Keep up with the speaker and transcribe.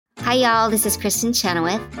Hi, y'all. This is Kristen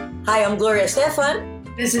Chenoweth. Hi, I'm Gloria Stefan.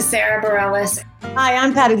 This is Sarah Bareilles. Hi,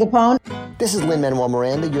 I'm Patti LuPone. This is Lin-Manuel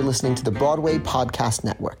Miranda. You're listening to the Broadway Podcast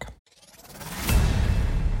Network.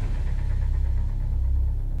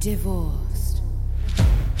 Divorced.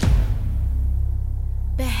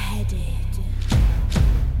 Beheaded.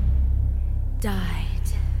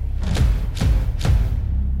 Died.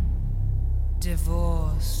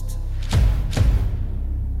 Divorced.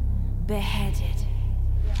 Beheaded.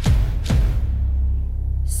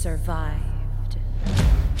 Survived.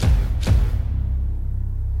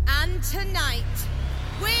 And tonight,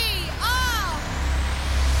 we are...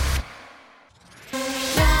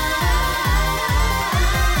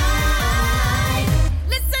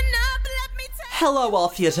 Hello all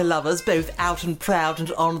theatre lovers, both out and proud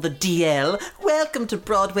and on the DL. Welcome to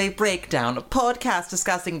Broadway Breakdown, a podcast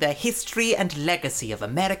discussing the history and legacy of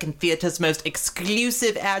American theatre's most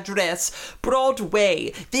exclusive address,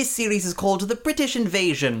 Broadway. This series is called The British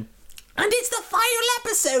Invasion. And it's the final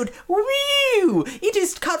episode! Woo! It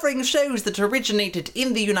is covering shows that originated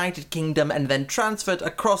in the United Kingdom and then transferred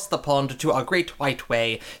across the pond to our Great White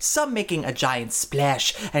Way, some making a giant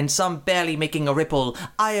splash, and some barely making a ripple.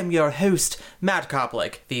 I am your host, Matt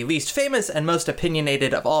Koplik, the least famous and most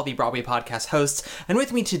opinionated of all the Broadway podcast hosts, and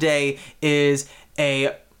with me today is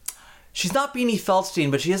she's not Beanie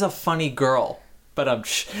Feldstein, but she is a funny girl.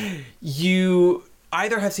 But you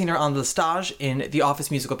either have seen her on The Stage in the Office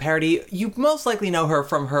musical parody. You most likely know her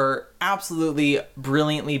from her absolutely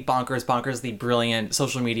brilliantly bonkersly brilliant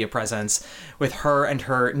social media presence with her and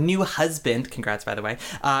her new husband. Congrats, by the way.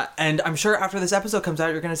 And I'm sure after this episode comes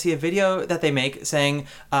out, you're going to see a video that they make saying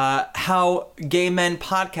how gay men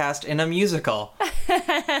podcast in a musical.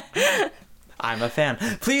 I'm a fan.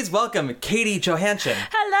 Please welcome Katie Johansson.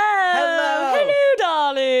 Hello,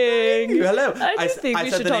 darling. Hello. I think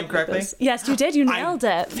we said should the name talk correctly. about this. Yes, you did. You nailed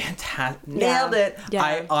it. Fantastic. Yeah. Nailed it. Yeah.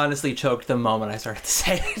 I honestly choked the moment I started to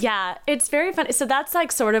say it. Yeah, it's very funny. So that's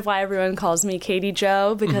like sort of why everyone calls me Katie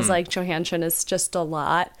Jo, because like Johansson is just a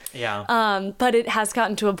lot. Yeah. But it has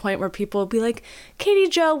gotten to a point where people will be like, Katie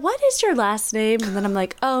Jo, what is your last name? And then I'm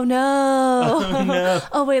like, oh no. Oh no.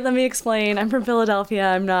 Oh wait, let me explain. I'm from Philadelphia.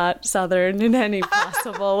 I'm not Southern in any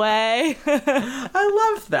possible way.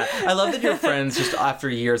 I love that. I love that your friends just after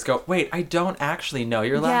years go, wait, I don't actually know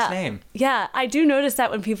your last name. Yeah, I do notice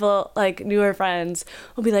that when people, like, newer friends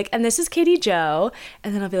will be like, and this is Katie Jo.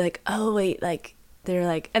 And then I'll be like, oh, wait, like, they're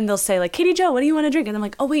like, and they'll say, like, Katie Jo, what do you want to drink? And I'm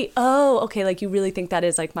like, oh, wait, oh, okay, like, you really think that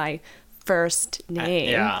is, like, my first name.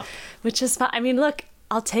 Yeah. Which is fine. I mean, look,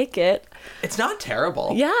 I'll take it. It's not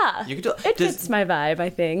terrible. Yeah. You could do, it fits my vibe, I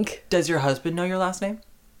think. Does your husband know your last name?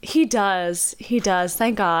 He does.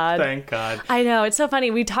 Thank God. Thank God. I know. It's so funny.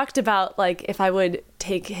 We talked about, like, if I would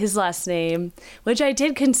take his last name, which I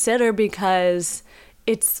did consider because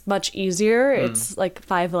it's much easier. It's like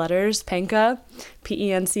 5 letters, Penka,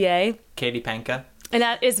 P-E-N-C-A. Katie Penka. And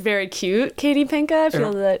that is very cute, Katie Penka. I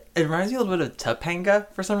feel that it reminds me a little bit of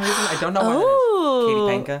Topanga for some reason. I don't know why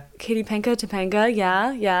that is. Katie Penka. Katie Penka, Topanga.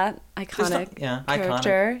 Yeah. Iconic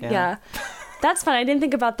character. Iconic. Yeah. That's fun. I didn't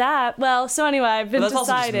think about that. Well, so anyway, I've been deciding.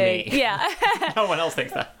 Also just me. Yeah. No one else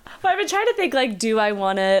thinks that. But I've been trying to think, like, do I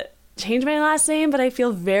want to change my last name? But I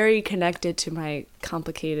feel very connected to my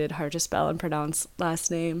complicated, hard to spell and pronounce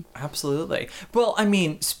last name. Absolutely. Well, I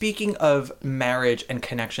mean, speaking of marriage and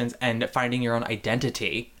connections and finding your own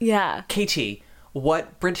identity. Yeah. Katie,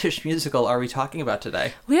 what British musical are we talking about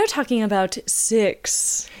today? We are talking about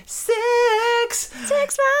Six. Six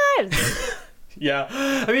Wives. Yeah.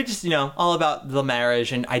 I mean, just, all about the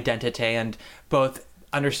marriage and identity and both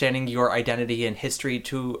understanding your identity and history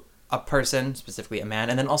to a person, specifically a man,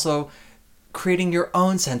 and then also creating your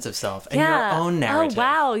own sense of self and your own narrative. Oh,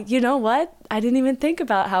 wow. You know what? I didn't even think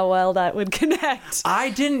about how well that would connect.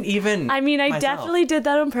 I didn't even. I mean, I definitely did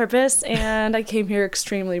that on purpose, and I came here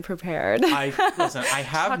extremely prepared. I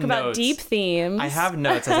have Talk notes. about deep themes. I have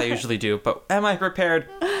notes, as I usually do, but am I prepared?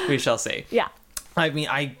 We shall see. Yeah. I mean,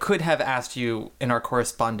 I could have asked you in our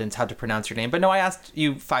correspondence how to pronounce your name, but no, I asked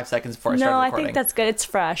you 5 seconds before I started recording. No, I think that's good. It's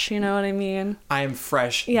fresh, you know what I mean? I am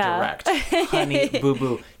fresh, direct. Honey,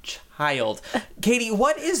 boo-boo, child. Katie,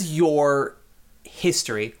 what is your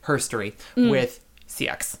herstory with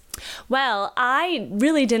CX? Well, I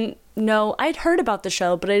really didn't know. I'd heard about the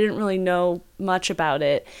show, but I didn't really know much about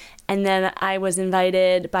it. And then I was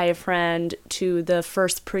invited by a friend to the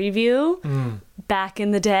first preview back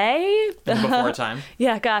in the day. Before time.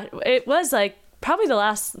 Yeah, God. It was like probably the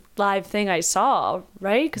last live thing I saw,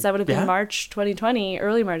 right? Because that would have been March 2020,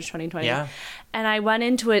 early March 2020. Yeah. And I went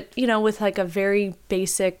into it, with like a very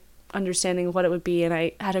basic understanding of what it would be. And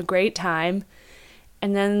I had a great time.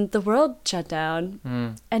 And then the world shut down,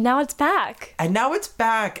 and now it's back. And now it's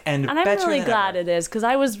back, and I'm better really than glad ever. it is, because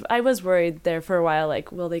I was worried there for a while.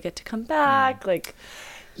 Like, will they get to come back? Like,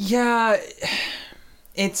 Yeah,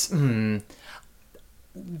 it's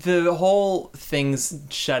the whole things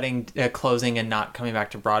closing and not coming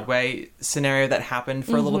back to Broadway scenario that happened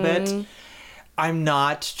for a little bit. I'm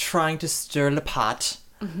not trying to stir the pot.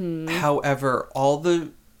 However, all the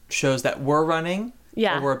shows that were running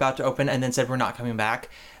or were about to open and then said we're not coming back,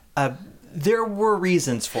 there were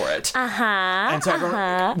reasons for it. And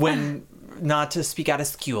so when, not to speak out of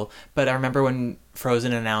school, but I remember when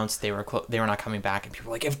Frozen announced they were not coming back, and people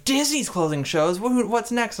were like, if Disney's closing shows,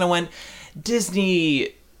 what's next? And I went,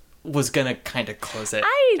 Disney was gonna kind of close it.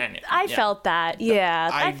 I felt that. Yeah,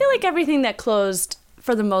 I feel like everything that closed,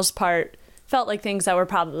 for the most part, felt like things that were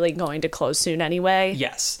probably going to close soon anyway.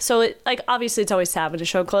 Yes. So it, like, obviously it's always sad when a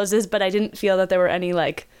show closes, but I didn't feel that there were any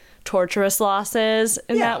like torturous losses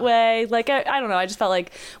in that way. Like, I don't know, I just felt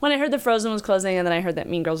like when I heard that Frozen was closing and then I heard that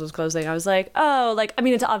Mean Girls was closing, I was like, oh, like, I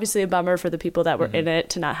mean, it's obviously a bummer for the people that were in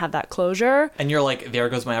it to not have that closure. And you're like, there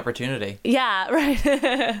goes my opportunity. Yeah, right.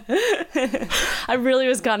 I really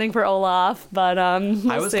was gunning for Olaf, but I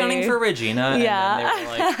was gunning for Regina, Yeah. and then they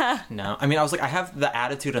were like, no. I mean, I was like, I have the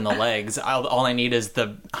attitude and the legs. All I need is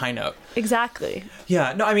the high note. Exactly.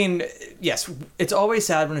 Yeah, no, I mean, yes, it's always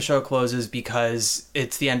sad when a show closes because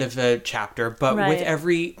it's the end of a chapter, but with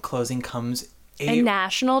every closing comes A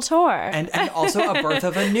national tour. and also a birth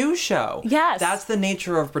of a new show. Yes. That's the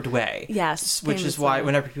nature of Broadway. Yes, Which is why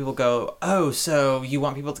whenever people go, oh, so you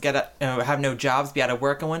want people to get have no jobs, be out of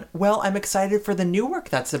work, and went, well, I'm excited for the new work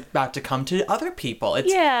that's about to come to other people.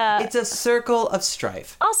 It's a circle of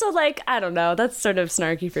strife. Also, like, I don't know, that's sort of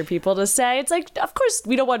snarky for people to say. It's like, of course,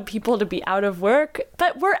 we don't want people to be out of work,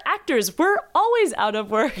 but we're actors. We're always out of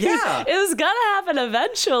work. Yeah. It's gonna happen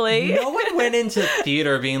eventually. No one went into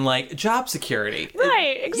theater being like, job security.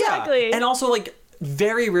 Right, exactly. Yeah. And also, like,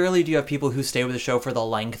 very rarely do you have people who stay with the show for the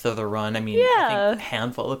length of the run. I mean, I think a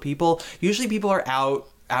handful of people. Usually people are out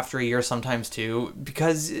after a year, sometimes two,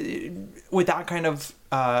 because with that kind of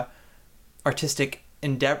artistic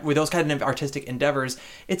endeavor, with those kind of artistic endeavors,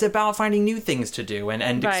 it's about finding new things to do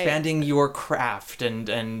and expanding your craft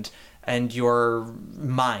and your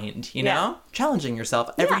mind, you know? Challenging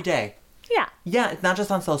yourself every day. Yeah. Yeah, it's not just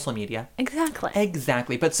on social media. Exactly.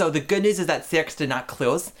 Exactly. But so the good news is that Six did not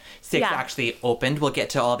close. Six actually opened. We'll get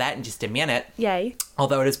to all that in just a minute. Yay.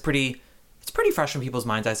 Although it's pretty fresh in people's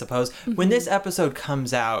minds, I suppose. When this episode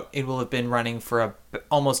comes out, it will have been running for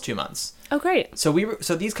almost 2 months. Oh, great. So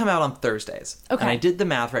these come out on Thursdays. Okay. And I did the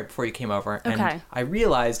math right before you came over, and I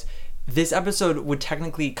realized this episode would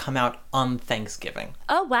technically come out on Thanksgiving.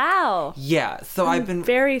 Oh, wow. Yeah. So I've been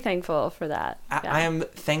very thankful for that. I am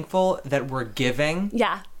thankful that we're giving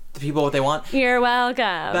the people what they want. You're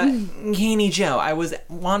welcome. But Katie Joe, I was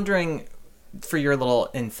wondering for your little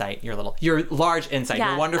insight, your large insight,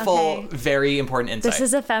 your wonderful, very important insight. This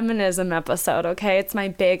is a feminism episode, okay? It's my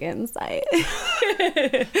big insight.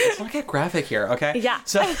 Let's not get graphic here, okay? Yeah.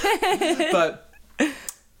 So, but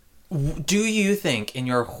do you think, in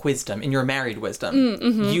your wisdom, in your married wisdom,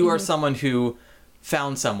 you are someone who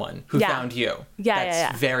found someone who found you?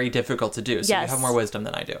 That's very difficult to do. So you have more wisdom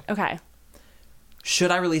than I do. Okay. Should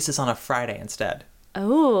I release this on a Friday instead?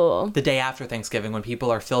 Oh. The day after Thanksgiving, when people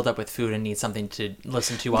are filled up with food and need something to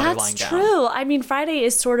listen to while they're lying down. That's true. I mean, Friday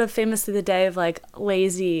is sort of famously the day of, like,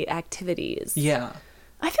 lazy activities. Yeah.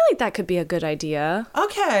 I feel like that could be a good idea.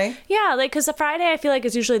 Okay. Yeah, like, because a Friday, I feel like,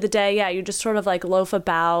 is usually the day, you just sort of, like, loaf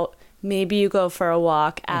about. Maybe you go for a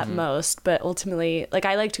walk at most, but ultimately, like,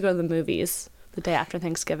 I like to go to the movies the day after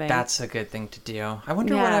Thanksgiving. That's a good thing to do. I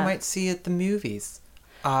wonder what I might see at the movies.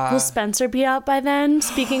 Will Spencer be out by then?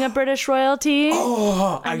 Speaking of British royalty,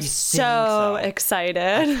 I'm so excited.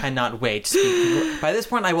 I cannot wait. By this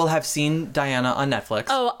point, I will have seen Diana on Netflix.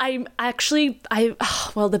 Oh,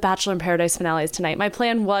 well, The Bachelor in Paradise finale is tonight. My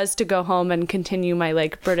plan was to go home and continue my,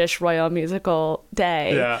 like, British royal musical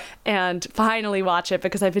day and finally watch it,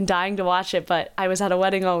 because I've been dying to watch it, but I was at a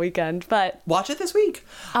wedding all weekend. But watch it this week.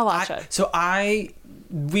 I'll watch it. So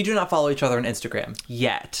we do not follow each other on Instagram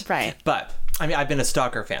yet. Right. But I mean, I've been a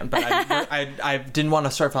stalker fan, but I didn't want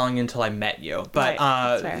to start following you until I met you. But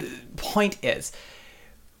point is,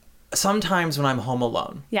 sometimes when I'm home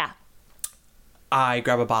alone, I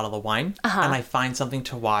grab a bottle of wine and I find something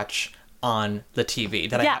to watch on the TV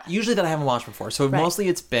that I haven't watched before. So mostly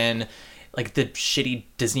it's been like the shitty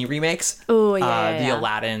Disney remakes. Oh, the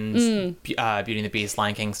Aladdin's, Beauty and the Beast,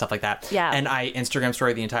 Lion King, stuff like that. Yeah. And I Instagram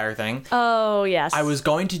story the entire thing. Oh, yes. I was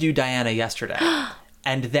going to do Diana yesterday.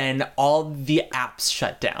 and then all the apps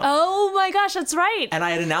shut down. Oh my gosh, that's right. And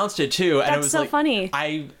I had announced it too. And it That's was so like, funny.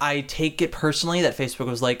 I take it personally that Facebook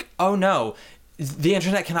was like, oh no, the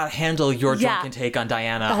internet cannot handle your drunken take on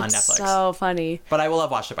Diana on That's Netflix. so funny. But I will have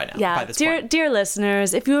watched it by now. Yeah, by this point. dear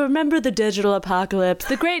listeners, if you remember the digital apocalypse,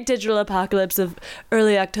 the great digital apocalypse of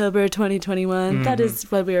early October 2021, that is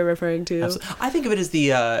what we are referring to. Absolutely. I think of it as the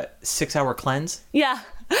 6-hour cleanse. Yeah,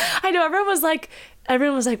 I know.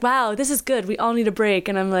 Everyone was like, wow, this is good. We all need a break.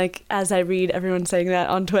 And I'm like, as I read everyone saying that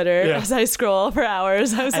on Twitter, as I scroll for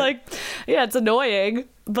hours, I was like, yeah, it's annoying,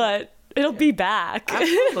 but it'll be back.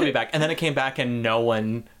 It'll be back. And then it came back and no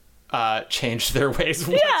one changed their ways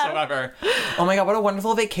whatsoever. Oh my God, what a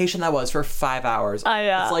wonderful vacation that was for 5 hours.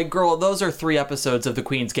 It's like, girl, those are 3 episodes of The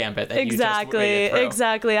Queen's Gambit that you just made it through.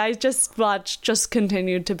 Exactly. I just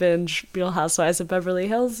continued to binge Real Housewives of Beverly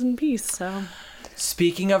Hills in peace, so...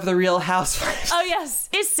 Speaking of the Real Housewives. Oh, yes.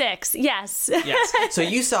 It's 6. Yes. Yes. So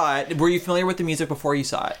you saw it. Were you familiar with the music before you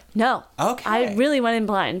saw it? No. Okay. I really went in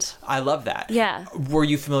blind. I love that. Yeah. Were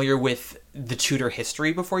you familiar with the Tudor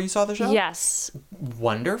history before you saw the show? Yes.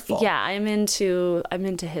 Wonderful. Yeah, I'm into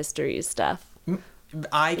history stuff.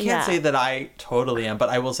 I can't say that I totally am, but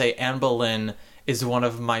I will say Anne Boleyn is one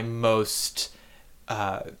of my most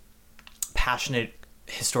passionate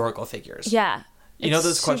historical figures. Yeah. You know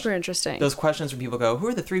those questions. Super interesting. Those questions when people go, "Who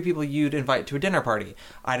are the 3 people you'd invite to a dinner party?"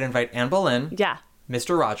 I'd invite Anne Boleyn, Yeah.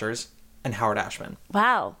 Mr. Rogers, and Howard Ashman.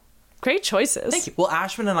 Wow. Great choices. Thank you. Well,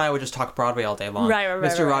 Ashman and I would just talk Broadway all day long. Right.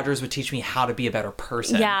 Mr. Rogers would teach me how to be a better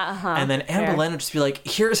person. Yeah, And then Anne Fair. Boleyn would just be like,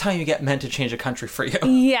 "Here's how you get men to change a country for you."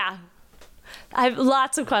 Yeah. I have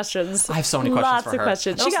lots of questions. I have so many questions Lots for of her.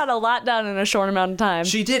 questions. She got a lot done in a short amount of time.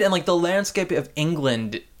 She did, and like the landscape of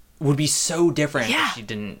England would be so different if she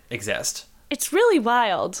didn't exist. It's really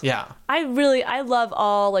wild. Yeah. I love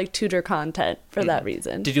all like Tudor content for that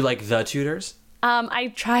reason. Did you like The Tudors?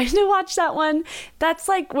 I tried to watch that one. That's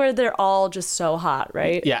like where they're all just so hot,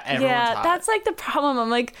 right? Yeah, everyone's hot. That's like the problem. I'm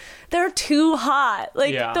like, they're too hot.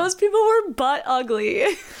 Like Yeah. those people were butt ugly.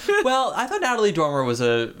 Well, I thought Natalie Dormer was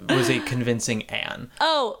a convincing Anne.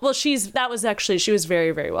 Oh, well, she was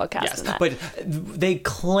very, very well cast in that. But they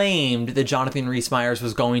claimed that Jonathan Rhys-Meyers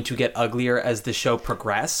was going to get uglier as the show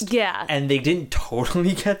progressed. Yeah. And they didn't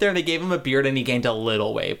totally get there. They gave him a beard and he gained a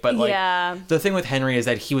little weight. But like, the thing with Henry is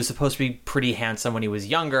that he was supposed to be pretty handsome when he was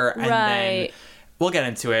younger. And then we'll get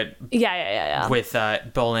into it with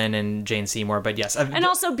Boleyn and Jane Seymour. But yes. And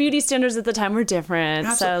also beauty standards at the time were different.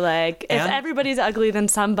 Absolutely. So like if everybody's ugly, then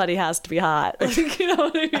somebody has to be hot. Like, you know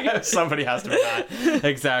what I mean? Somebody has to be hot.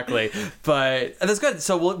 Exactly. But that's good.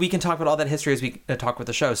 So we can talk about all that history as we talk with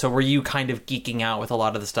the show. So were you kind of geeking out with a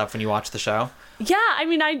lot of the stuff when you watched the show? Yeah, I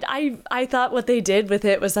mean, I thought what they did with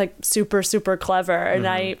it was like super, super clever. And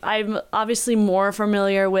I'm obviously more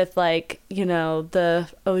familiar with like, you know, the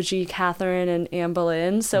OG Catherine and Anne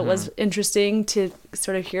Boleyn. So it was interesting to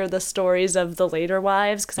sort of hear the stories of the later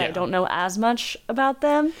wives because I don't know as much about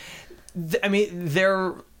them. I mean,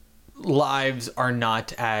 their lives are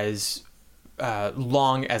not as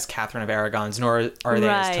long as Catherine of Aragon's, nor are they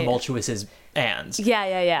as tumultuous as Anne's.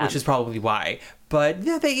 Yeah. Which is probably why. But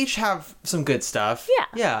yeah, they each have some good stuff.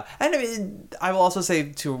 Yeah. And I mean, I will also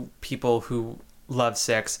say to people who love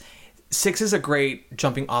Six is a great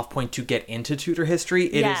jumping off point to get into Tudor history.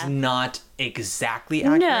 It is not exactly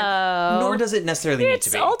accurate. No. Nor does it necessarily need to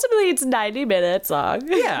be. Ultimately, it's 90 minutes long.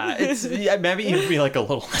 Yeah, maybe even be like a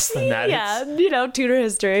little less than that. Yeah, you know, Tudor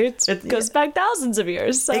history, it goes back thousands of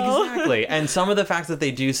years. So. Exactly. And some of the facts that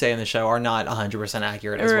they do say in the show are not 100%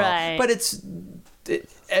 accurate as well. But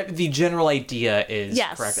the general idea is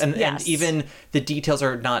correct. And even the details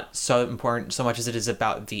are not so important so much as it is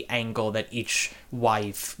about the angle that each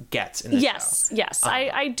wife gets in the show. Yes.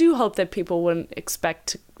 I do hope that people wouldn't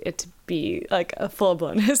expect it to be like a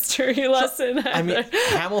full-blown history lesson. I mean,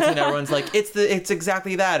 Hamilton, everyone's like, it's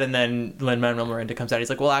exactly that. And then Lin-Manuel Miranda comes out. He's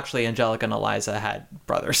like, well, actually, Angelica and Eliza had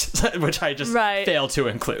brothers, which I just failed to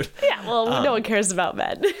include. Yeah, well, no one cares about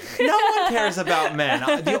men. No one cares about men.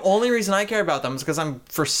 The only reason I care about them is because I'm,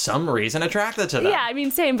 for some reason, attracted to them. Yeah, I mean,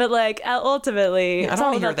 same, but like, ultimately, it's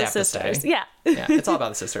all about the sisters. Yeah, it's all about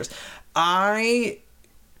the sisters. I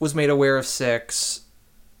was made aware of Six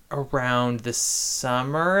around the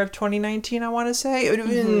summer of 2019, I want to say. It would have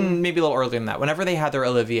been maybe a little earlier than that. Whenever they had their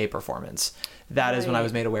Olivier performance, that is when I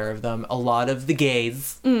was made aware of them. A lot of the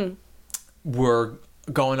gays were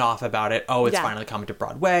going off about it. Oh, it's finally coming to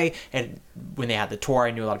Broadway. And when they had the tour,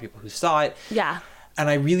 I knew a lot of people who saw it. Yeah. And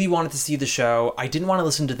I really wanted to see the show. I didn't want to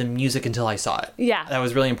listen to the music until I saw it. Yeah. That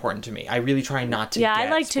was really important to me. I really try not to get I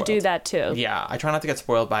like spoiled. to do that too. Yeah, I try not to get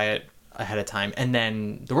spoiled by it. ahead of time. And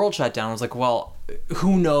then the world shut down. I was like, well,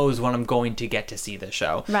 who knows when I'm going to get to see this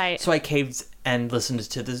show. Right. So I caved and listened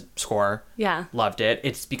to the score. Yeah. Loved it.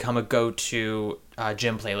 It's become a go-to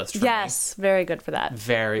gym playlist for me. Yes, very good for that.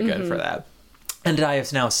 Very good for that. And I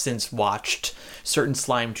have now since watched certain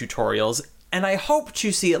slime tutorials, and I hope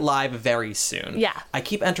to see it live very soon. Yeah. I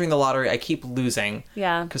keep entering the lottery. I keep losing.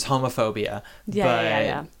 Yeah. Because homophobia. Yeah, but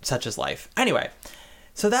yeah. such is life. Anyway,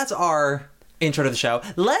 so that's our intro to the show.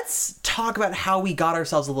 Let's talk about how we got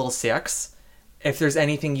ourselves a little six. If there's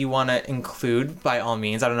anything you want to include, by all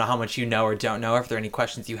means. I don't know how much you know or don't know, if there are any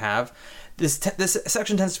questions you have. This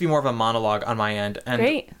section tends to be more of a monologue on my end. And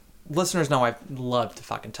Great. listeners know I love to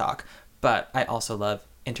fucking talk, but I also love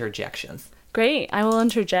interjections. Great. I will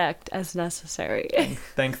interject as necessary.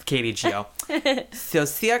 Thanks, Katie Gio. So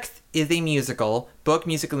Sixth is a musical, book,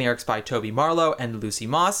 music, and lyrics by Toby Marlowe and Lucy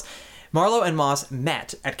Moss. Marlowe and Moss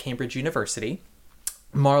met at Cambridge University.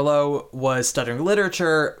 Marlowe was studying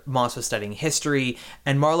literature, Moss was studying history,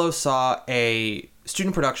 and Marlowe saw a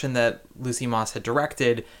student production that Lucy Moss had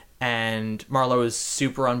directed, and Marlowe was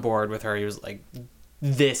super on board with her. He was like,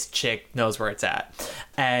 this chick knows where it's at.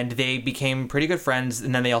 And they became pretty good friends,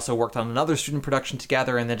 and then they also worked on another student production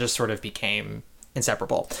together, and then just sort of became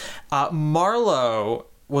inseparable. Marlowe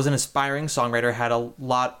was an aspiring songwriter, had a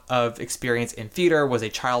lot of experience in theater, was a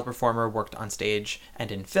child performer, worked on stage and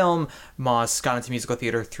in film. Moss got into musical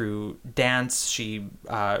theater through dance. She,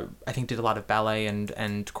 I think, did a lot of ballet and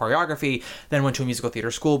choreography, then went to a musical theater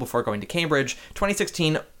school before going to Cambridge.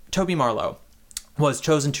 2016, Toby Marlowe was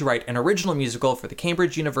chosen to write an original musical for the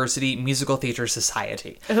Cambridge University Musical Theatre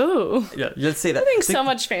Society. Ooh. Yeah, let's say that. Everything's so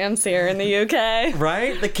much fancier in the UK.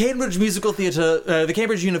 Right? The Cambridge Musical Theatre, the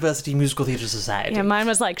Cambridge University Musical Theatre Society. Yeah, mine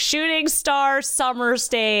was like Shooting Star Summer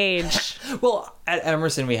Stage. Well, at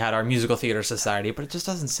Emerson we had our Musical Theatre Society, but it just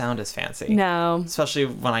doesn't sound as fancy. No. Especially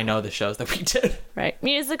when I know the shows that we did. Right.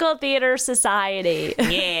 Musical Theater Society.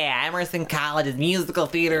 Yeah, Emerson College's Musical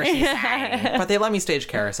Theatre Society. But they let me stage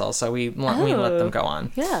Carousel, so we let them go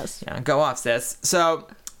on. Yes. Yeah, go off, sis. So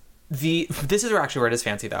this is actually where it is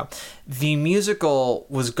fancy, though. The musical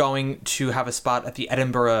was going to have a spot at the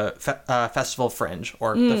Edinburgh Festival Fringe,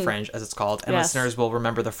 or the Fringe as it's called. And Yes. listeners will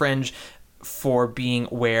remember the Fringe for being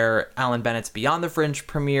where Alan Bennett's Beyond the Fringe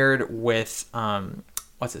premiered with,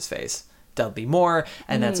 what's his face? Dudley Moore,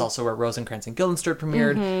 and that's also where Rosencrantz and Guildenstern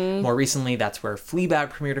premiered. More recently, that's where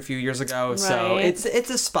Fleabag premiered a few years ago. So Right. it's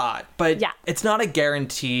a spot, but Yeah. it's not a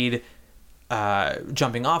guaranteed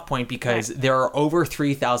jumping off point because there are over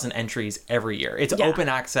 3,000 entries every year. It's open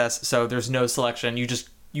access, so there's no selection.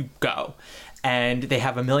 You go. And they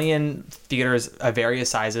have 1 million theaters of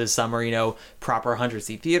various sizes. Some are, proper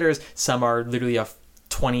 100-seat theaters. Some are literally a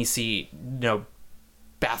 20-seat,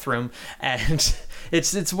 bathroom. And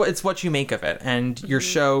it's what you make of it. And your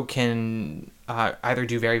show can either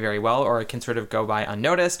do very, very well, or it can sort of go by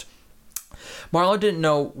unnoticed. Marlowe didn't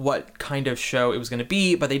know what kind of show it was going to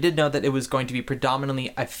be, but they did know that it was going to be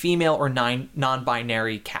predominantly a female or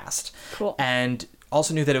non-binary cast. Cool. And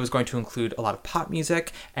also knew that it was going to include a lot of pop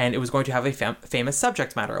music, and it was going to have a famous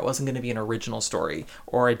subject matter. It wasn't going to be an original story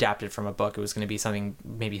or adapted from a book. It was going to be something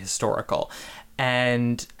maybe historical.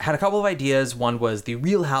 And had a couple of ideas. One was The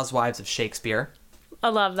Real Housewives of Shakespeare. I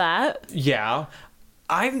love that. Yeah.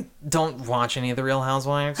 I don't watch any of the Real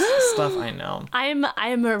Housewives stuff, I know.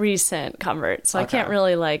 I'm a recent convert, so I can't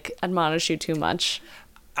really admonish you too much.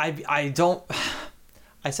 I don't...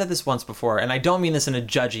 I said this once before, and I don't mean this in a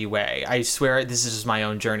judgy way. I swear this is just my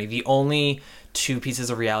own journey. The only two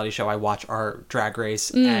pieces of reality show I watch are Drag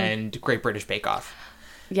Race and Great British Bake Off.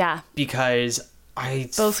 Yeah. Because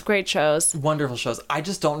both great shows. Wonderful shows. I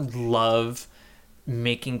just don't love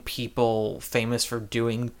making people famous for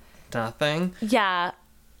doing nothing. Yeah.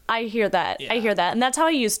 I hear that. Yeah. I hear that. And that's how I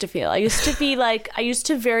used to feel. I used to be I used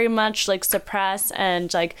to very much suppress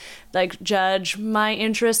and judge my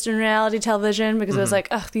interest in reality television because I was like,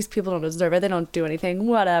 ugh, these people don't deserve it. They don't do anything,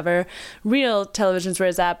 whatever. Real television's where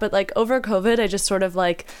it's at. But over COVID, I just sort of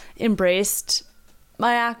embraced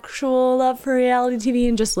my actual love for reality TV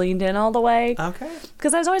and just leaned in all the way. Okay.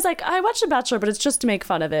 Because I was always I watch The Bachelor, but it's just to make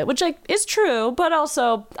fun of it, which is true, but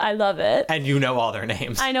also I love it. And you know all their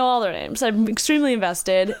names. I know all their names. I'm extremely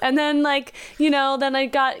invested. And then then I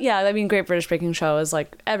got, Great British Baking Show is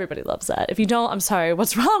everybody loves that. If you don't, I'm sorry,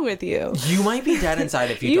 what's wrong with you? You might be dead inside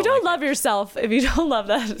if you You don't love yourself if you don't love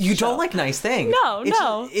that You show. don't like nice things.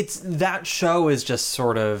 No. It's that show is just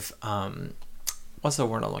sort of, what's the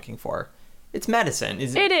word I'm looking for? It's medicine.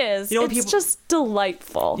 It is. It's just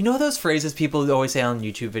delightful. You know those phrases people always say on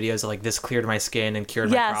YouTube videos, this cleared my skin and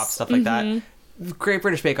cured my crops, stuff like that? Great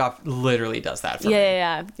British Bake Off literally does that for me.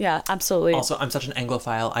 Yeah, absolutely. Also, I'm such an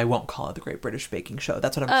Anglophile, I won't call it the Great British Baking Show.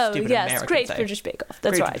 That's what I'm stupid American Great say. British Bake Off.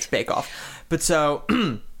 That's Great right. British Bake Off. But so,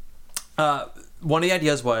 one of the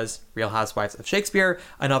ideas was Real Housewives of Shakespeare.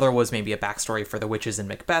 Another was maybe a backstory for the witches in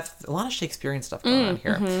Macbeth. A lot of Shakespearean stuff going on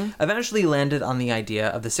here. Eventually landed on the idea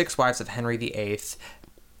of the 6 wives of Henry VIII,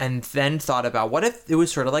 and then thought about what if it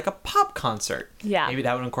was sort of like a pop concert. Yeah. Maybe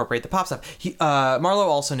that would incorporate the pop stuff. Marlowe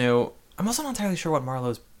also knew, I'm also not entirely sure what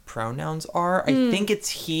Marlowe's pronouns are. I think it's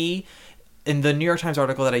he. In the New York Times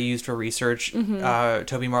article that I used for research,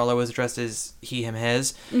 Toby Marlowe was addressed as he, him,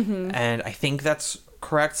 his. And I think that's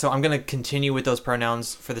correct. So I'm going to continue with those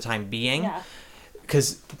pronouns for the time being. Yeah.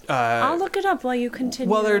 Because I'll look it up while you continue.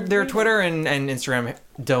 well, their Twitter and Instagram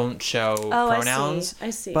don't show pronouns.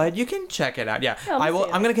 I see. But you can check it out. Yeah, I'll I will. see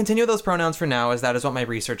it. I'm going to continue with those pronouns for now, as that is what my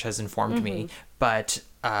research has informed me. But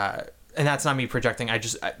and that's not me projecting.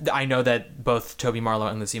 I know that both Toby Marlowe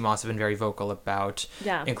and Lucy Moss have been very vocal about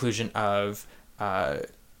inclusion of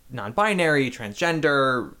non-binary,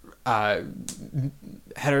 transgender,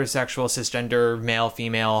 heterosexual, cisgender, male,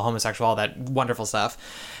 female, homosexual, all that wonderful stuff.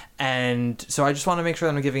 And so I just want to make sure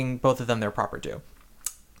that I'm giving both of them their proper due.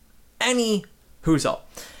 Any whoozle.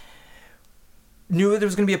 Knew that there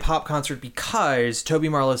was going to be a pop concert because Toby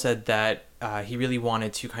Marlowe said that he really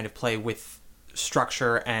wanted to kind of play with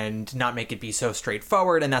structure and not make it be so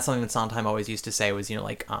straightforward. And that's something that Sondheim always used to say was,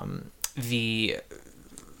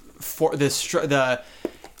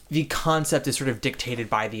 the concept is sort of dictated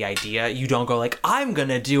by the idea. You don't go like, I'm going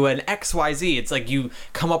to do an XYZ. It's like you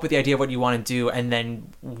come up with the idea of what you want to do, and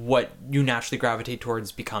then what you naturally gravitate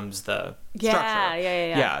towards becomes the structure.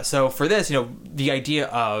 Yeah. So for this, the idea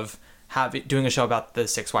of doing a show about the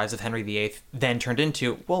 6 wives of Henry VIII then turned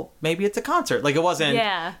into, well, maybe it's a concert. Like it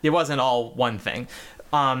wasn't all one thing.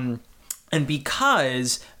 And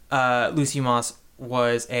because Lucy Moss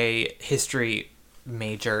was a history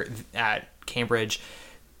major at Cambridge,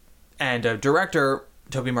 and a director,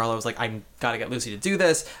 Toby Marlowe, was like, I gotta get Lucy to do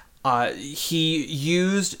this. He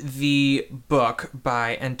used the book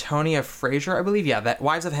by Antonia Fraser, I believe. Yeah, that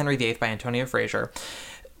Wives of Henry VIII by Antonia Fraser,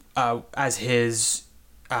 as his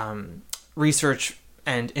research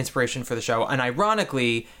and inspiration for the show. And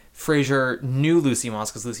ironically, Fraser knew Lucy Moss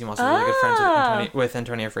because Lucy Moss was really good friends with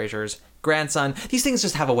Antonia Fraser's grandson. These things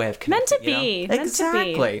just have a way of connecting. Meant to be.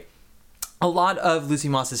 Exactly. A lot of Lucy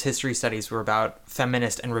Moss's history studies were about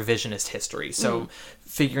feminist and revisionist history. So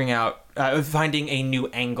figuring out, finding a new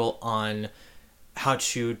angle on how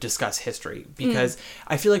to discuss history. Because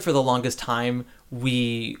I feel like for the longest time,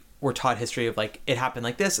 we were taught history of like, it happened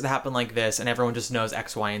like this, it happened like this, and everyone just knows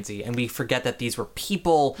X, Y, and Z. And we forget that these were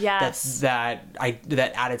people, that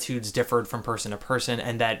attitudes differed from person to person,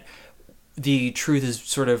 and that the truth is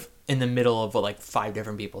sort of in the middle of what like 5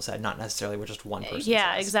 different people said, not necessarily what just one person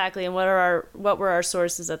says. Exactly. And what were our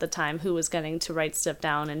sources at the time? Who was getting to write stuff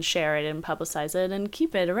down and share it and publicize it and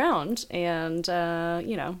keep it around? And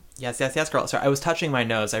Yes, girl. Sorry, I was touching my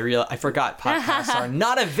nose. I forgot podcasts are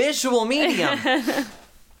not a visual medium.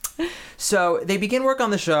 So they begin work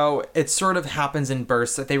on the show. It sort of happens in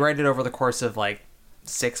bursts. They write it over the course of like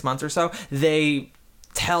 6 months or so. They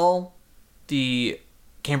tell the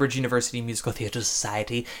Cambridge University Musical Theatre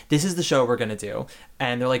Society, this is the show we're going to do.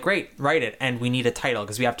 And they're like, great, write it. And we need a title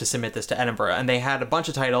because we have to submit this to Edinburgh. And they had a bunch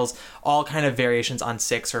of titles, all kind of variations on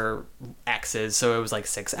 6 or X's. So it was like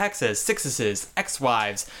 6 X's, 6's,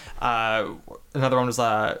 X-Wives. Another one was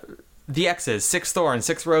The X's, 6 Thorns,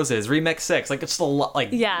 6 Roses, Remix 6. Like it's just a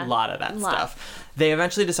lot of that stuff. They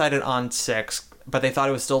eventually decided on 6, but they thought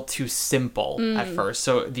it was still too simple at first.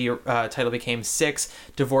 So the title became 6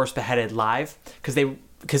 Divorce Beheaded Live,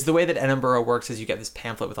 because the way that Edinburgh works is you get this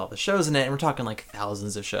pamphlet with all the shows in it, and we're talking like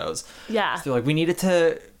thousands of shows. Yeah. So they're like, we need it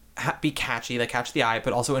to be catchy, like catch the eye,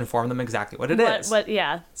 but also inform them exactly what it is.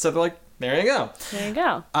 So they're like, there you go. There you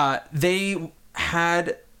go. They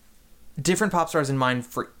had different pop stars in mind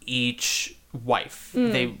for each wife.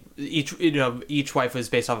 Each wife was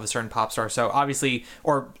based off of a certain pop star. So obviously,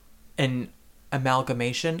 or an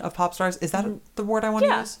amalgamation of pop stars. Is that the word I want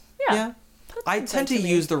to use? Yeah. I tend to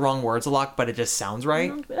use the wrong words a lot, but it just sounds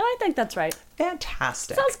right. I think that's right.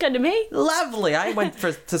 Fantastic. Sounds good to me. Lovely. I went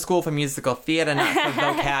to school for musical theater, not for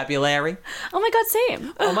vocabulary. Oh my God,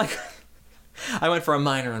 same. Oh my God. I went for a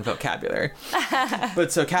minor in vocabulary.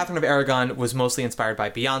 But so Catherine of Aragon was mostly inspired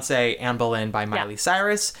by Beyonce, Anne Boleyn by Miley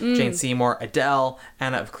Cyrus, Jane Seymour, Adele,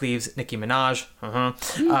 Anna of Cleves, Nicki Minaj,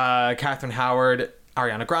 Catherine Howard,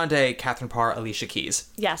 Ariana Grande, Catherine Parr, Alicia Keys.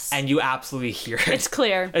 Yes. And you absolutely hear it. It's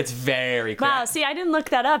clear. It's very clear. Wow, see, I didn't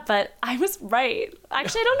look that up, but I was right.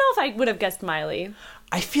 Actually, I don't know if I would have guessed Miley.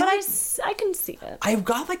 I feel But like I can see it. I've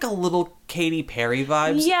got like a little Katy Perry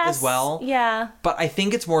vibes Yes. as well. Yeah. But I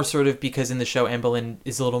think it's more sort of because in the show, Anne Boleyn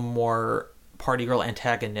is a little more party girl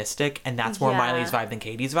antagonistic, and that's more Yeah. Miley's vibe than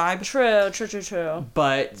Katie's vibe. True.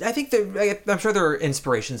 But I think I'm sure there are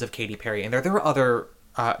inspirations of Katy Perry in there. There were other.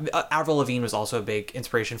 Avril Lavigne was also a big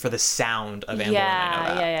inspiration for the sound of Anne Boleyn. I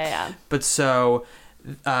know that. Yeah. But so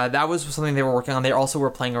that was something they were working on. They also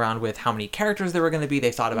were playing around with how many characters there were going to be.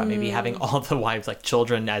 They thought about maybe having all the wives like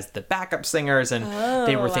children as the backup singers, and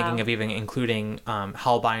they were thinking of even including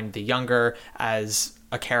Halbein the Younger as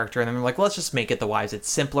a character. And then they're like, well, let's just make it the wives. It's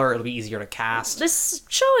simpler. It'll be easier to cast. This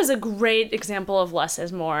show is a great example of less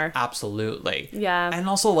is more. Absolutely. Yeah. And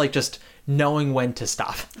also like just knowing when to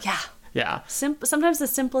stop. Yeah. Yeah. Sometimes the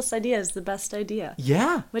simplest idea is the best idea.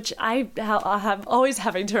 Yeah. Which I have always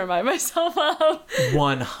having to remind myself of.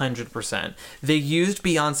 100%. They used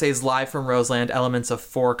Beyonce's Live from Roseland elements of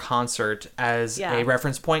For Concert as a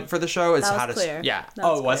reference point for the show. As That was how to, clear. Yeah. That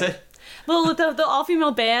was was clear. it? Well, with the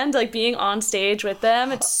all-female band, like being on stage with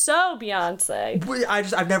them, it's so Beyonce.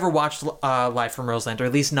 I've never watched Live from Roseland, or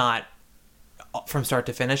at least not from start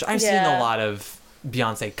to finish. I've seen a lot of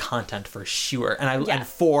Beyonce content for sure. And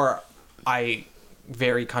I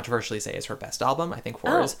very controversially say is her best album. I think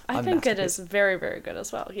Four is a I think it masterpiece. is very, very good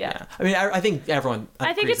as well. Yeah. I mean, I think everyone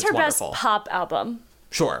I think agrees it's her wonderful. best pop album.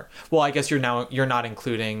 Sure. Well, I guess you're not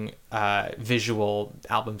including visual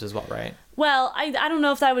albums as well, right? Well, I don't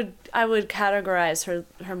know if I would categorize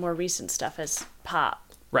her more recent stuff as pop.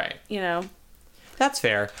 Right. You know, That's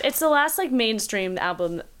fair. it's the last like mainstream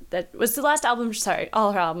album that was the last album. Sorry,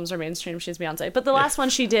 all her albums are mainstream. She's Beyonce, but the last one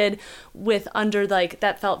she did with under like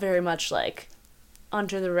that felt very much like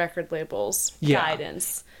under the record label's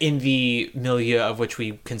guidance. In the milieu of which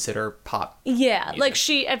we consider pop. Yeah, music. like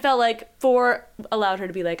it felt like Four allowed her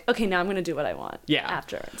to be like, okay, now I'm gonna do what I want. Yeah.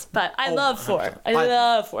 Afterwards, but I love Four. 100%. I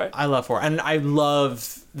love Four. I love Four, and I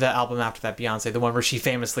love the album after that, Beyonce, the one where she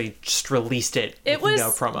famously just released it with no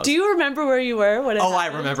promos. Do you remember where you were when it happened? I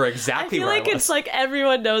remember exactly I feel where like I was. it's like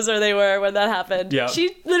everyone knows where they were when that happened. Yeah. She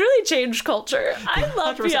literally changed culture. I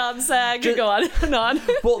love 100%. Beyonce. I could go on and on.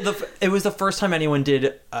 Well, it was the first time anyone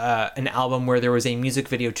did an album where there was a music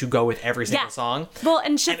video to go with every single song. Well,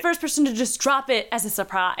 and she's the first person to just drop it as a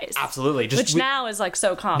surprise. Absolutely. Which now is like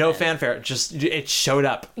so common. No fanfare. Just it showed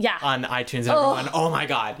up on iTunes and everyone, oh my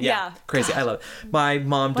God. Yeah. Crazy. I love it. My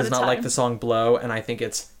mom does a not like time. the song Blow, and I think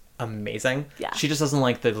it's amazing. Yeah. She just doesn't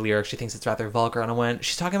like the lyrics. She thinks it's rather vulgar. And I went,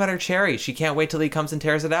 she's talking about her cherry. She can't wait till he comes and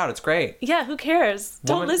tears it out. It's great. Yeah, who cares?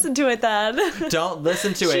 Don't Woman- listen to it then. Don't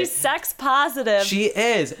listen to it. She's sex positive. She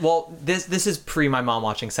is. Well, this is pre my mom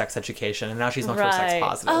watching Sex Education, and now she's much more sex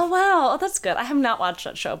positive. Oh, wow. Oh, that's good. I have not watched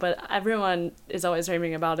that show, but everyone is always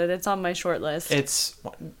raving about it. It's on my short list. It's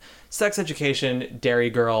Sex Education,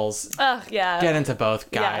 Dairy Girls. Oh, yeah. Get into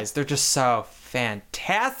both, guys. Yeah. They're just so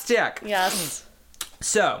fantastic. Yes.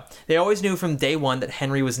 So, they always knew from day one that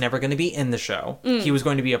Henry was never going to be in the show. He was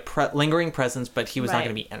going to be a lingering presence, but he was not Right.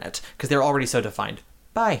 going to be in it, because they're already so defined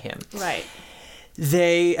by him. Right.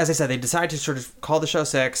 They, as I said, they decided to sort of call the show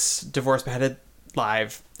Six, Divorce Beheaded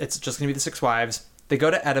Live. It's just going to be the Six Wives. They go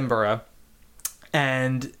to Edinburgh,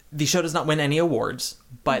 and the show does not win any awards,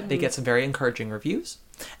 but they get some very encouraging reviews.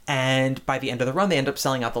 And by the end of the run, they end up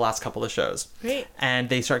selling out the last couple of shows. Great. And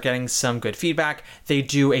they start getting some good feedback. They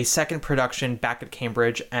do a second production back at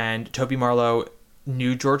Cambridge, and Toby Marlowe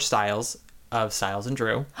knew George Stiles of Stiles and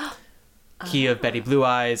Drew. He of Betty Blue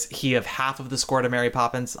Eyes. He of half of the score to Mary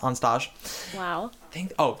Poppins on stage. Wow.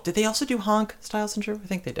 Did they also do Honk, Stiles and Drew? I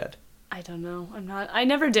think they did. I don't know. I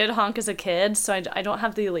never did honk as a kid, so I don't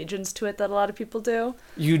have the allegiance to it that a lot of people do.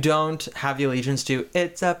 You don't have the allegiance to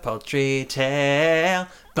It's a Poultry Tale.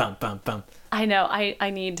 Bum, bum, bum. I know. I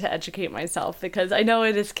need to educate myself because I know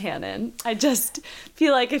it is canon. I just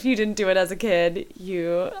feel like if you didn't do it as a kid,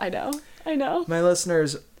 I know. My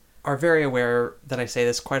listeners are very aware that I say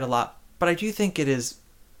this quite a lot, but I do think it is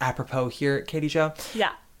apropos here, Katie Jo.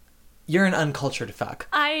 Yeah. You're an uncultured fuck.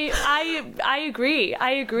 I agree.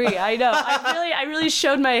 I know. I really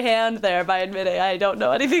showed my hand there by admitting I don't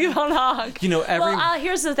know anything about honk. You know,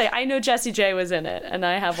 here's the thing. I know Jessie J was in it, and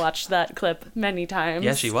I have watched that clip many times.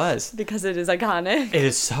 Yes, she was. Because it is iconic. It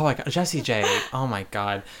is so iconic. Jessie J. Oh my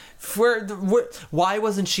God. Why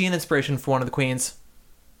wasn't she an inspiration for one of the queens?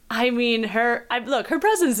 I mean, her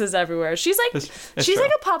presence is everywhere. She's like, It's she's true.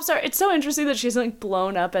 like a pop star. It's so interesting that she's like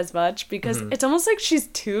blown up as much because it's almost like she's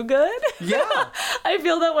too good. Yeah. I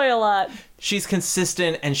feel that way a lot. She's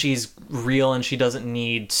consistent and she's real and she doesn't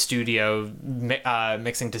need studio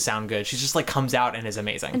mixing to sound good. She just like comes out and is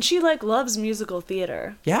amazing. And she like loves musical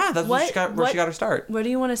theater. Yeah, that's where she got her start. What do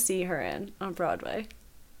you want to see her in on Broadway?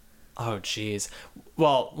 Oh, geez.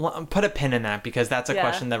 Well, put a pin in that because that's a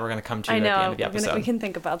question that we're going to come to I at know. the end of the episode. We can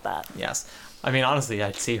think about that. Yes. I mean, honestly,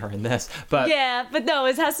 I'd see her in this, but Yeah, but no,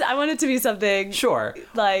 it has to, I want it to be something sure.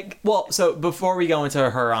 like... Well, so before we go into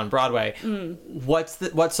her on Broadway,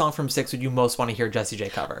 what song from Six would you most want to hear Jessie J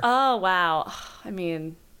cover? Oh, wow. I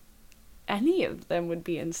mean, any of them would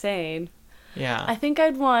be insane. Yeah. I think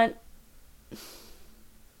I'd want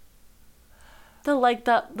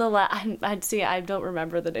I'd see, I don't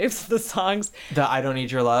remember the names of the songs. The I Don't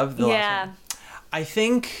Need Your Love? The last one. I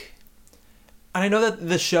think, and I know that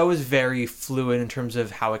the show is very fluid in terms of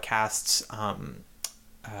how it casts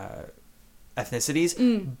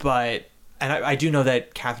ethnicities, but, and I do know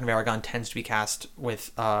that Catherine of Aragon tends to be cast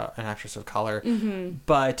with an actress of color,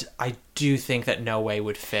 but I do think that No Way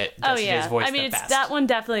would fit Jessie J's voice I mean, the best. that one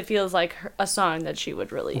definitely feels like a song that she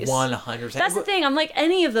would release. 100%. That's the thing. I'm like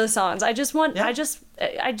any of those songs. I just want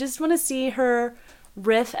to see her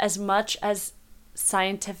riff as much as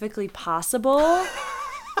scientifically possible.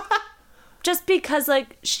 Just because,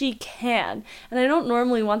 like, she can. And I don't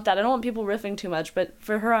normally want that. I don't want people riffing too much. But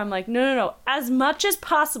for her, I'm like, no. As much as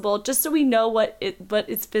possible, just so we know what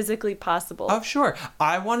it's physically possible. Oh, sure.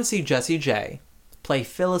 I want to see Jessie J play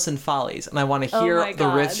Phyllis in Follies. And I want to hear the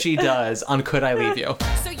riff she does on Could I Leave You?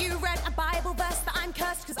 So you read a Bible verse that I'm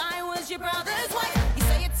cursed because I was your brother's wife. You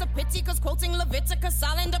say it's a pity because quoting Leviticus,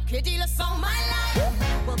 I'll end up kiddyless all my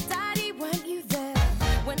life. Well, Daddy, weren't you there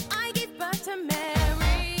when I gave birth to Mary?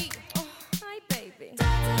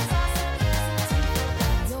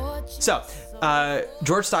 So,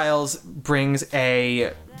 George Stiles brings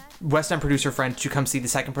a West End producer friend to come see the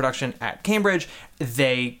second production at Cambridge.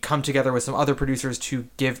 They come together with some other producers to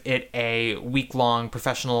give it a week-long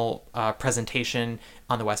professional presentation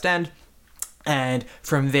on the West End. And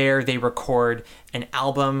from there, they record an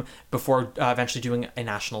album before eventually doing a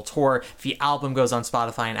national tour. The album goes on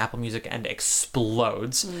Spotify and Apple Music and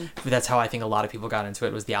explodes. That's how I think a lot of people got into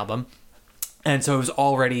it, was the album. And so it was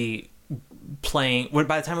already playing,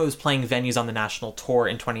 by the time it was playing venues on the national tour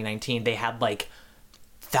in 2019, they had like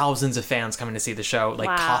thousands of fans coming to see the show, like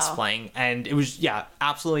cosplaying. And it was,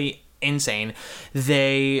 absolutely insane.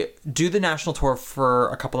 They do the national tour for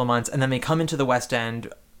a couple of months, and then they come into the West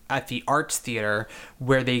End at the Arts Theatre,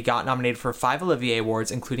 where they got nominated for 5 Olivier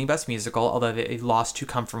Awards, including Best Musical, although they lost to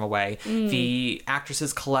Come From Away. The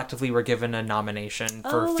actresses collectively were given a nomination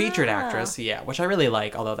for Featured Actress, which I really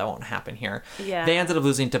like, although that won't happen here. Yeah. They ended up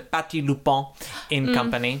losing to Patti LuPone in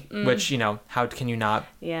Company, which, how can you not?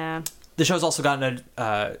 Yeah. The show's also gotten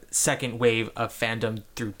a second wave of fandom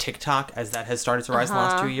through TikTok, as that has started to rise in the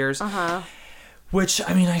last 2 years. Which,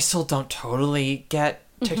 I mean, I still don't totally get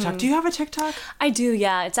TikTok. Do you have a TikTok? I do,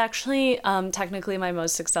 yeah. It's actually technically my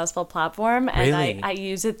most successful platform, and Really? I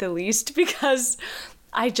use it the least because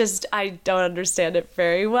I don't understand it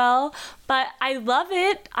very well, but I love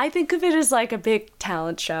it. I think of it as like a big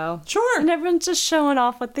talent show. Sure. And everyone's just showing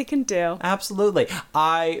off what they can do. Absolutely.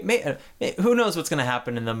 Who knows what's going to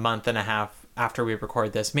happen in the month and a half after we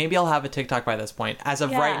record this. Maybe I'll have a TikTok by this point. As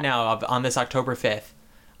of right now, on this October 5th,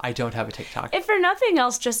 I don't have a TikTok. If for nothing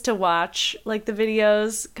else, just to watch like the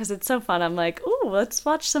videos, because it's so fun. I'm like, ooh, let's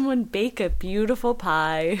watch someone bake a beautiful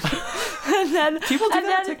pie. And then People do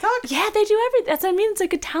that on TikTok? Yeah, they do everything. That's what I mean. It's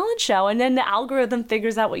like a talent show, and then the algorithm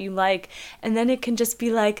figures out what you like, and then it can just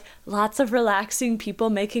be like lots of relaxing people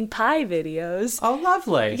making pie videos. Oh,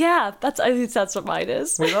 lovely. Yeah, I think that's what mine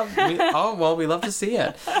is. We love to see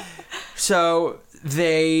it. So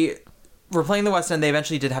they were playing the West End. They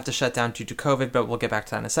eventually did have to shut down due to COVID, but we'll get back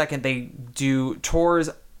to that in a second. They do tours,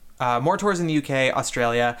 more tours in the UK,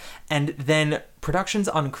 Australia, and then productions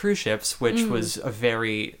on cruise ships, which was a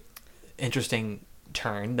very interesting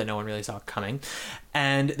turn that no one really saw coming.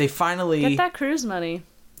 And they finally Get that cruise money.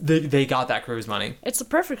 They got that cruise money. It's a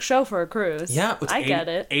perfect show for a cruise. Yeah, I get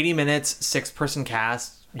it. 80 minutes, 6-person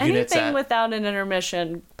cast. Units Anything at, without an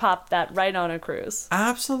intermission, pop that right on a cruise.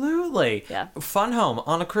 Absolutely. Yeah. Fun home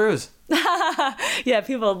on a cruise. Yeah,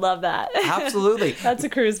 people love that. Absolutely. That's a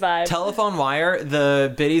cruise vibe. Telephone Wire,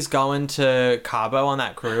 the biddies going to Cabo on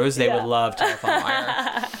that cruise, they would love Telephone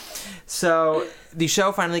Wire. So the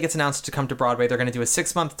show finally gets announced to come to Broadway. They're going to do a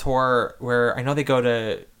 6-month tour where I know they go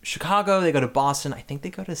to Chicago, they go to Boston, I think they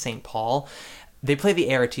go to St. Paul. They play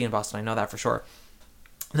the ART in Boston, I know that for sure.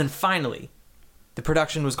 And then finally, the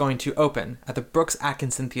production was going to open at the Brooks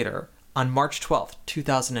Atkinson Theater on March 12th,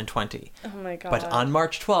 2020. Oh my God. But on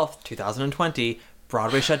March 12th, 2020,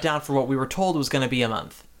 Broadway shut down for what we were told was going to be a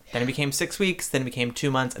month. Then it became 6 weeks, then it became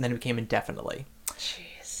 2 months, and then it became indefinitely.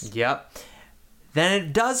 Jeez. Yep. Then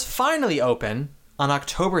it does finally open on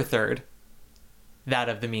October 3rd, that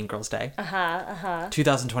of the Mean Girls Day,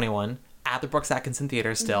 2021. at the Brooks Atkinson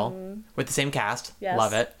Theater still with the same cast. Yes,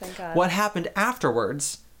 Love it. thank God. What happened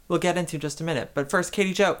afterwards, we'll get into in just a minute. But first,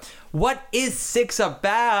 Katie Jo, what is Six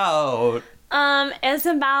about? It's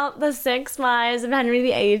about the 6 wives of Henry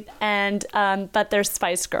VIII, and but they're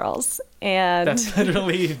Spice Girls, and That's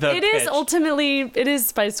literally the it is pitch. ultimately it is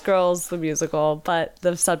Spice Girls the musical, but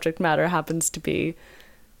the subject matter happens to be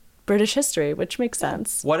British history, which makes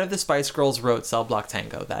sense. What if the Spice Girls wrote Cell Block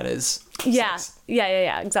Tango? That is Yeah, six.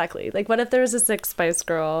 yeah, exactly. Like, what if there was a 6 Spice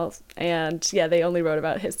Girls, and they only wrote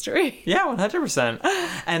about history? Yeah, 100%.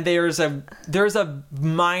 And there's a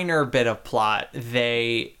minor bit of plot.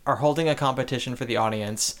 They are holding a competition for the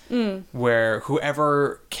audience where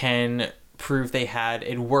whoever can prove they had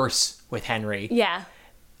it worse with Henry, Yeah.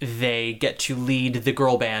 they get to lead the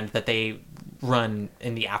girl band that they run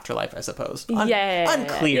in the afterlife, I suppose.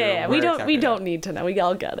 Unclear. Yeah. where We exactly don't need to know. We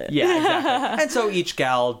all get it. Yeah, exactly. And so each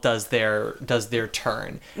gal does their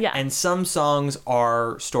turn. Yeah. And some songs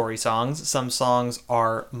are story songs. Some songs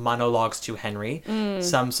are monologues to Henry.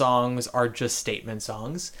 Some songs are just statement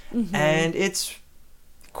songs. And it's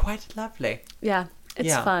quite lovely. Yeah.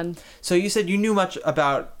 It's fun. So you said you knew much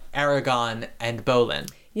about Aragon and Bolin.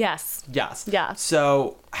 Yes. Yes. Yeah.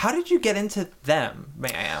 So how did you get into them, may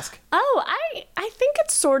I ask? Oh, I think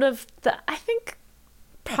it's sort of I think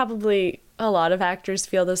probably a lot of actors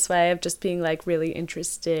feel this way of just being like really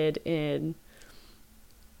interested in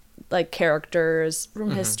like characters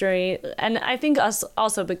from history. And I think us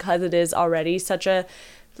also because it is already such a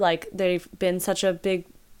like they've been such a big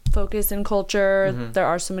focus in culture. There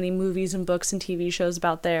are so many movies and books and TV shows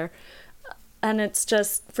about there. And it's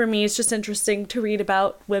just, for me, it's just interesting to read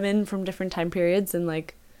about women from different time periods and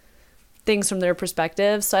like things from their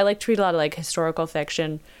perspective. So I like to read a lot of like historical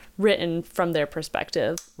fiction written from their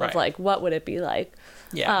perspective Right. of like, what would it be like?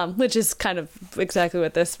 Yeah. Which is kind of exactly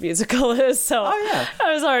what this musical is. So yeah.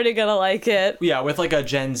 I was already going to like it. Yeah, with like a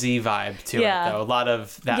Gen Z vibe to Yeah. it, though. A lot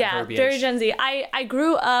of that verbiage. Very Gen Z. I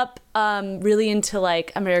grew up really into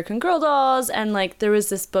like American Girl dolls, and like there was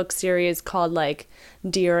this book series called like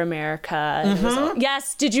Dear America. And it was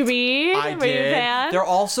yes, did you read? I Were you a did. fan? There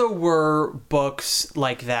also were books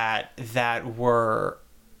like that were.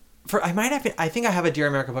 I think I have a Dear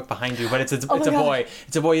America book behind you, but it's a God. boy.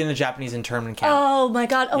 It's a boy in a Japanese internment camp. Oh my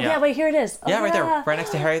god. Oh Yeah. yeah, wait, here it is. Oh, yeah, right there, right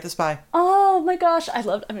next to Harriet the Spy. Oh my gosh.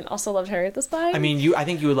 Also loved Harriet the Spy. I mean, I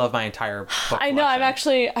think you would love my entire book I know,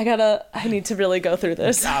 collection. I need to really go through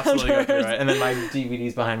this. Absolutely go through it. And then my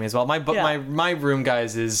DVDs behind me as well. My book, Yeah. my room,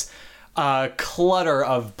 guys, is a clutter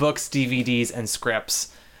of books, DVDs, and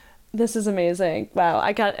scripts. This is amazing. Wow.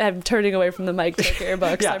 I'm turning away from the mic to look at your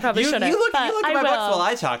books. I probably shouldn't. You look but at I my books will. while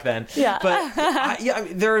I talk then. Yeah. But I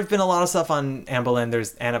mean, there have been a lot of stuff on Anne Boleyn.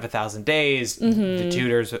 There's Anne of 1,000 Days, The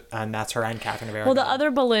Tudors, and that's her, and Catherine of Aragon. Well, the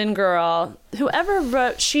other Boleyn girl, whoever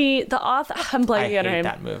wrote, the author, I'm I blanking on her hate name.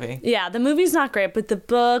 that movie. Yeah, the movie's not great, but the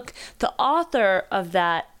author of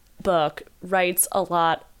that book writes a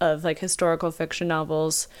lot of like historical fiction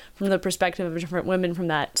novels from the perspective of different women from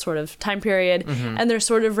that sort of time period, and they're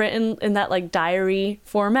sort of written in that like diary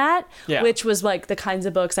format, Yeah. which was like the kinds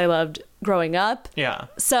of books I loved growing up. Yeah.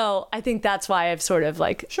 So I think that's why I've sort of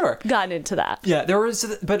like Sure. gotten into that. Yeah, there was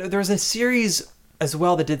a series as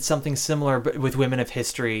well that did something similar, but with women of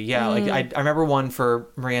history. Yeah, like I remember one for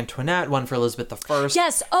Marie Antoinette, one for Elizabeth I.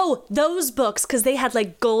 Yes. Oh, those books, because they had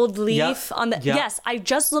like gold leaf on the. Yep. Yes, I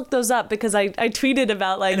just looked those up because I tweeted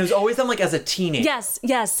about like. And it was always them like as a teenager.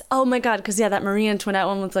 Yes. Oh my God, because that Marie Antoinette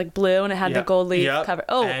one was like blue and it had the gold leaf cover.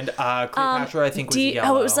 Oh, and Cleopatra, I think, was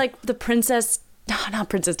yellow. Oh, it was like the Princess. No, not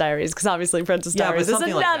Princess Diaries, because obviously Princess Yeah, but Diaries is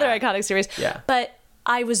something like another that. iconic series. Yeah. But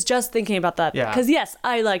I was just thinking about that Yeah. because yes,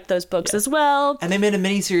 I liked those books as well. And they made a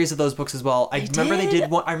mini series of those books as well. I remember they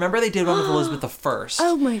did one with Elizabeth I.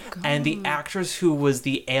 Oh my God. And the actress who was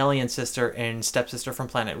the alien sister in Stepsister from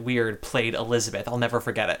Planet Weird played Elizabeth. I'll never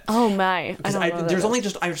forget it. Oh my! I don't know There's that. only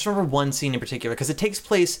I just remember one scene in particular because it takes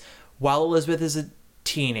place while Elizabeth is a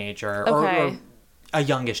teenager Okay. or a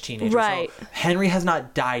youngish teenager. Right. So Henry has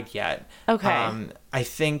not died yet. Okay.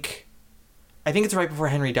 I think it's right before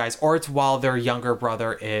Henry dies, or it's while their younger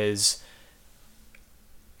brother is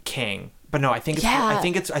king. But no, I think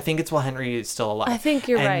it's while Henry is still alive. I think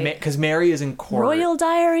you're right. Because Mary is in court. Royal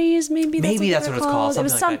Diaries, maybe that's Maybe what that's they're what it's called, It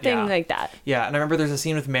was something like that, something yeah. like that. Yeah, and I remember there's a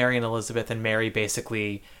scene with Mary and Elizabeth, and Mary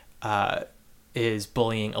basically is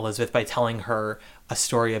bullying Elizabeth by telling her a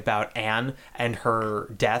story about Anne and her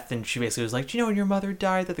death, and she basically was like, do you know when your mother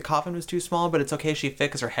died that the coffin was too small, but it's okay, she fit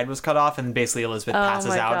because her head was cut off, and basically Elizabeth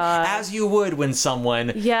passes my out, God. as you would when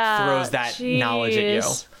someone Yeah, throws that knowledge at you.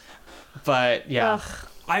 jeez. But yeah. Ugh.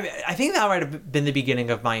 I think that might have been the beginning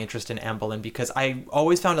of my interest in Anne Boleyn, because I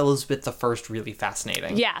always found Elizabeth I really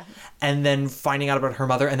fascinating. Yeah. And then finding out about her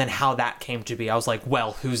mother and then how that came to be, I was like,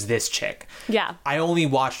 well, who's this chick? Yeah. I only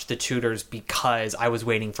watched The Tudors because I was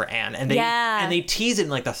waiting for Anne. And they tease it in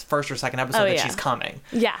like the first or second episode that she's coming.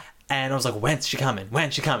 Yeah. And I was like, when's she coming?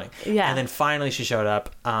 When's she coming? Yeah. And then finally she showed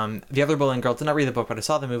up. The other Boleyn girl, did not read the book, but I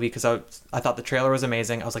saw the movie because I thought the trailer was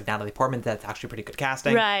amazing. I was like, Natalie Portman, that's actually pretty good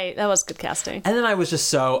casting. Right. That was good casting. And then I was just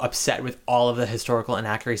so upset with all of the historical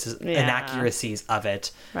inaccuracies of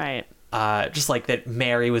it. Right. Just like that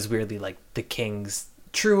Mary was weirdly like the king's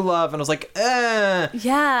true love. And I was like,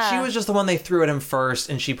 Yeah. She was just the one they threw at him first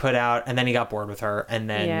and she put out, and then he got bored with her and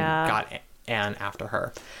then got Anne after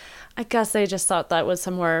her. I guess they just thought that was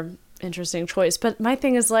some more interesting choice. But my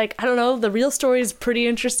thing is like, I don't know, the real story is pretty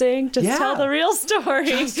interesting. Just tell the real story.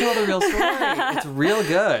 Just tell the real story. It's real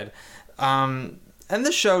good. And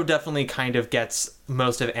the show definitely kind of gets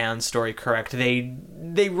most of Anne's story correct.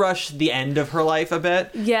 They rush the end of her life a bit.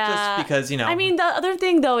 Yeah. Just because, I mean, the other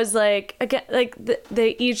thing though is like, again, like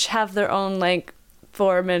they each have their own like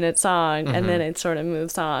 4-minute song and then it sort of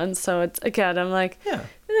moves on. So it's, again, I'm like,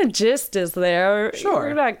 the gist is there. Sure.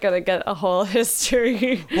 We're not going to get a whole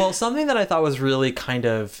history. Well, something that I thought was really kind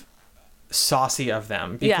of saucy of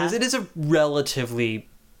them, because it is a relatively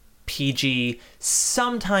PG,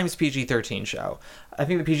 sometimes PG-13 show. I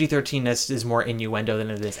think the PG-13ness is more innuendo than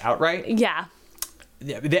it is outright. Yeah.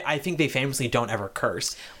 I think they famously don't ever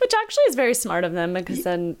curse. Which actually is very smart of them, because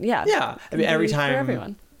then, Yeah. I mean, every for time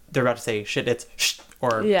everyone. they're about to say shit, it's shh,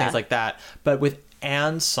 or things like that. But with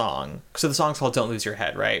Anne's song, so the song's called Don't Lose Your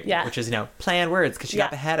Head, right? Yeah. Which is, play on words because she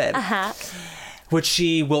got beheaded. Uh-huh. Which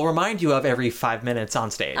she will remind you of every 5 minutes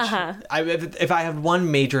on stage. Uh-huh. If I have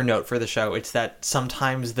one major note for the show, it's that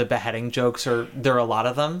sometimes the beheading jokes there are a lot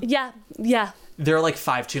of them. Yeah. Yeah. There are like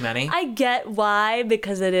 5 too many. I get why,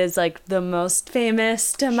 because it is like the most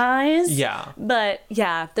famous demise. Yeah. But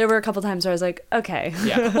yeah, there were a couple times where I was like, okay.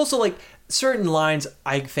 Yeah. Also, like, certain lines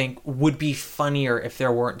I think would be funnier if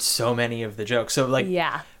there weren't so many of the jokes. So like,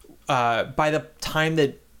 by the time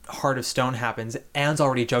that Heart of Stone happens, Anne's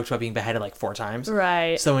already joked about being beheaded like 4 times.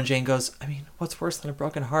 Right. So when Jane goes, I mean, what's worse than a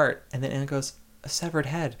broken heart? And then Anne goes, a severed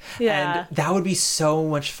head. Yeah. And that would be so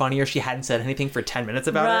much funnier if she hadn't said anything for 10 minutes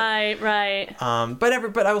about it. Right.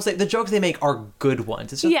 But I will say the jokes they make are good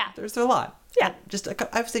ones. It's just, there's a lot. Yeah.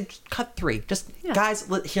 I would say just cut 3. Just guys,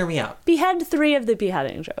 hear me out. Behead 3 of the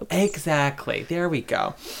beheading jokes. Exactly. There we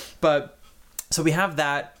go. But so we have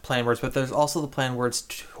that plan words, but there's also the plan words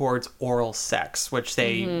towards oral sex, which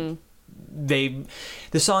the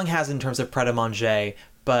song has in terms of pret-a-manger,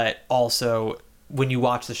 but also when you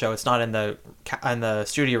watch the show, it's not in the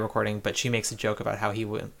studio recording, but she makes a joke about how he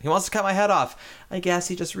wants to cut my head off. I guess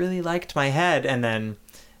he just really liked my head, and then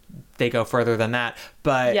they go further than that.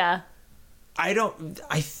 But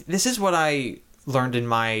this is what I learned in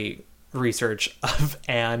my research of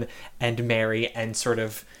Anne and Mary and sort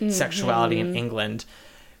of sexuality in England.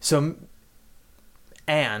 So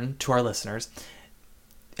Anne, to our listeners,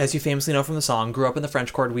 as you famously know from the song, grew up in the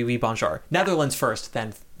French court, oui, oui, bonjour. Netherlands first,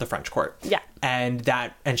 then the French court. Yeah. And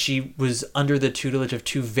she was under the tutelage of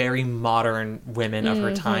 2 very modern women of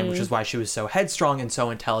her time, which is why she was so headstrong and so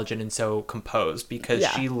intelligent and so composed, because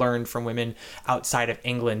she learned from women outside of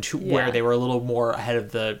England where they were a little more ahead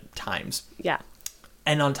of the times. Yeah.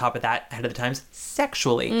 And on top of that, ahead of the times,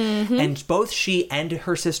 sexually. And both she and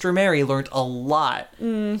her sister Mary learned a lot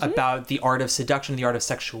about the art of seduction, the art of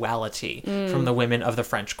sexuality from the women of the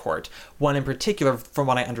French court. One in particular, from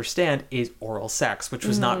what I understand, is oral sex, which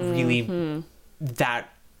was not really that...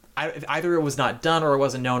 either it was not done or it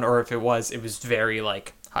wasn't known, or if it was very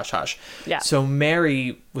like hush-hush. Yeah. So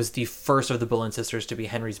Mary was the first of the Boleyn sisters to be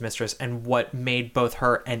Henry's mistress, and what made both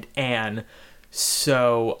her and Anne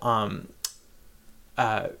so...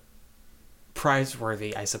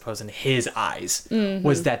 prizeworthy, I suppose, in his eyes,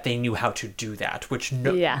 was that they knew how to do that, which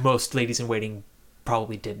most ladies in waiting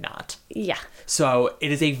probably did not. Yeah. So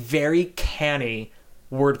it is a very canny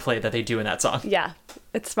wordplay that they do in that song. Yeah.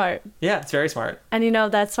 It's smart. Yeah, it's very smart. And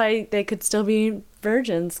that's why they could still be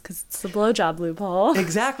virgins, because it's the blowjob loophole.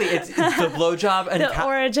 Exactly. It's the blowjob and the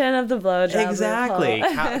origin of the blowjob. Exactly.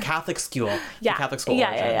 Catholic school. Yeah. Catholic school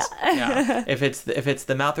Yeah. origins. If it's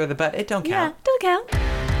the mouth or the butt, it don't count. Yeah, don't count.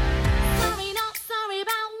 Sorry, not sorry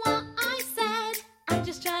about what I said. I'm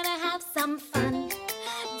just trying to have some fun.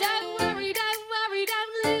 Don't worry,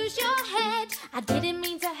 don't lose your head. I didn't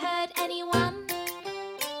mean to hurt anyone.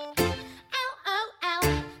 L-O-L,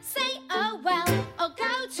 say oh well, or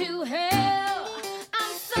go to hell.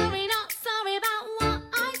 I'm sorry, not sorry about what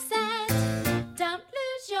I said. Don't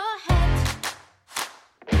lose your head.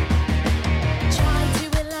 Try to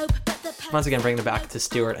once again bringing it back to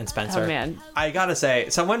Stewart and Spencer. Oh, man. I gotta say,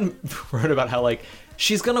 someone wrote about how, like,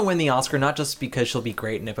 she's gonna win the Oscar not just because she'll be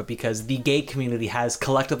great in it, but because the gay community has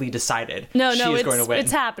collectively decided she is going to win.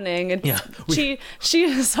 It's happening. It's, Yeah, she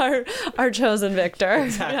is our chosen victor.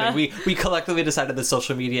 Exactly. Yeah. We collectively decided that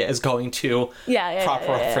social media is going to prop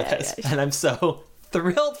her up for this, and I'm so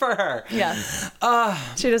thrilled for her. Yeah.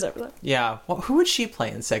 She deserves it. Yeah. Well, who would she play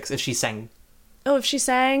in 6 if she sang? Oh, if she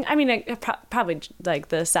sang, I mean, probably like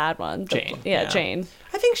the sad one. Jane. Yeah, Jane.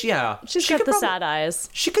 I think She's got could the probably- sad eyes.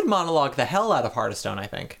 She could monologue the hell out of Heart of Stone, I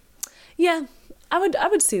think. Yeah, I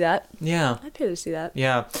would see that. Yeah. I'd pay to see that.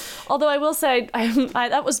 Yeah. Although I will say,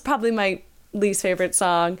 that was probably my least favorite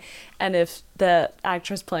song, and if the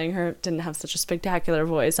actress playing her didn't have such a spectacular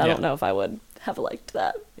voice, I don't know if I would have liked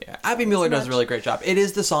that. Yeah. Abby Mueller does a really great job. It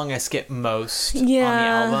is the song I skip most on the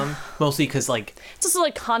album, mostly because, like... It's also,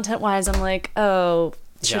 like, content-wise, I'm like, oh...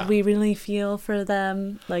 Yeah. Should we really feel for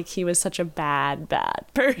them? Like, he was such a bad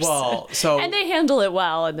person. Well, so... And they handle it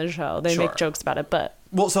well in the show. They make jokes about it, but...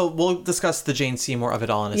 Well, so we'll discuss the Jane Seymour of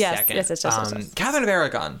it all in a second. Yes. Catherine of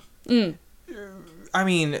Aragon. I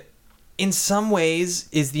mean, in some ways,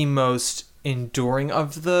 is the most enduring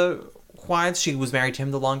of the wives. She was married to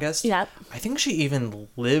him the longest. Yeah. I think she even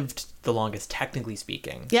lived the longest, technically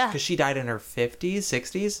speaking. Yeah. Because she died in her 50s,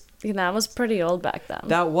 60s. Yeah, that was pretty old back then.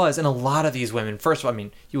 That was, and a lot of these women, first of all, I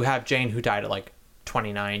mean, you have Jane who died at like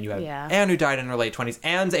 29, you have Anne who died in her late 20s.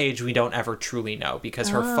 Anne's age we don't ever truly know because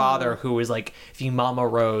her father, who was like the Mama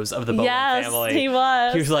Rose of the Boleyn family. He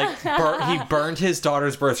was. He was like, he burned his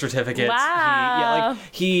daughter's birth certificates. Wow.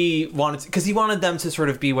 He wanted, because he wanted them to sort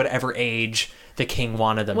of be whatever age the king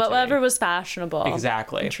wanted them to be. Whatever was fashionable.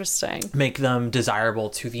 Exactly. Interesting. Make them desirable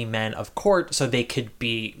to the men of court so they could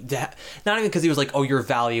be, not even because he was like, oh, your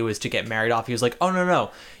value is to get married off. He was like, oh,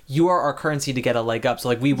 no. You are our currency to get a leg up. So,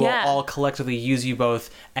 like, we will all collectively use you both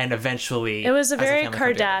and eventually... It was a very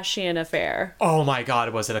Kardashian affair. Oh, my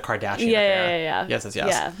God. Was it a Kardashian affair? Yeah. Yes.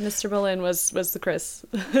 Yeah, Mr. Boleyn was the Chris.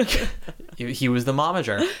 He was the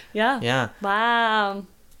momager. Yeah. Wow.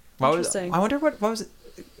 Interesting. I wonder what was it?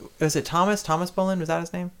 Was it Thomas Boleyn? Was that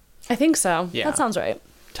his name? I think so. Yeah. That sounds right.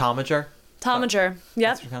 Tomager? Tomager.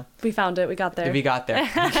 Yep. We found it. We got there. We got there.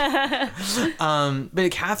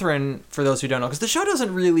 But Catherine, for those who don't know, because the show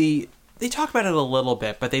doesn't really... They talk about it a little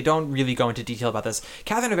bit, but they don't really go into detail about this.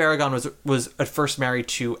 Catherine of Aragon was at first married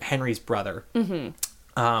to Henry's brother. Mm-hmm.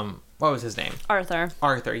 What was his name?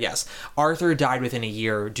 Arthur, yes. Arthur died within a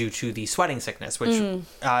year due to the sweating sickness, which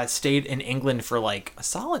stayed in England for like a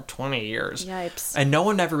solid 20 years. Yipes. And no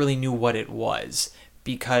one ever really knew what it was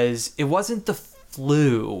because it wasn't the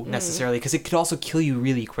flu necessarily, because it could also kill you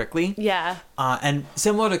really quickly. Yeah. And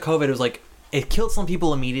similar to COVID, it was like, it killed some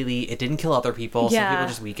people immediately. It didn't kill other people. Yeah. Some people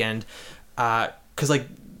just weakened. Because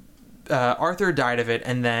Arthur died of it,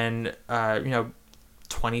 and then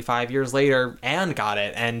 25 years later, Anne got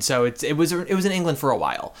it, and so it was in England for a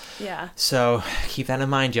while. Yeah. So keep that in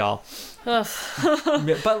mind, y'all.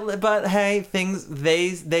 but hey, things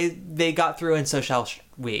they got through, and so shall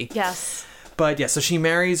we. Yes. But yeah, so she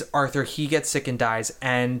marries Arthur. He gets sick and dies,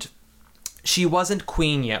 and she wasn't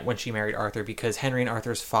queen yet when she married Arthur because Henry and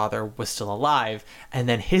Arthur's father was still alive, and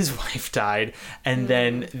then his wife died, and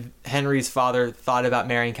then Henry's father thought about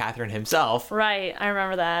marrying Catherine himself. Right, I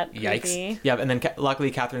remember that. Yikes. Creepy. Yeah, and then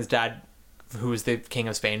luckily Catherine's dad, who was the king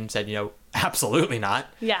of Spain, said, absolutely not.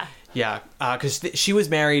 Yeah. Yeah, because she was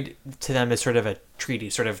married to them as sort of a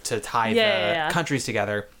treaty, sort of to tie the countries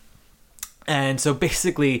together. And so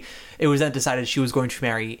basically, it was then decided she was going to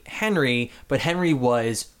marry Henry, but Henry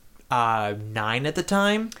was 9 at the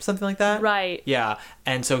time, something like that. Right. Yeah,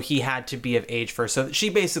 and so he had to be of age first. So she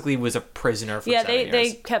basically was a prisoner for 7 years.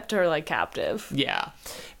 They kept her like captive. Yeah.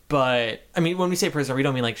 But, I mean, when we say prisoner, we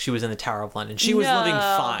don't mean like she was in the Tower of London. She was living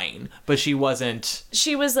fine, but she wasn't...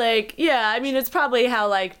 She was like, I mean, it's probably how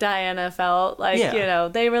like Diana felt. Like,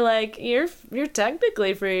 they were like, you're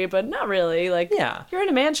technically free, but not really. Like, you're in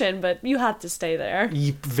a mansion, but you have to stay there.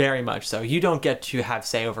 Very much so. You don't get to have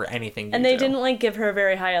say over anything and they didn't like give her a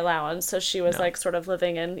very high allowance, so she was like sort of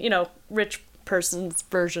living in, rich person's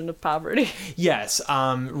version of poverty. Yes,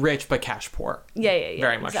 rich but cash poor. Yeah.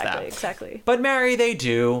 Very much that. Exactly. But marry they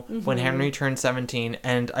do when Henry turns 17,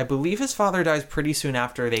 and I believe his father dies pretty soon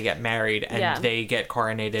after they get married, and they get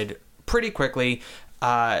coronated pretty quickly.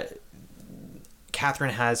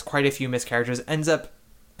 Catherine has quite a few miscarriages, ends up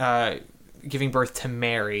giving birth to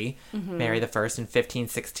Mary, Mary the First, in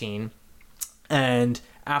 1516, and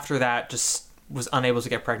after that just was unable to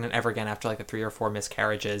get pregnant ever again after like the 3 or 4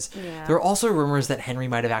 miscarriages. Yeah. There are also rumors that Henry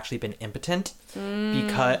might have actually been impotent,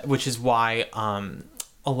 which is why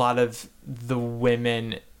a lot of the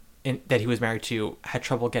women that he was married to had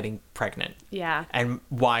trouble getting pregnant. Yeah. And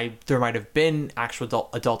why there might have been actual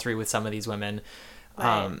adultery with some of these women.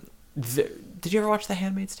 Right. Did you ever watch The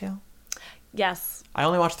Handmaid's Tale? Yes. I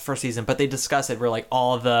only watched the first season, but they discuss it where like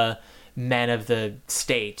all the men of the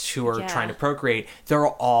state who are trying to procreate, they're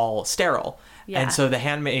all sterile. Yeah. And so the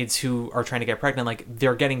handmaids who are trying to get pregnant, like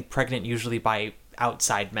they're getting pregnant usually by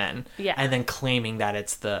outside men. Yeah. And then claiming that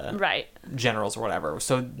it's the Right. generals or whatever.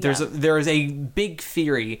 So there is a big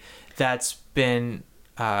theory that's been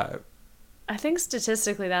I think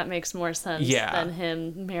statistically that makes more sense than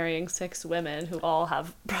him marrying 6 women who all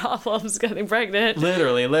have problems getting pregnant.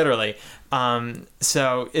 literally.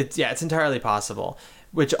 So it's entirely possible.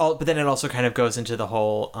 But then it also kind of goes into the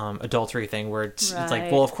whole adultery thing where it's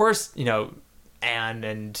like, well, of course, you know, Anne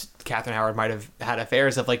and Catherine Howard might have had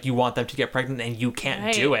affairs of like, you want them to get pregnant and you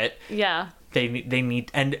can't do it. Yeah. They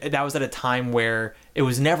need, and that was at a time where it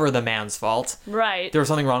was never the man's fault. Right. There was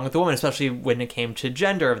something wrong with the woman, especially when it came to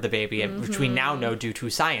gender of the baby, which we now know due to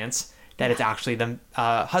science that it's actually the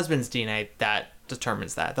husband's DNA that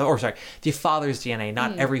determines that. Or sorry, the father's DNA.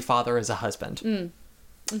 Not every father is a husband.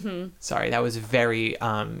 Mm-hmm. Sorry, that was very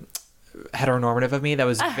heteronormative of me. That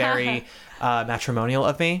was very matrimonial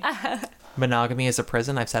of me. Monogamy is a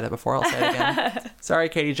prison. I've said it before. I'll say it again. Sorry,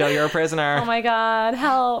 Katie Jo, you're a prisoner. Oh my God,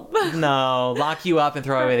 help. No, lock you up and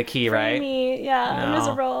throw away the key, Free right? me. Yeah, I'm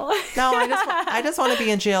miserable. No, I just want to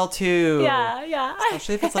be in jail too. Yeah.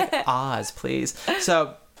 Especially if it's like Oz, please.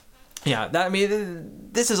 So, yeah,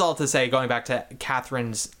 this is all to say, going back to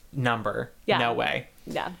Catherine's number, no way.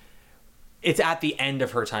 Yeah. It's at the end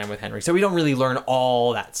of her time with Henry, so we don't really learn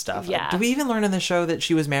all that stuff. Yeah. Do we even learn in the show that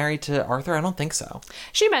she was married to Arthur? I don't think so.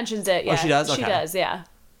 She mentions it, yeah. Oh, she does? Okay. She does, yeah.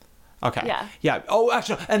 Okay. Yeah. Yeah. Oh,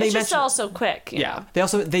 actually, and It's they just mention also quick. You know?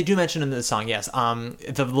 They do mention in the song, yes,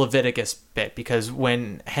 the Leviticus bit, because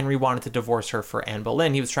when Henry wanted to divorce her for Anne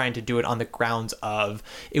Boleyn, he was trying to do it on the grounds of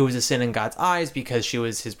it was a sin in God's eyes because she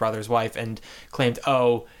was his brother's wife, and claimed,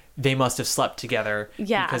 oh, they must have slept together.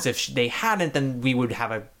 Yeah. Because if they hadn't, then we would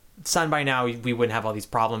have a son by now, we wouldn't have all these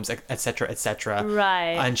problems, etc., etc.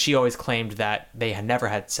 Right. And she always claimed that they had never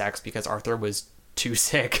had sex because Arthur was too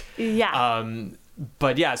sick. Yeah.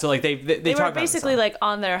 But yeah, so like they were talk about basically like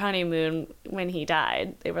on their honeymoon when he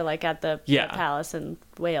died. They were like at the palace in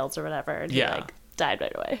Wales or whatever, and he like died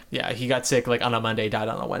right away. Yeah, he got sick like on a Monday, died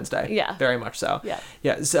on a Wednesday. Yeah. Very much so. Yeah.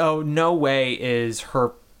 Yeah. So No Way is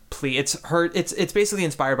her plea. It's basically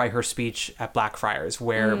inspired by her speech at Blackfriars,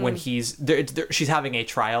 where when she's having a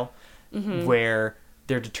trial where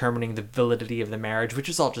they're determining the validity of the marriage, which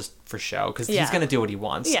is all just for show because he's going to do what he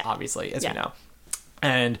wants, obviously, as we know.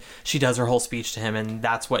 And she does her whole speech to him, and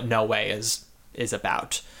that's what No Way is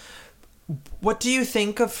about. What do you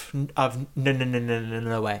think of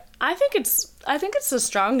No Way? I think it's the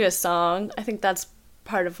strongest song. I think that's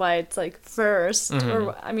part of why it's like first.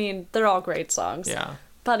 Or I mean, they're all great songs. Yeah.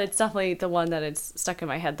 But it's definitely the one that it's stuck in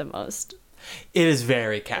my head the most. It is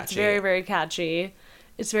very catchy. It's very, very catchy.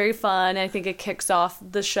 It's very fun. I think it kicks off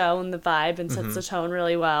the show and the vibe and sets the tone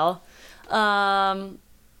really well.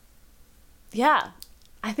 Yeah,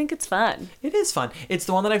 I think it's fun. It is fun. It's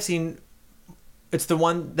the one that I've seen. It's the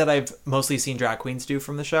one that I've mostly seen drag queens do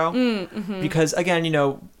from the show. Because again, you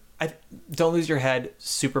know, Don't Lose Your Head,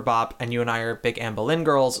 super bop, and you and I are big Anne Boleyn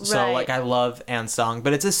girls, so like I love Anne's song,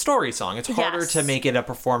 but it's a story song. It's harder to make it a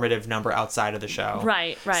performative number outside of the show.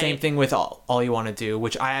 Right. Same thing with All You Want to Do,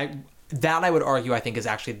 which I would argue I think is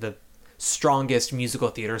actually the strongest musical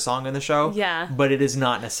theater song in the show. Yeah. But it is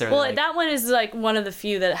not necessarily. Well, that one is like one of the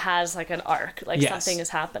few that has like an arc, like something is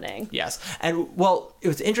happening. Yes. And well,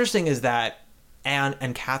 what's interesting is that Anne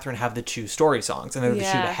and Catherine have the 2 story songs, and they're the 2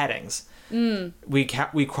 beheadings.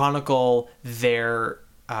 We chronicle their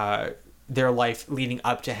life leading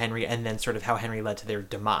up to Henry, and then sort of how Henry led to their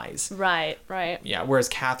demise. Right. Yeah. Whereas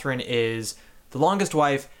Catherine is the longest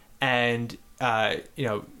wife, and you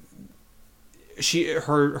know,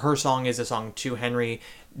 her song is a song to Henry.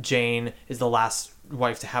 Jane is the last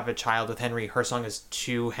wife to have a child with Henry. Her song is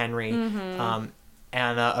to Henry. Anna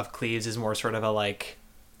of Cleves is more sort of a like,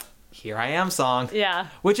 here I am song. Yeah.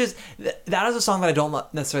 Which is, that is a song that I don't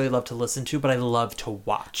necessarily love to listen to, but I love to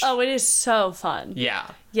watch. Oh, it is so fun. Yeah.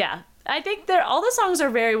 Yeah. I think all the songs are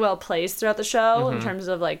very well placed throughout the show in terms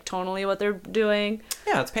of like tonally what they're doing.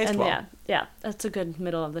 Yeah, it's paced well. Yeah. That's a good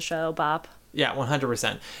middle of the show bop. Yeah,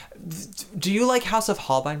 100%. Do you like House of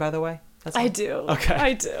Holbein, by the way? I do. Okay.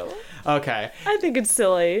 I do. Okay. I think it's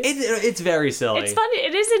silly. It's very silly. It's funny.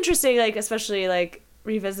 It is interesting, like, especially, like,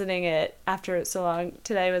 revisiting it after so long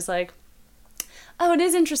today was like, oh, it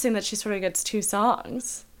is interesting that she sort of gets 2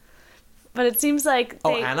 songs. But it seems like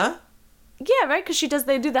Anna? Yeah, right, because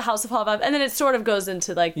they do the House of Holbein, and then it sort of goes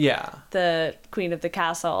into like the Queen of the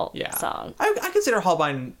Castle song. I consider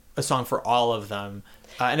Holbein a song for all of them.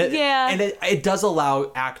 And it does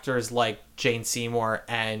allow actors like Jane Seymour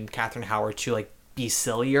and Catherine Howard to like be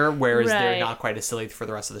sillier, whereas they're not quite as silly for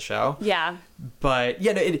the rest of the show. Yeah. But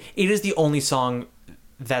yeah, it is the only song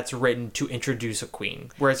that's written to introduce a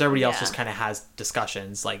queen, whereas everybody else just kind of has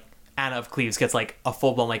discussions. Like Anna of Cleves gets like a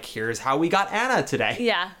full blown like, here's how we got Anna today.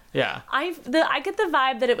 Yeah. Yeah. I get the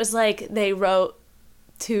vibe that it was like they wrote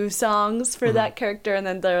 2 songs for that character, and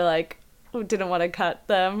then they're like, didn't want to cut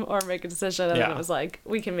them or make a decision, and then it was like,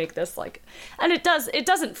 we can make this like, and it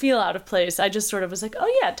doesn't feel out of place. I just sort of was like,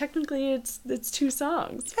 oh yeah, technically it's 2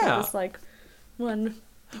 songs. Yeah. It's like one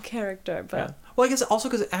character, but well, I guess also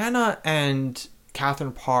because Anna and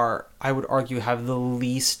Catherine Parr, I would argue, have the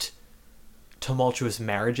least tumultuous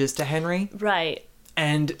marriages to Henry. Right.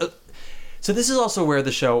 And so this is also where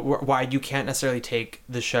the show, why you can't necessarily take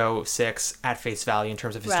the show 6 at face value in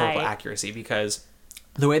terms of historical accuracy, because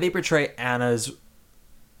the way they portray Anna's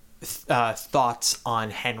thoughts on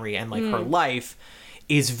Henry and like her life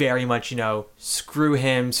is very much, screw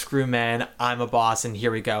him, screw men, I'm a boss, and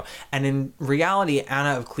here we go. And in reality,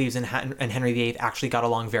 Anna of Cleves and Henry VIII actually got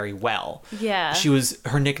along very well. Yeah.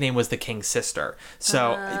 Her nickname was the King's Sister.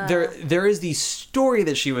 So there is the story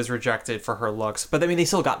that she was rejected for her looks, but I mean, they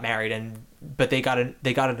still got married, but they got it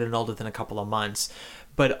annulled within a couple of months.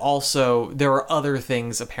 But also, there were other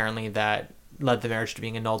things apparently that led the marriage to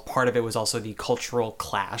being annulled. Part of it was also the cultural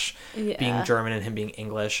clash, being German and him being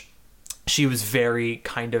English. She was very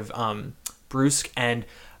kind of brusque and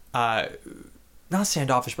not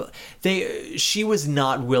standoffish, but she was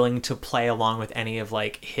not willing to play along with any of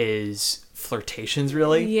like his flirtations,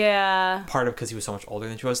 really. Yeah. Part of because he was so much older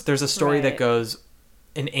than she was. There's a story that goes,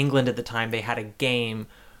 in England at the time, they had a game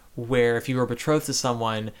where if you were betrothed to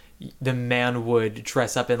someone, the man would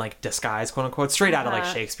dress up in like disguise, quote unquote, straight out of like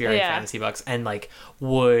Shakespeare and fantasy books, and like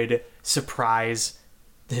would surprise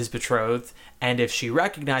his betrothed, and if she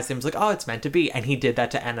recognized him, it was like, oh, it's meant to be. And he did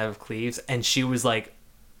that to Anna of Cleves, and she was like,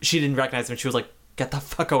 she didn't recognize him, she was like, get the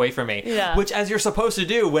fuck away from me. Yeah. Which, as you're supposed to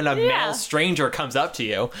do when a male stranger comes up to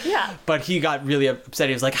you. Yeah. But he got really upset.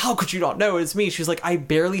 He was like, how could you not know it's me? She was like, I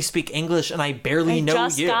barely speak English and I barely know you. I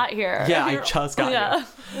just got here. Yeah, I just got here.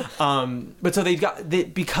 But so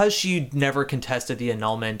because she never contested the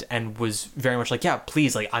annulment and was very much like, yeah,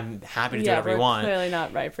 please, like, I'm happy to do whatever you want. Clearly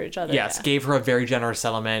not right for each other. Yes, gave her a very generous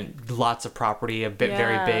settlement, lots of property,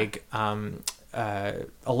 very big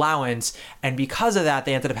allowance, and because of that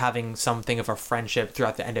they ended up having something of a friendship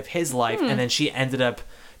throughout the end of his life. And then she ended up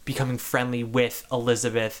becoming friendly with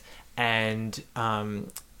Elizabeth and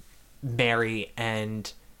Mary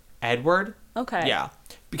and Edward. Okay. Yeah,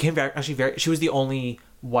 became very she was the only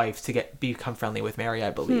wife to become friendly with Mary,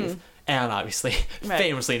 I believe. And obviously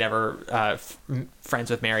famously never friends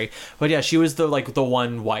with Mary, but yeah, she was the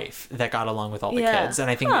one wife that got along with all the kids. And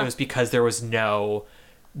I think it was because there was no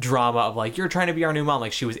drama of like, you're trying to be our new mom.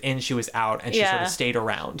 Like, she was in, she was out, and she sort of stayed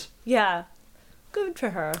around. Yeah, good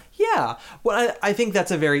for her. Yeah, well, I think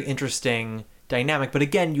that's a very interesting dynamic. But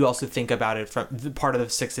again, you also think about it from part of the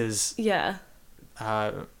Six's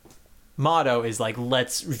motto is like,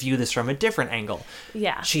 let's view this from a different angle.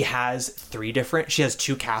 Yeah, she has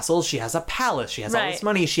 2 castles, she has a palace, she has all this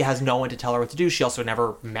money, she has no one to tell her what to do, she also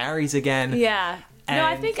never marries again. Yeah. No,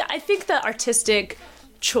 I think the artistic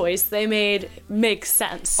choice they made makes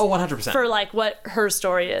sense. Oh, 100%. For like what her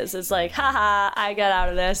story is. It's like, haha, I got out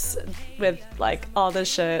of this with like all this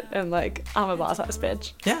shit, and like, I'm a boss ass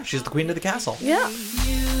bitch. Yeah, she's the queen of the castle. Yeah.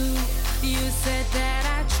 You said that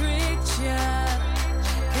I tricked you,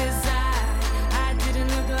 'cause I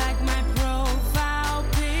didn't look like my profile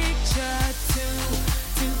picture.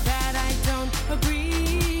 Too bad I don't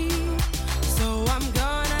agree. So I'm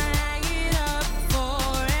gonna hang it up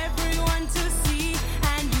for everyone to see,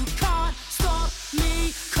 and you can't stop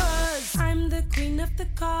me, 'cause I'm the queen of the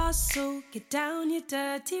castle. Get down, you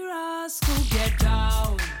dirty rascal, get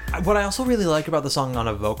down. What I also really like about the song on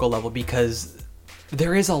a vocal level, because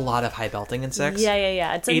there is a lot of high belting in 6.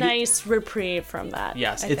 Yeah. It's a nice reprieve from that.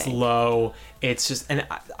 Yes, it's low. It's just, and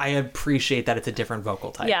I appreciate that it's a different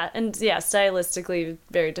vocal type. Yeah, and stylistically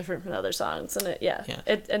very different from other songs. And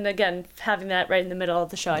and again, having that right in the middle of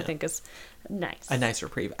the show, I think is nice. A nice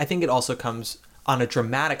reprieve. I think it also comes on a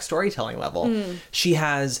dramatic storytelling level. She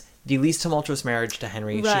has the least tumultuous marriage to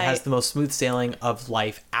Henry. Right. She has the most smooth sailing of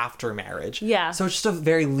life after marriage. Yeah. So it's just a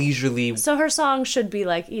very leisurely... So her song should be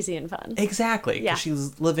like easy and fun. Exactly. Because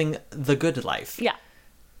she's living the good life. Yeah.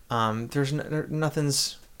 There's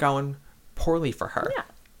nothing's going poorly for her. Yeah.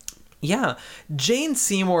 Yeah. Jane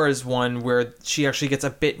Seymour is one where she actually gets a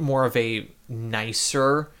bit more of a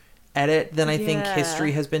nicer edit than I think Yeah.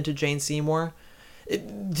 history has been to Jane Seymour.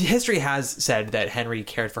 History has said that Henry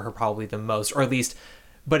cared for her probably the most, or at least,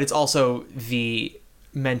 but it's also the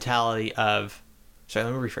mentality of, sorry,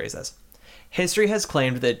 let me rephrase this. History has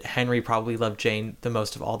claimed that Henry probably loved Jane the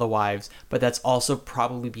most of all the wives, but that's also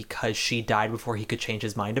probably because she died before he could change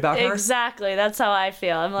his mind about her. Exactly. That's how I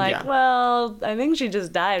feel. I'm like, Yeah. well, I think she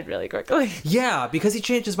just died really quickly. Yeah, because he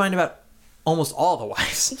changed his mind about almost all the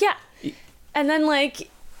wives. Yeah. And then, like,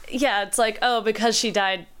 yeah, it's like, oh, because she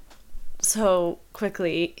died so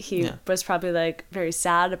quickly, he Yeah. was probably, like, very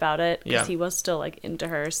sad about it because Yeah. he was still, like, into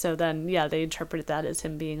her. So then, yeah, they interpreted that as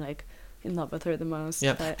him being, like, in love with her the most.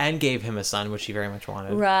 Yeah, But... and gave him a son, which he very much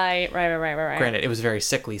wanted. Right. Granted, it was a very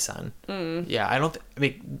sickly son. Yeah, I don't. I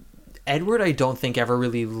mean, Edward, I don't think ever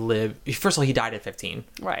really lived. First of all, he died at 15.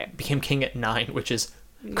 Right. Became king at 9, which is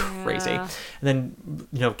crazy. Yeah. And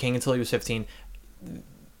then, king until he was 15.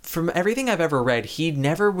 From everything I've ever read, he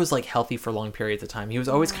never was like healthy for long periods of time. He was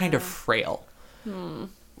always kind of frail,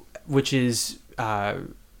 which is, I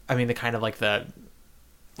mean, the kind of like the,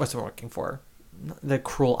 what's I'm looking for? The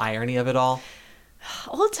cruel irony of it all.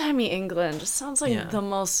 Old-timey England just sounds like Yeah. the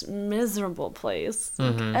most miserable place.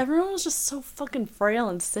 Like, everyone was just so fucking frail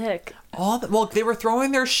and sick. Well, they were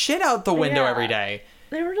throwing their shit out the window Yeah. every day.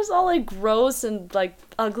 They were just all like gross and like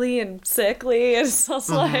ugly and sickly. It's just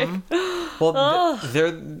like, Well,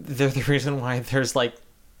 they're the reason why there's like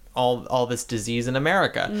all this disease in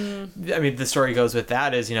America. I mean, the story goes with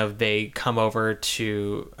that is, they come over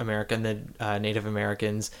to America and the Native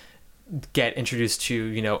Americans get introduced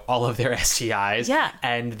to, all of their STIs Yeah.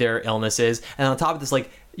 and their illnesses. And on top of this,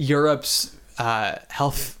 like, Europe's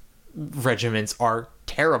health regimens are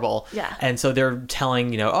terrible. Yeah. And so they're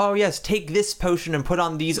telling, oh, yes, take this potion and put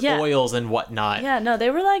on these Yeah. oils and whatnot. yeah, no, they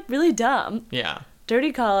were like really dumb. Yeah.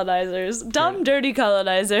 Dirty colonizers. Dumb, dirty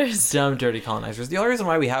colonizers. Dumb, dirty colonizers. The only reason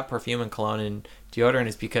why we have perfume and cologne and deodorant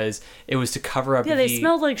is because it was to cover up Yeah, they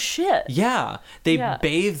smelled like shit. Yeah, they Yeah.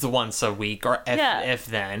 bathed once a week, or Yeah. if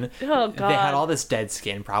then. Oh, They had God. all this dead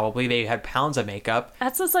skin, probably. They had pounds of makeup.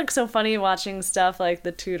 That's just like so funny watching stuff like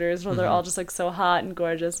the Tudors where they're all just like so hot and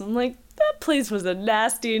gorgeous. I'm like, that place was a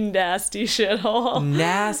nasty, nasty shithole.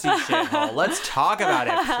 Nasty shithole. Let's talk about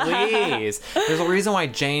it, please. There's a reason why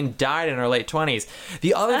Jane died in her late 20s.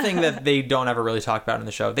 The other thing that they don't ever really talk about in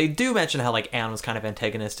the show, they do mention how like Anne was kind of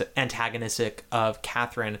antagonistic of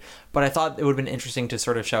Catherine, but I thought it would have been interesting to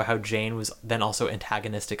sort of show how Jane was then also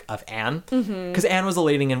antagonistic of Anne, because Anne was a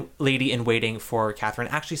lady in waiting for Catherine.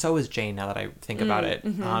 Actually, so was Jane. Now that I think about it.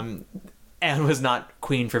 Anne was not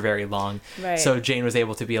queen for very long. Right. So Jane was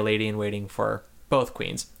able to be a lady in waiting for both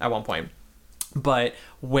queens at one point. But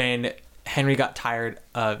when Henry got tired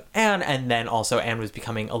of Anne, and then also Anne was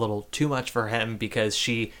becoming a little too much for him because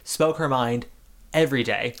she spoke her mind every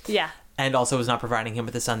day. Yeah. And also was not providing him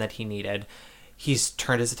with the son that he needed. He's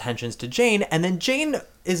turned his attentions to Jane, and then Jane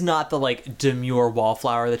is not the like demure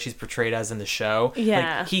wallflower that she's portrayed as in the show.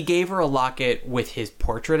 Yeah. Like, he gave her a locket with his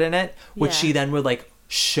portrait in it, which Yeah. she then would like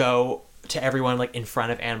show to everyone like in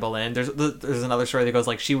front of Anne Boleyn. There's another story that goes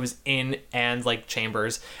like she was in Anne's like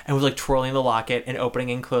chambers and was like twirling the locket and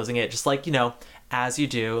opening and closing it, just like, as you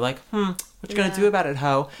do, like, what you gonna do about it,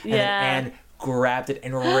 ho? And then Yeah. Anne grabbed it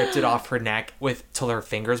and ripped it off her neck till her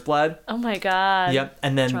fingers bled. Oh my God. Yep.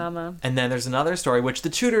 And then Trauma. And then there's another story which the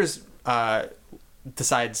Tudors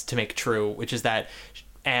decides to make true, which is that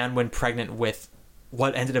Anne, when pregnant with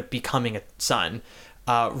what ended up becoming a son,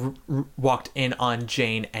 walked in on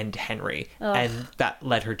Jane and Henry, and that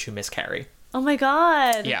led her to miscarry. Oh my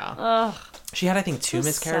God. Yeah. Ugh. She had, I think, 2 So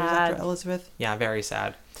miscarriages sad. after Elizabeth. Yeah, very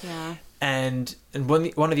sad. Yeah. And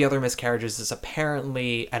one of the other miscarriages is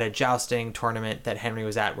apparently at a jousting tournament that Henry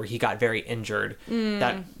was at, where he got very injured.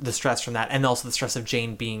 That the stress from that, and also the stress of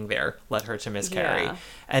Jane being there, led her to miscarry. Yeah.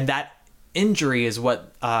 And that injury is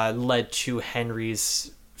what led to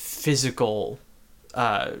Henry's physical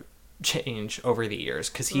change over the years,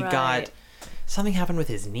 because he got Right. something happened with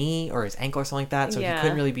his knee or his ankle or something like that, so he Yeah.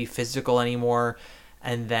 couldn't really be physical anymore.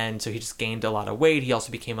 And then, so he just gained a lot of weight. He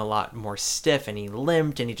also became a lot more stiff, and he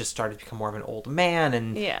limped, and he just started to become more of an old man.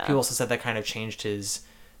 And Yeah. people also said that kind of changed his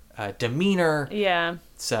demeanor. Yeah.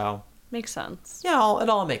 So, Makes sense. yeah, it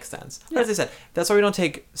all makes sense. But as I said, that's why we don't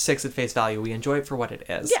take 6 at face value. We enjoy it for what it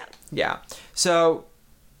is. Yeah. Yeah. So,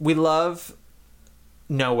 we love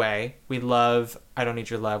No Way. We love I Don't Need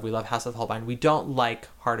Your Love. We love House of Holbein. We don't like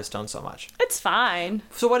Heart of Stone so much. It's fine.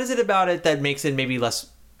 So, what is it about it that makes it maybe less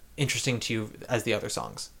interesting to you as the other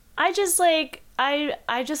songs? I just like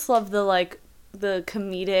I just love the like the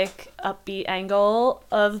comedic upbeat angle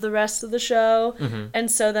of the rest of the show. And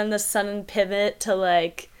so then the sudden pivot to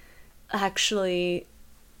like, actually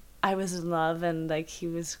I was in love and like he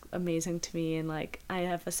was amazing to me and like I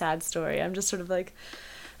have a sad story. I'm just sort of like,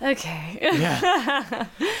 okay. Yeah.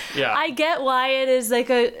 I get why it is like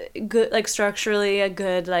a good, like structurally a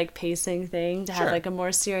good like pacing thing to have Sure. like a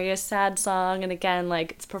more serious sad song, and again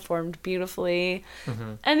like it's performed beautifully,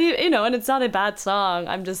 and you know, and it's not a bad song.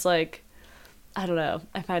 I'm just like, I don't know.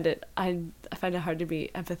 I find it hard to be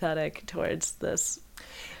empathetic towards this.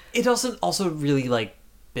 It doesn't also really like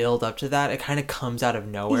build up to that. It kind of comes out of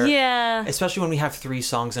nowhere. Yeah. Especially when we have 3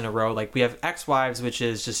 songs in a row. Like we have Ex-Wives, which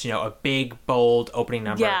is just, you know, a big, bold opening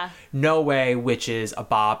number. Yeah. No Way, which is a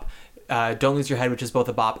bop. Don't Lose Your Head, which is both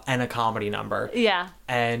a bop and a comedy number. Yeah.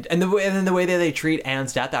 And then the way that they treat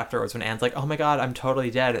Anne's death afterwards, when Anne's like, oh my God, I'm totally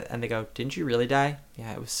dead. And they go, didn't you really die?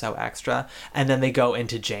 Yeah, it was so extra. And then they go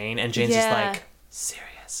into Jane, and Jane's just like,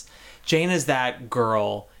 serious. Jane is that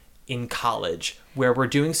girl in college where we're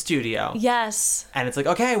doing studio. Yes. And it's like,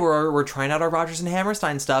 okay, we're trying out our Rodgers and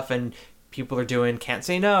Hammerstein stuff, and people are doing Can't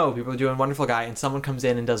Say No, people are doing Wonderful Guy, and someone comes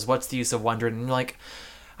in and does What's the Use of Wondering, and you're like,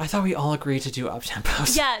 I thought we all agreed to do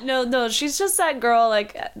up-tempos. Yeah, no, she's just that girl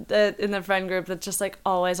like in the friend group that's just like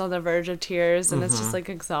always on the verge of tears, and it's just like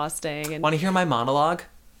exhausting. And Want to hear my monologue?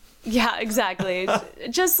 yeah, exactly.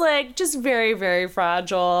 just very, very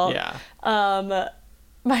fragile. Yeah.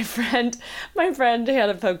 My friend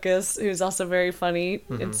Hannah Pocus, who's also very funny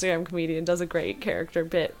Instagram comedian, does a great character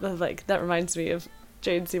bit that reminds me of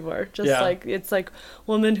Jane Seymour. Just like it's like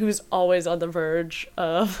woman who's always on the verge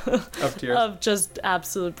of tears. of just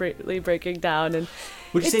absolutely breaking down. And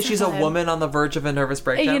Would you say it's she's a fun. woman on the verge of a nervous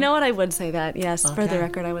breakdown? You know what? I would say that. Yes, for the Okay.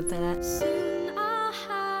 record, I would say that. Soon I'll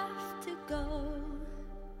have to go.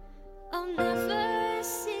 I'll never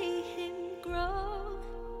see him grow.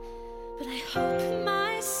 But I hope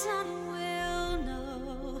my son will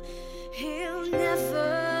know he'll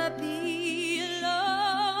never be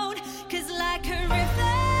alone. 'Cause like a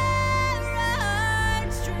river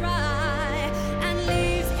runs dry and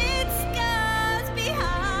leaves its scars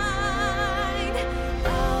behind,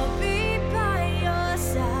 I'll be by your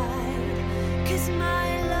side. 'Cause my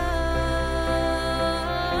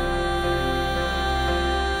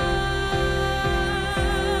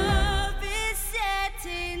love is set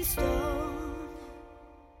in stone.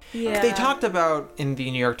 Yeah. They talked about in the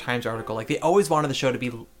New York Times article, like they always wanted the show to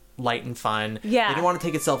be light and fun. Yeah. They didn't want to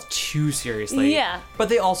take itself too seriously. Yeah. But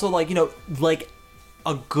they also, like, you know, like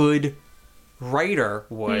a good writer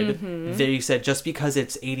would, Mm-hmm. they said just because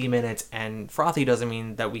it's 80 minutes and frothy doesn't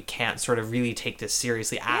mean that we can't sort of really take this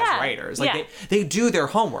seriously as Yeah. writers. Like Yeah. they do their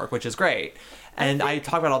homework, which is great. And I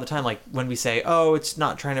talk about it all the time, like when we say, oh, it's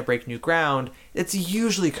not trying to break new ground, it's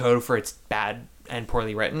usually code for it's bad and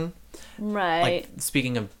poorly written. Right. Like,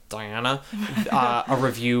 speaking of Diana, a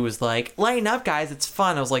review was like, lighten up, guys, it's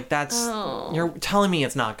fun. I was like, you're telling me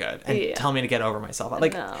it's not good and Yeah. telling me to get over myself.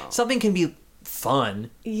 Like, No. something can be fun and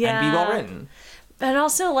be Yeah. well written. But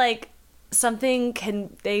also, like, something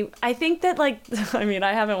can, I think that, like, I mean,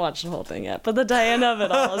 I haven't watched the whole thing yet, but the Diana of it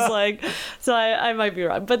all is like, so I might be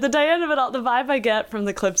wrong, but the Diana of it all, the vibe I get from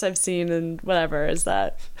the clips I've seen and whatever is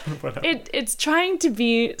that it's trying to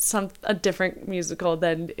be a different musical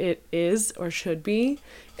than it is or should be.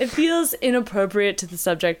 It feels inappropriate to the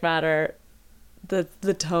subject matter,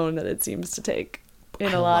 the tone that it seems to take. In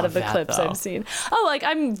I a lot love of the that, clips though. I've seen. Oh, like,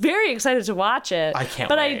 I'm very excited to watch it. I can't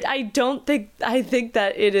but wait. I think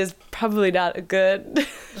that it is probably not a good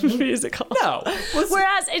musical. No.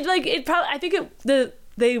 Whereas I think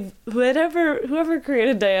whoever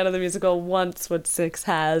created Diana the musical wants what Six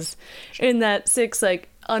has, in that Six like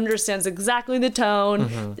understands exactly the tone.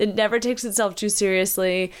 Mm-hmm. It never takes itself too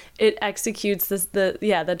seriously. It executes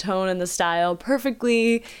the tone and the style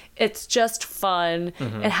perfectly. It's just fun.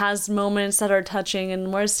 Mm-hmm. It has moments that are touching and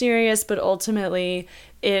more serious, but ultimately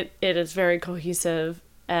it is very cohesive,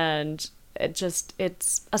 and it's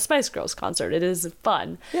a Spice Girls concert. It is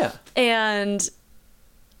fun. Yeah. And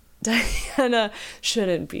Diana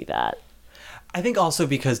shouldn't be that. I think also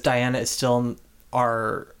because Diana is still in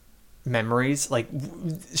our memories. Like,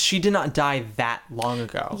 she did not die that long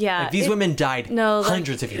ago. Yeah, Like, these women died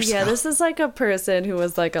hundreds of years ago. Yeah, this is like a person who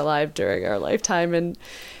was like alive during our lifetime, and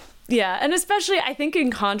yeah, and especially I think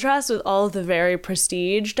in contrast with all of the very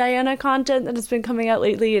prestige Diana content that has been coming out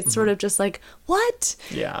lately, it's sort of just like, what?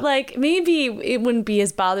 Yeah. Like, maybe it wouldn't be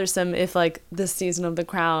as bothersome if like this season of The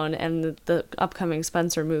Crown and the upcoming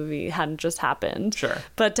Spencer movie hadn't just happened. Sure.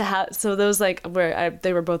 But to have, so those like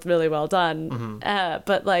they were both really well done.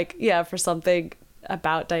 But like, yeah, for something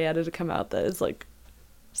about Diana to come out that is like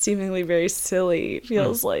seemingly very silly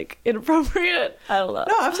feels like inappropriate. I don't know.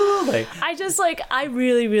 No, absolutely. I just like, I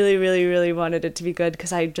really, really, really, really wanted it to be good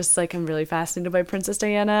because I just like am really fascinated by Princess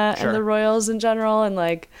Diana Sure. and the royals in general, and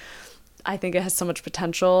like I think it has so much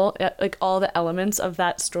potential. Like all the elements of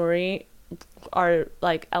that story are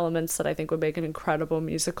like elements that I think would make an incredible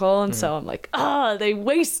musical, and so I'm like, they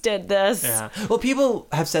wasted this. Yeah. Well, people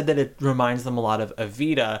have said that it reminds them a lot of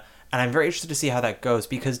Evita, and I'm very interested to see how that goes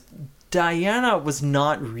because Diana was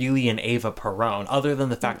not really an Eva Peron, other than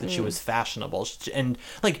the fact that she was fashionable and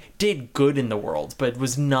like did good in the world, but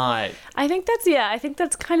was not. I think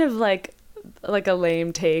that's kind of like a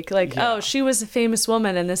lame take. Like, Yeah. oh, she was a famous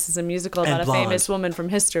woman and this is a musical about And a blonde. famous woman from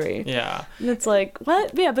history. Yeah. And it's like,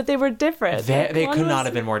 what? Yeah, but they were different. They One could not was-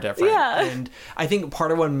 have been more different. Yeah. And I think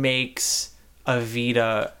part of what makes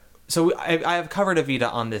Evita. So I have covered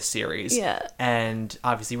Evita on this series. Yeah. And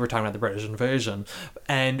obviously we're talking about the British invasion.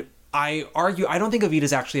 And I argue, I don't think Evita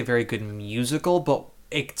is actually a very good musical, but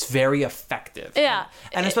it's very effective. Yeah.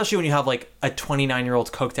 And especially when you have like a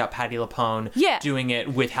 29-year-old coked out Patti LuPone Yeah. doing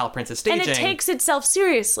it with Hal Prince's staging. And it takes itself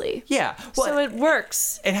seriously. Yeah. Well, So it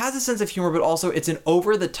works. it has a sense of humor, but also it's an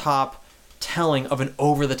over-the-top telling of an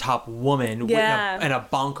over-the-top woman Yeah. and a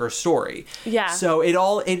bonker story. Yeah. So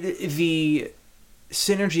the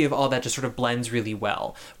synergy of all that just sort of blends really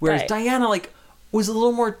well. Whereas Right. Diana like was a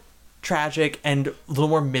little more tragic and a little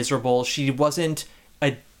more miserable. She wasn't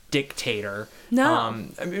a dictator. No.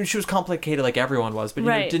 I mean, she was complicated like everyone was, but you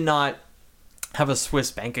know, Right. did not have a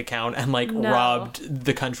Swiss bank account and like No. robbed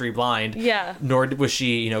the country blind. Yeah. Nor was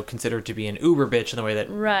she, considered to be an uber bitch in the way that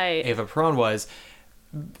Right. Eva Peron was.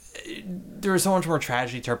 There was so much more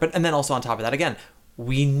tragedy to her, and then also on top of that, again,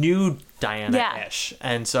 we knew Diana-ish,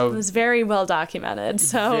 and so It was very well documented.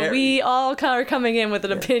 So Very- we all are coming in with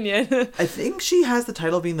an opinion. I think she has the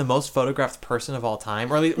title of being the most photographed person of all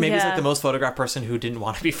time, or at least maybe it's like Yeah. the most photographed person who didn't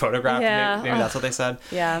want to be photographed. Yeah. Maybe that's what they said.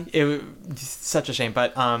 Yeah. It's such a shame,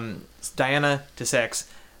 but Diana to 6.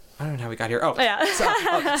 I don't know how we got here. Oh,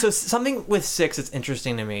 Yeah. so something with 6 that's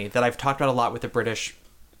interesting to me that I've talked about a lot with the British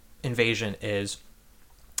invasion is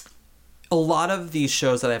a lot of these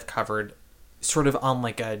shows that I've covered sort of on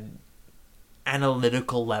like a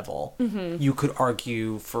analytical level. You could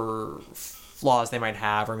argue for flaws they might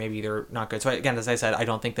have, or maybe they're not good. So again, as I said, I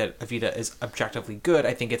don't think that Evita is objectively good.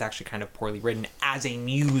 I think it's actually kind of poorly written as a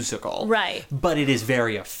musical. Right. But it is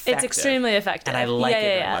very effective. It's extremely effective. And I like it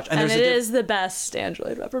very much. And there's it a is the best Andrew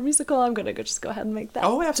Lloyd Webber musical. I'm going to just go ahead and make that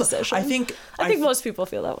Oh, absolutely. decision. I I think most people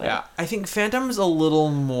feel that way. Yeah. I think Phantom's a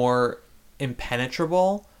little more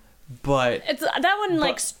impenetrable, but It's that one,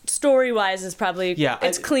 like story wise, is probably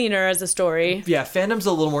it's cleaner as a story. yeah, Phantom's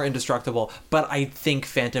a little more indestructible, but I think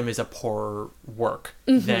Phantom is a poorer work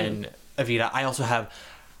than Evita. I also have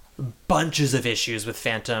bunches of issues with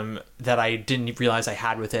Phantom that I didn't realize I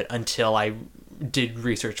had with it until I did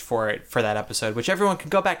research for it for that episode, which everyone can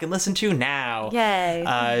go back and listen to now.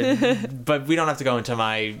 Yay. But we don't have to go into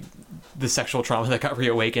the sexual trauma that got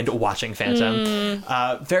reawakened watching Phantom.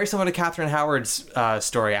 Very similar to Catherine Howard's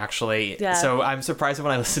story, actually. Yeah. So I'm surprised that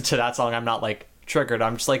when I listen to that song, I'm not like triggered.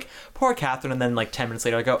 I'm just like, poor Catherine. And then like 10 minutes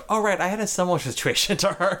later, I go, oh, right, I had a similar situation to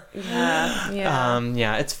her.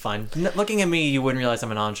 Yeah. It's fun. Looking at me, you wouldn't realize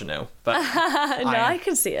I'm an ingenue. But I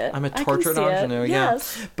can see it. I'm a I can tortured see it. ingenue,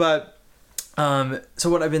 Yes. yeah. But so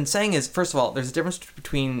what I've been saying is, first of all, there's a difference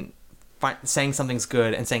between saying something's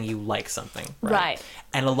good and saying you like something, Right.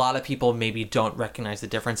 And a lot of people maybe don't recognize the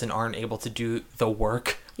difference and aren't able to do the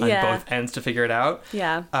work on Yeah. both ends to figure it out.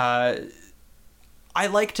 Yeah. I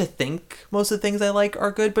like to think most of the things I like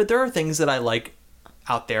are good, but there are things that I like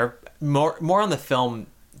out there more on the film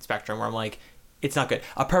spectrum where I'm like, it's not good.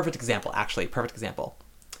 A perfect example.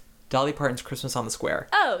 Dolly Parton's Christmas on the Square.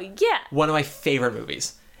 Oh, yeah. One of my favorite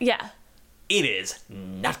movies. Yeah. It is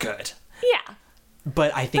not good. Yeah.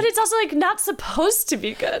 But I think But it's also like not supposed to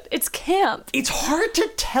be good. It's camp. it's hard to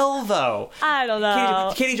tell though. I don't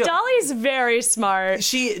know. Katie Jo- Dolly's very smart.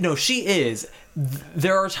 She is.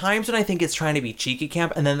 There are times when I think it's trying to be cheeky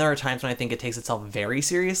camp, and then there are times when I think it takes itself very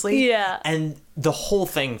seriously. Yeah. And the whole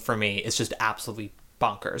thing for me is just absolutely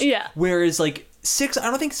bonkers. Yeah. Whereas like 6, I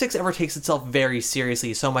don't think 6 ever takes itself very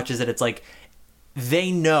seriously so much as that it's like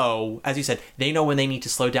they know, as you said, they know when they need to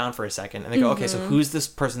slow down for a second, and they go, okay, so who's this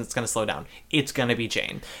person that's going to slow down? It's going to be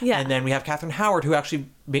Jane. Yeah. And then we have Catherine Howard, who actually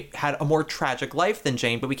had a more tragic life than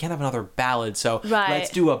Jane, but we can't have another ballad, so Right. let's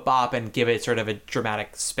do a bop and give it sort of a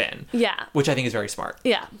dramatic spin. Yeah. Which I think is very smart.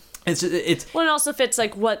 Yeah. It's Well, it also fits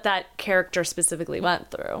like what that character specifically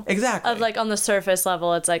went through. Exactly. Of like on the surface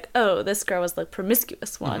level, it's like, oh, this girl was the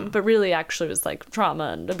promiscuous one, but really actually was like trauma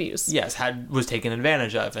and abuse. yes, was taken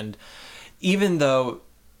advantage of, and even though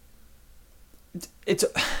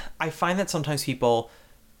I find that sometimes people,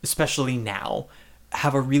 especially now,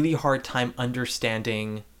 have a really hard time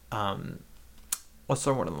understanding, what's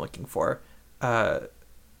the word I'm looking for? I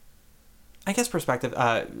guess perspective.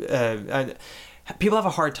 People have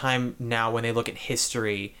a hard time now when they look at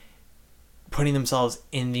history, putting themselves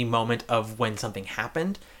in the moment of when something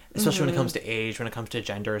happened, especially when it comes to age, when it comes to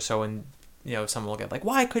gender. So when, someone will get like,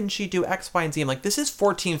 why couldn't she do X, Y, and Z? I'm like, this is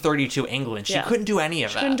 1432 England. She couldn't do any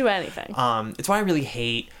of that. She couldn't do anything. It's why I really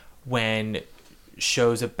hate when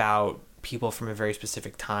shows about people from a very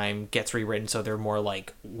specific time gets rewritten so they're more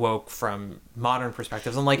like woke from modern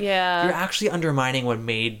perspectives. I'm like, you're actually undermining what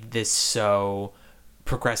made this so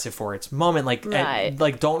progressive for its moment. Like, right.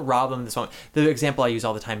 like don't rob them of this moment. The example I use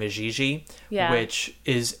all the time is Gigi, which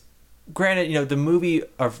is, granted, the movie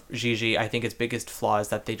of Gigi, I think its biggest flaw is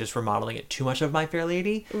that they just remodeling it too much of My Fair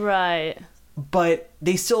Lady. Right. But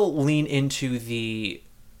they still lean into the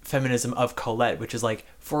feminism of Colette, which is like,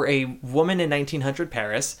 for a woman in 1900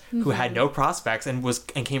 Paris who had no prospects and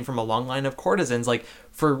came from a long line of courtesans, like,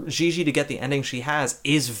 for Gigi to get the ending she has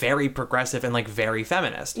is very progressive and like very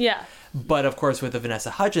feminist. Yeah. But of course, with the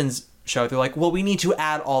Vanessa Hudgens show, they're like, well, we need to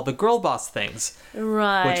add all the girl boss things.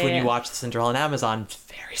 Right. Which, when you watch the Cinderella on Amazon,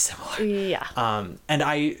 very similar. Yeah. And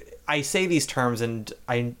I say these terms, and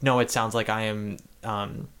I know it sounds like I am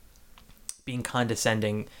being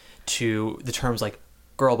condescending to the terms like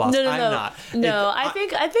girl boss. No, I'm not. No, I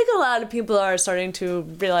think a lot of people are starting to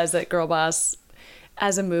realize that girl boss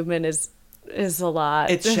as a movement is a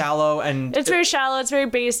lot. It's shallow, and it's very shallow. It's very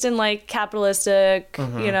based in like capitalistic,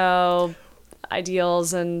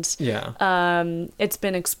 ideals, and it's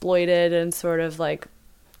been exploited and sort of like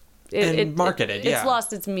marketed. It's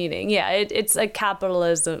lost its meaning. Yeah, it's a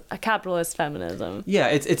capitalist feminism. Yeah,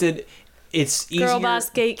 it's easier. Girl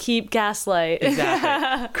boss, gatekeep, gaslight.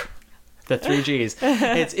 Exactly. The 3 Gs.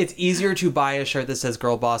 It's easier to buy a shirt that says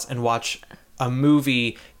girl boss and watch a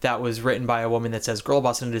movie that was written by a woman that says girl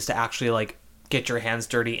boss than it is to actually like get your hands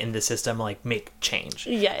dirty in the system, like make change.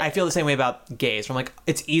 Yeah. I feel the same way about gays. I'm like,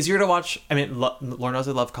 it's easier to watch. I mean, Lord knows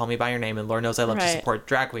I love Call Me By Your Name, and Lord knows I love to support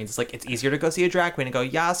drag queens. It's like, it's easier to go see a drag queen and go,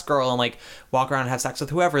 yes, girl, and like walk around and have sex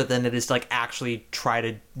with whoever than it is to like actually try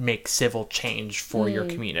to make civil change for your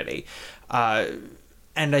community.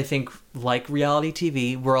 And I think, like reality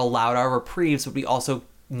TV, we're allowed our reprieves, but we also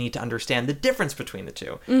need to understand the difference between the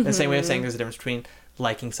two. The same way of saying there's a difference between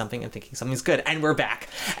liking something and thinking something's good. And we're back.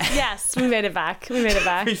 Yes, we made it back.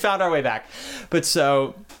 We found our way back. But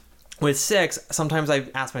so with 6, sometimes I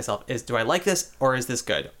ask myself, do I like this or is this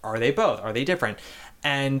good? Are they both? Are they different?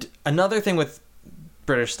 And another thing with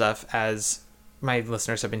British stuff, as my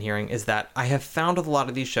listeners have been hearing, is that I have found with a lot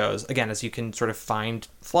of these shows, again, as you can sort of find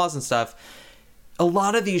flaws and stuff, a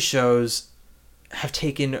lot of these shows have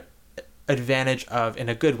taken advantage of, in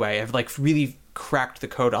a good way, have like really cracked the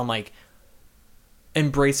code on like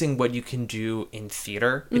embracing what you can do in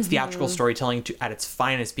theater. It's theatrical storytelling at its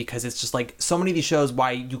finest, because it's just like so many of these shows,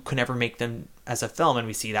 why you could never make them as a film, and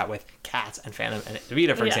we see that with Cats and Phantom and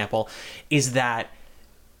Evita, for example, is that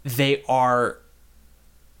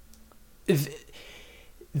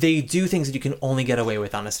they do things that you can only get away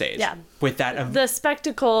with on a stage. Yeah. With that, the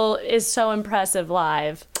spectacle is so impressive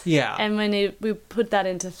live. Yeah. And when we put that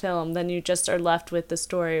into film, then you just are left with the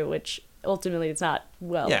story, which ultimately is not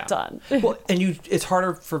well done. Well, and it's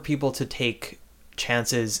harder for people to take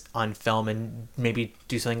chances on film and maybe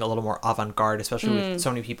do something a little more avant-garde, especially with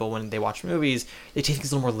so many people when they watch movies, they take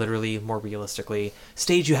things a little more literally, more realistically.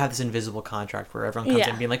 Stage, you have this invisible contract where everyone comes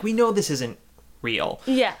in being like, we know this isn't real.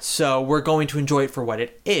 Yeah. So we're going to enjoy it for what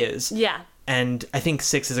it is. Yeah. And I think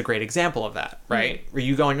 6 is a great example of that, right? Where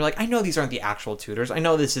you go and you're like, I know these aren't the actual Tudors. I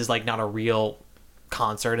know this is like not a real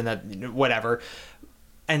concert and that whatever.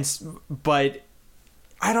 But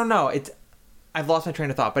I don't know. I've lost my train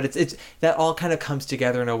of thought, but it's that all kind of comes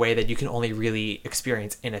together in a way that you can only really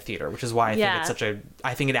experience in a theater, which is why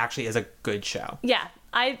I think it actually is a good show. Yeah.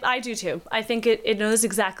 I do too. I think it knows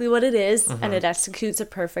exactly what it is and it executes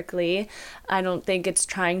it perfectly. I don't think it's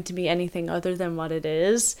trying to be anything other than what it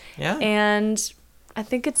is. Yeah. And I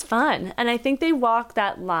think it's fun. And I think they walk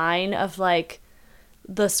that line of like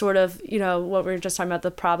the sort of, what we were just talking about,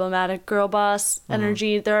 the problematic girl boss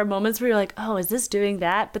energy. There are moments where you're like, oh, is this doing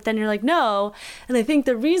that? But then you're like, no. And I think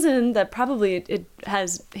the reason that probably it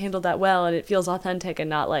has handled that well and it feels authentic and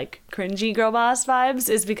not like cringy girl boss vibes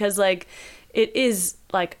is because like it is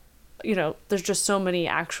like, there's just so many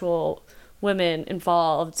actual women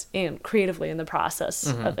involved and creatively in the process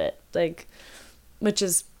of it, like, which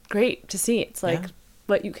is great to see. It's like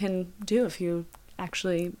what you can do if you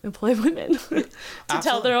actually employ women to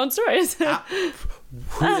tell their own stories. Who'd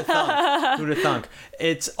have thunk?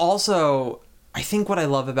 It's also, I think what I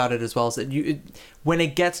love about it as well is that when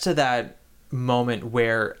it gets to that moment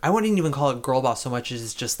where I wouldn't even call it girl boss so much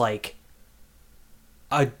as just like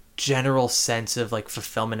a general sense of like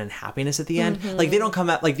fulfillment and happiness at the end. Like they don't come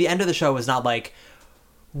out like the end of the show is not like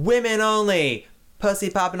women only, pussy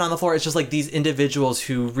popping on the floor. It's just like these individuals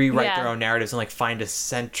who rewrite their own narratives and like find a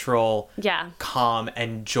central calm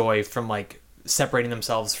and joy from like separating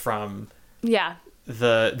themselves from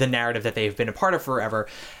the narrative that they've been a part of forever.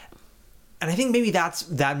 And I think maybe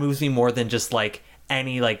that moves me more than just like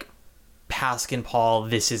any like Paskin Paul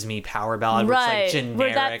 "This Is Me" power ballad, right? Where it's like generic.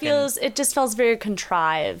 Where that feels, it just feels very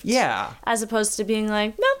contrived. Yeah. As opposed to being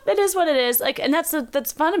like, nope, it is what it is. Like, and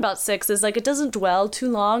that's fun about Six is like it doesn't dwell too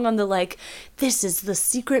long on the like, this is the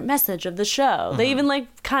secret message of the show. They even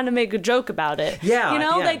like kind of make a joke about it. Yeah. You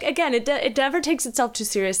know, like again, it never takes itself too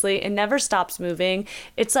seriously. It never stops moving.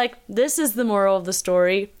 It's like, this is the moral of the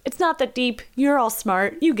story. It's not that deep. You're all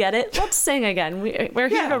smart. You get it. Let's sing again. We're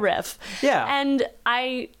here to riff. Yeah. And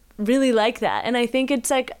I really like that, and I think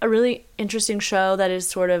it's like a really interesting show that is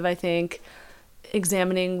sort of, I think,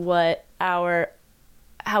 examining how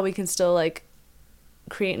we can still like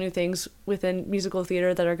create new things within musical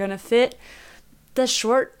theater that are going to fit the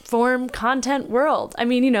short form content world. I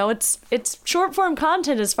mean, you know, it's short form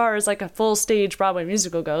content as far as like a full stage Broadway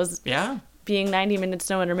musical goes. Yeah. Being 90 minutes,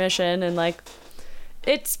 no intermission, and like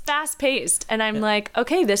it's fast paced, and I'm like,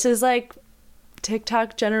 okay, this is like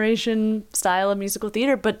TikTok generation style of musical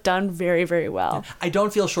theater, but done very, very well. I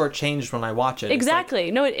don't feel shortchanged when I watch it. Exactly.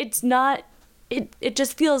 No, it's not. It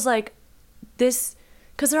just feels like this,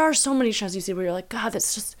 because there are so many shows you see where you're like, God,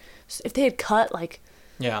 that's just, if they had cut like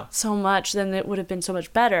so much, then it would have been so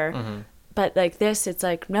much better. But like this, it's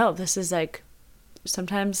like, no, this is like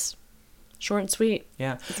sometimes short and sweet.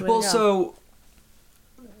 Yeah. Well, so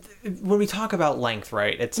when we talk about length,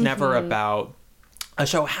 right, it's never about a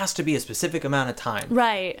show has to be a specific amount of time,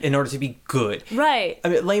 right, in order to be good, right. I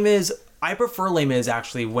mean, Les Mis, I prefer Les Mis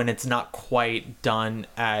actually when it's not quite done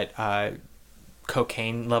at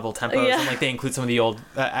cocaine level tempos, and like they include some of the old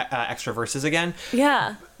extra verses again.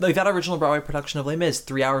 Yeah, like that original Broadway production of Les Mis,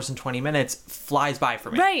 3 hours and 20 minutes flies by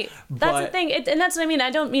for me. Right, that's the thing, and that's what I mean. I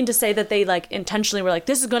don't mean to say that they like intentionally were like,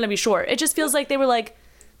 this is going to be short. It just feels like they were like,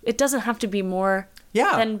 it doesn't have to be more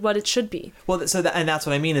than what it should be. Well, so and that's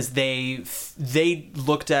what I mean is they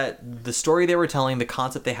looked at the story they were telling, the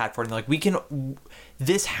concept they had for it, and they're like,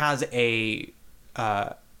 this has a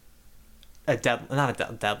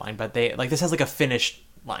deadline, but this has like a finished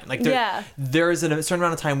line. Like there is a certain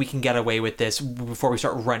amount of time we can get away with this before we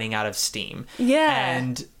start running out of steam. Yeah.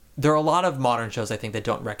 And there are a lot of modern shows, I think, that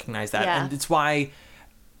don't recognize that. And it's why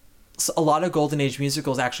a lot of Golden Age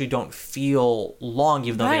musicals actually don't feel long,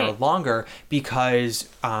 even though they are longer, because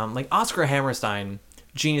like Oscar Hammerstein,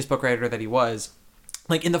 genius book writer that he was,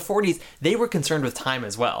 like in the 40s, they were concerned with time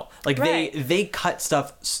as well. Like they cut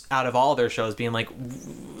stuff out of all their shows, being like,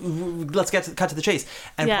 let's cut to the chase.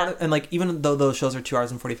 And and like even though those shows are 2 hours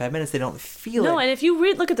and 45 minutes, they don't feel it. No, and if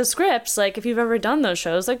you look at the scripts, like if you've ever done those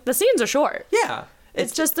shows, like the scenes are short. Yeah.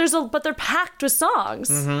 It's just but they're packed with songs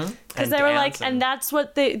because they were like, and that's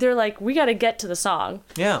what they're like. We got to get to the song,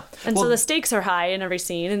 and so the stakes are high in every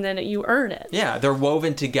scene, and then you earn it. Yeah, they're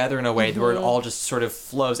woven together in a way where it all just sort of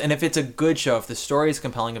flows. And if it's a good show, if the story is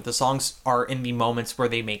compelling, if the songs are in the moments where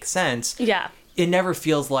they make sense, it never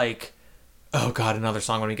feels like, oh God, another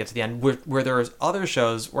song when we get to the end. Where there's other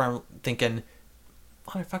shows where I'm thinking,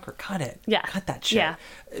 motherfucker, cut it, cut that shit. Yeah,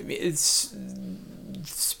 it's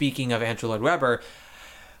speaking of Andrew Lloyd Webber.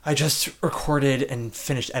 I just recorded and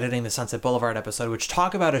finished editing the Sunset Boulevard episode, which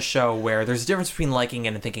talk about a show where there's a difference between liking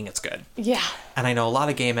it and thinking it's good. Yeah. And I know a lot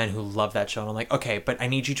of gay men who love that show, and I'm like, okay, but I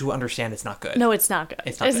need you to understand it's not good. No, it's not good.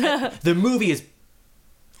 It's not good. The movie is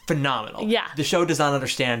phenomenal. Yeah. The show does not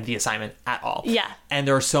understand the assignment at all. Yeah. And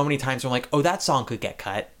there are so many times where I'm like, oh, that song could get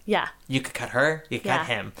cut. Yeah. You could cut her. You could cut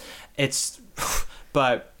him. It's,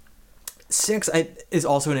 but Six is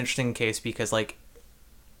also an interesting case because like,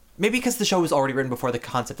 maybe because the show was already written before the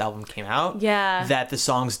concept album came out. Yeah. That the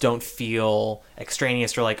songs don't feel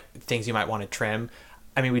extraneous or like things you might want to trim.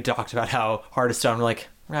 I mean, we talked about how Heart of Stone, we're like,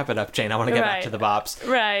 wrap it up, Jane. I want to get back to the bops.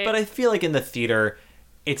 Right. But I feel like in the theater,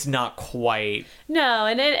 it's not quite. No,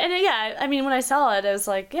 and yeah, I mean, when I saw it, I was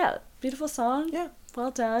like, yeah, beautiful song. Yeah.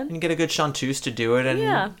 Well done. And you get a good chanteuse to do it.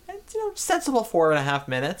 And, sensible 4.5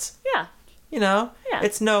 minutes. Yeah.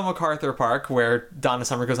 It's no MacArthur Park where Donna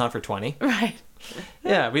Summer goes on for 20. Right.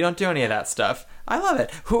 Yeah, we don't do any of that stuff. I love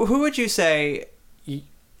it. Who would you say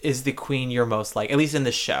is the queen you're most like, at least in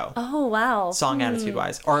this show? Oh, wow. Song attitude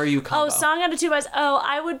wise, or are you combo? Oh, song attitude wise. Oh,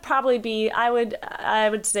 I would probably be. I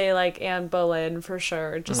would say like Anne Boleyn for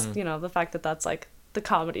sure. Just the fact that that's like the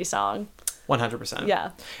comedy song. 100%.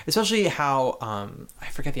 Yeah. Especially how I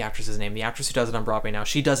forget the actress's name. The actress who does it on Broadway now.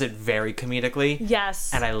 She does it very comedically.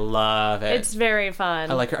 Yes. And I love it. It's very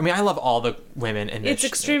fun. I like her. I mean, I love all the women in this. It's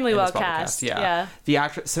extremely in this well podcast. cast. Yeah. Yeah. The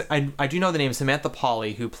actress, I do know the name Samantha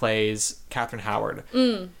Pauly, who plays Catherine Howard.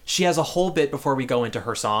 She has a whole bit before we go into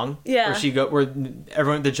her song. Yeah. Where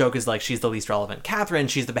everyone, the joke is like, she's the least relevant Catherine.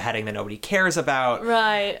 She's the beheading that nobody cares about.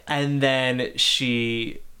 Right. And then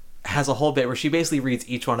she has a whole bit where she basically reads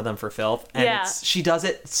each one of them for filth, and she does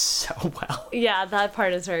it so well. Yeah, that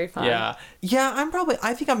part is very fun. Yeah,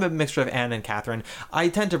 I think I'm a mixture of Anne and Catherine. I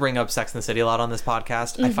tend to bring up Sex and the City a lot on this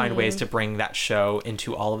podcast. I find ways to bring that show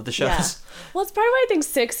into all of the shows. Yeah. Well, it's part of why I think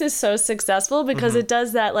Six is so successful, because it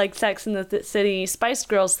does that like Sex and the City Spice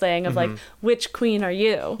Girls thing of like, which queen are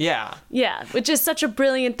you? Yeah. Yeah, which is such a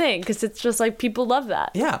brilliant thing, because it's just like people love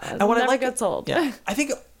that. Yeah, and what never gets old. Yeah, I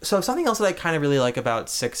think so. Something else that I kind of really like about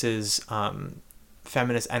Six's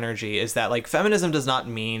feminist energy is that like feminism does not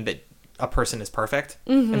mean that a person is perfect,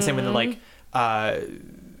 and same with the like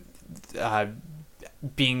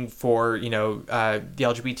being for the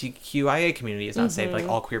LGBTQIA community is not saying like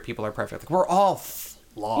all queer people are perfect. Like we're all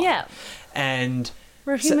flawed. Yeah, and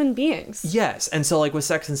we're human beings. Yes. And so like with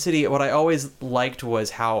Sex and the City, what I always liked was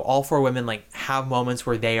how all four women like have moments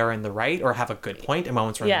where they are in the right or have a good point, and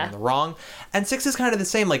moments where they're in the wrong. And Six is kind of the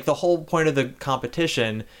same. Like the whole point of the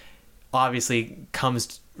competition obviously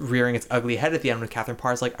comes rearing its ugly head at the end when Catherine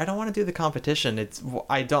Parr's like, I don't want to do the competition.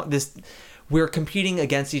 We're competing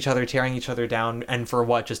against each other, tearing each other down, and for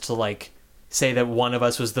what? Just to like say that one of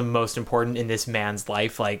us was the most important in this man's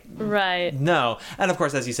life. Like, right. No. And of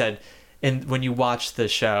course, as you said, and when you watch the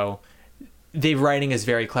show, the writing is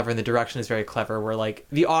very clever and the direction is very clever, where like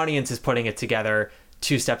the audience is putting it together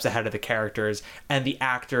 2 steps ahead of the characters, and the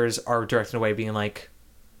actors are directing away being like,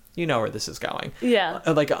 you know where this is going. Yeah.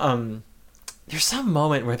 Like there's some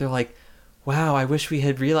moment where they're like, wow, I wish we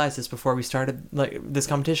had realized this before we started like this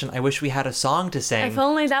competition. I wish we had a song to sing. If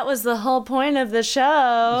only that was the whole point of the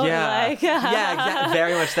show. Yeah. Yeah, exactly.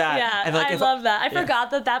 Very much that. Yeah, and like, I love that. I forgot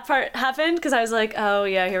that part happened, because I was like, oh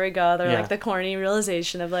yeah, here we go. They're like the corny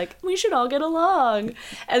realization of like, we should all get along.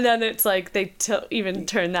 And then it's like they even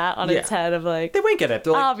turn that on its head of like, they wink at it.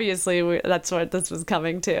 They're like, obviously that's what this was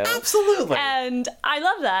coming to. Absolutely. And I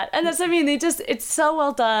love that. And that's, I mean, it's so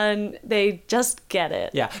well done. They just get it.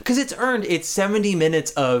 Yeah, because it's earned. It's 70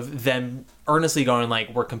 minutes of them earnestly going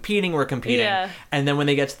like, we're competing. Yeah. And then when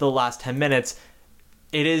they get to the last 10 minutes,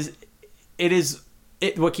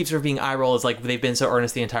 what keeps her being eye roll is like, they've been so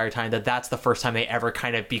earnest the entire time that's the first time they ever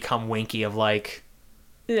kind of become winky of like,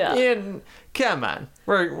 come on.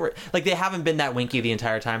 We're like, they haven't been that winky the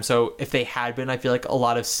entire time. So if they had been, I feel like a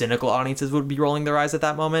lot of cynical audiences would be rolling their eyes at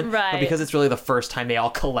that moment. Right. But because it's really the first time they all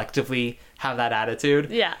collectively have that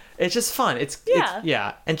attitude. Yeah. It's just fun. It's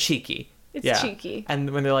and cheeky. It's cheeky.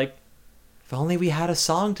 And when they're like, if only we had a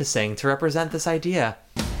song to sing to represent this idea.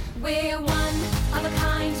 We're one of a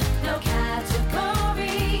kind, no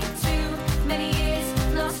category. Too many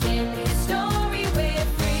years lost in history. We're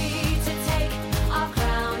free to take our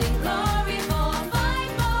crowning glory for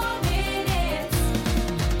 5 more minutes.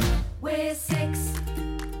 We're 6.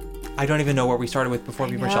 I don't even know where we started with before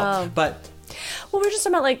we were shelled. But well, we're just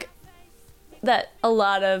talking about like that a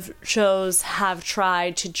lot of shows have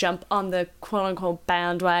tried to jump on the quote-unquote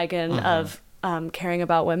bandwagon of caring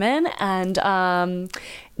about women, and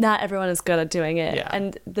not everyone is good at doing it.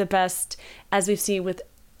 And the best, as we see with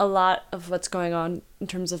a lot of what's going on in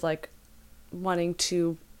terms of like wanting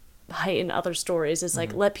to heighten other stories, is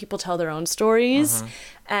like let people tell their own stories,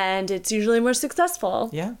 and it's usually more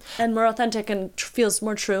successful and more authentic and feels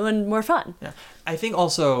more true and more fun. I think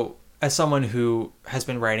also, as someone who has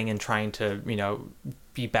been writing and trying to,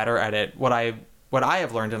 be better at it, what I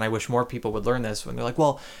have learned, and I wish more people would learn this, when they're like,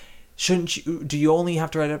 well, do you only have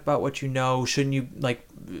to write about what you know? Shouldn't you like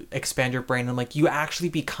expand your brain? And like, you actually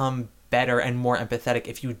become better and more empathetic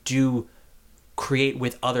if you do create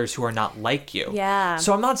with others who are not like you. Yeah.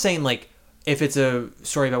 So I'm not saying like, if it's a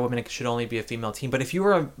story about women, it should only be a female team. But if you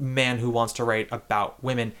are a man who wants to write about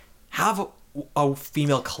women, have a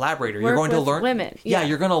female collaborator. You're going to learn women. Yeah,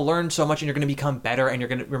 you're going to learn so much, and you're going to become better, and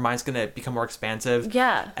your mind's going to become more expansive.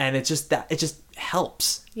 Yeah. And it's just that it just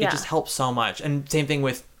helps. Yeah. It just helps so much. And same thing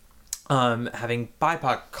with having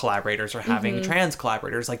BIPOC collaborators or having trans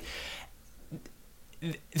collaborators. Like,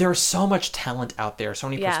 there's so much talent out there, so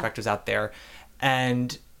many perspectives out there,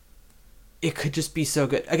 and it could just be so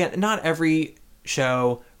good. Again, not every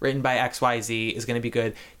show written by XYZ is going to be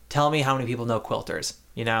good. Tell me how many people know quilters,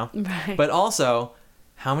 Right. But also,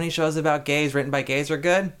 how many shows about gays written by gays are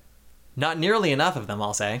good? Not nearly enough of them,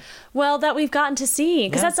 I'll say. Well, that we've gotten to see,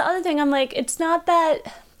 because that's the other thing. I'm like, it's not that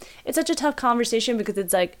it's such a tough conversation because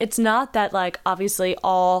it's like, it's not that like obviously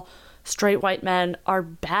all straight white men are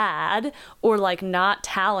bad or like not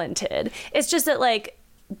talented. It's just that like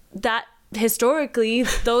that historically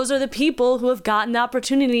those are the people who have gotten the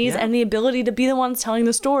opportunities and the ability to be the ones telling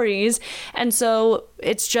the stories. And so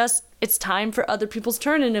it's time for other people's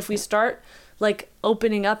turn. And if we start like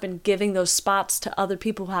opening up and giving those spots to other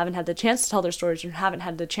people who haven't had the chance to tell their stories or haven't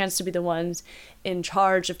had the chance to be the ones in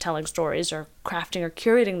charge of telling stories or crafting or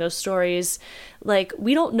curating those stories, like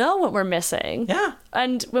we don't know what we're missing. Yeah.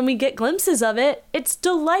 And when we get glimpses of it, it's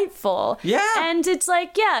delightful. Yeah. And it's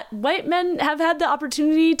like, yeah, white men have had the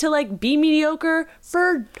opportunity to like be mediocre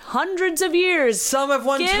for hundreds of years. Some have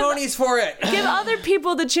won Tonys for it. Give other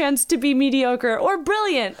people the chance to be mediocre or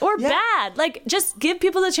brilliant or bad. Like just give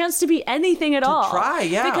people the chance to be anything at all. Try,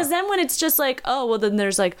 yeah. Because then when it's just like, oh, well, then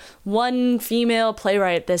there's like one female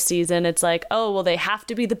playwright this season. It's like, oh, well, they have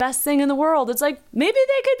to be the best thing in the world. It's like, maybe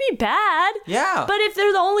they could be bad. Yeah. But if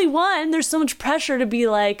they're the only one, there's so much pressure to be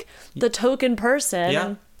like the token person.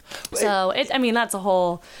 Yeah. So I mean, that's a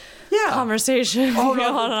whole conversation. Oh, we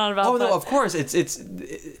go on and on about no, of course. It's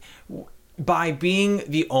by being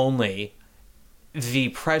the only, the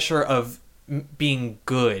pressure of being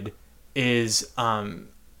good is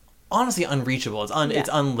honestly unreachable. It's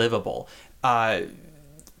unlivable.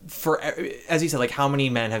 For, as you said, like how many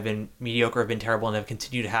men have been mediocre, have been terrible, and have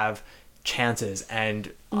continued to have chances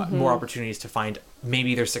and more opportunities to find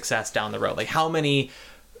maybe their success down the road. Like how many,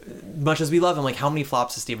 much as we love him, like how many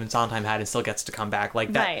flops has Stephen Sondheim had and still gets to come back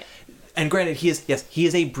like that. Right. And granted, he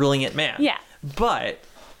is a brilliant man. Yeah. But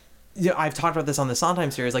you know, I've talked about this on the Sondheim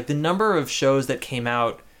series, like the number of shows that came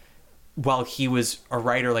out while he was a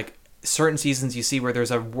writer, like certain seasons you see where there's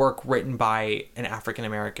a work written by an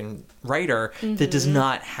African-American writer that does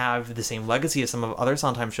not have the same legacy as some of other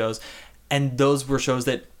Sondheim shows. And those were shows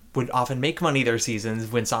that would often make money their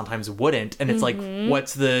seasons when Sondheim's wouldn't. And it's like,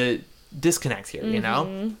 what's the disconnect here, you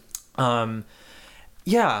know?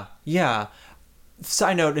 Yeah.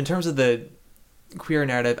 Side note, in terms of the queer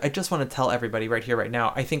narrative, I just want to tell everybody right here, right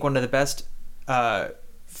now, I think one of the best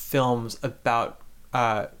films about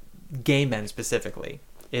gay men specifically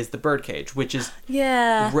is The Birdcage, which is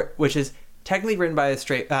technically written by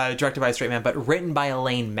directed by a straight man, but written by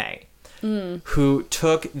Elaine May, who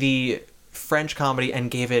took the French comedy and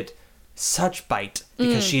gave it such bite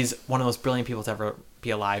because she's one of the most brilliant people to ever be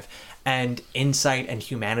alive, and insight and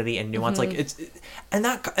humanity and nuance. Like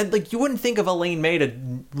like you wouldn't think of Elaine May to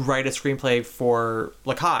write a screenplay for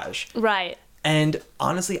La Cage, right? And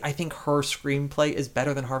honestly, I think her screenplay is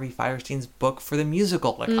better than Harvey Fierstein's book for the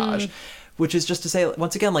musical La Cage. Which is just to say,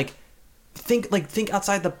 once again, think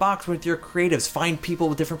outside the box with your creatives. Find people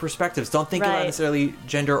with different perspectives. Don't think about necessarily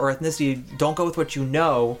gender or ethnicity. Don't go with what you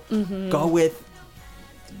know. Go with,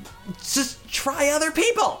 just try other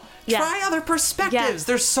people. Yeah. Try other perspectives. Yeah.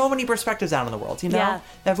 There's so many perspectives out in the world, you know? Yeah.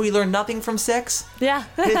 Have we learned nothing from Six? Yeah.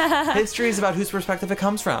 History is about whose perspective it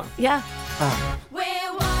comes from. Yeah. We're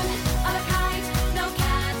one of a kind, no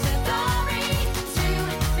category. Too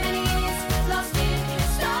many years lost in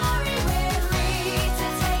history. We're free to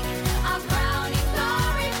take our crowning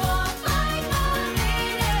glory for 5 more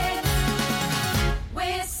minutes.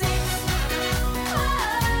 We're six.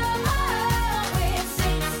 We're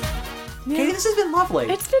six. Katie, this has been lovely.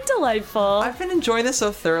 It's been delightful. I've been enjoying this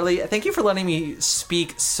so thoroughly. Thank you for letting me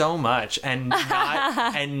speak so much and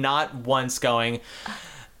not once going,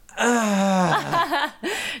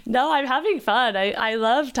 No, I'm having fun. I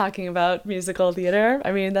love talking about musical theater.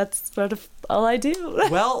 I mean, that's sort of all I do.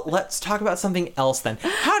 Well, let's talk about something else then.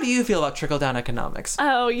 How do you feel about trickle-down economics?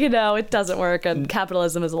 Oh, it doesn't work, and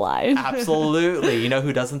capitalism is a lie. Absolutely. You know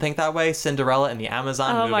who doesn't think that way? Cinderella in the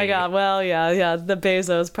Amazon movie. Oh my God. Well, yeah, the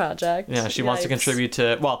Bezos project. Yeah, she wants to contribute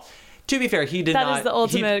to, well, to be fair, he did not... That is the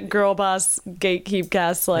ultimate girl boss gatekeep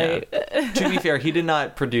gaslight. Yeah. To be fair, he did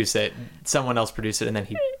not produce it. Someone else produced it, and then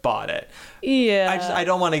he bought it. Yeah. I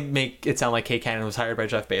don't want to make it sound like Kate Cannon was hired by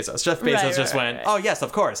Jeff Bezos. Jeff Bezos went, oh yes,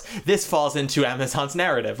 of course. This falls into Amazon's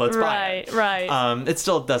narrative. Let's buy it. Right. It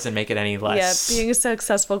still doesn't make it any less. Yeah, being a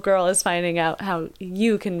successful girl is finding out how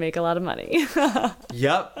you can make a lot of money.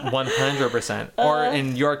 Yep, 100%. Or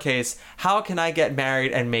in your case, how can I get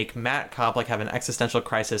married and make Matt Koplik have an existential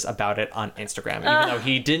crisis about it on Instagram, even though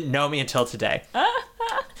he didn't know me until today.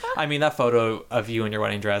 I mean, that photo of you in your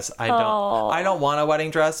wedding dress, I don't want a wedding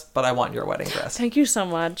dress, but I want your wedding dress. Thank you so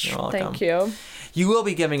much. You're welcome. Thank you. You will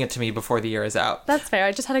be giving it to me before the year is out. That's fair.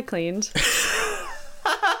 I just had it cleaned.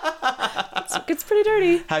 It's pretty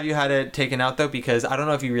dirty. Have you had it taken out though? Because I don't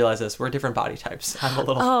know if you realize this, we're different body types. I'm a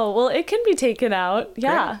little. Oh, well, it can be taken out.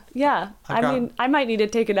 Yeah. Great. Yeah. I've got- I might need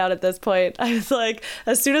it taken out at this point. I was like,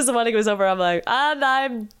 as soon as the wedding was over, I'm like, and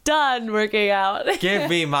I'm done working out. Give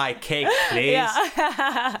me my cake, please.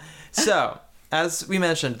 Yeah. So, as we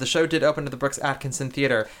mentioned, the show did open to the Brooks Atkinson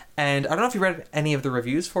Theater, and I don't know if you read any of the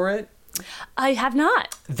reviews for it. I have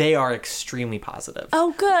not. They are extremely positive.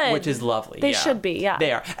 Oh, good. Which is lovely. They should be, yeah.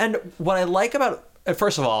 They are. And what I like about,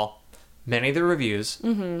 first of all, many of the reviews,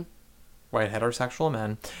 white heterosexual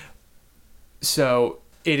men. So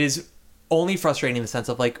it is only frustrating in the sense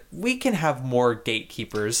of like, we can have more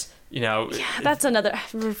gatekeepers, you know. Yeah, that's another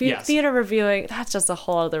Yes. theater reviewing. That's just a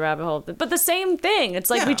whole other rabbit hole. But the same thing. It's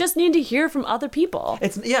like we Yeah. just need to hear from other people.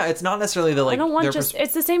 It's not necessarily the like. I don't want their just.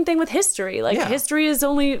 It's the same thing with history. Like Yeah. history is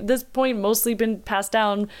only at this point mostly been passed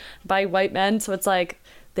down by white men. So it's like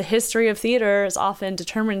the history of theater is often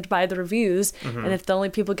determined by the reviews, Mm-hmm. and if the only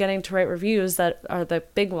people getting to write reviews that are the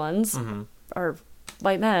big ones are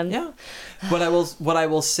white men. Yeah. What I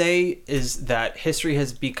will say is that history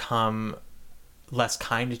has become less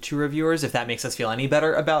kind to reviewers, if that makes us feel any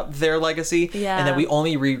better about their legacy. Yeah. And that we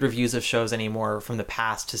only read reviews of shows anymore from the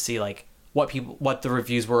past to see like what the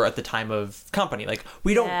reviews were at the time of Company. Like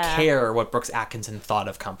we don't Yeah. care what Brooks Atkinson thought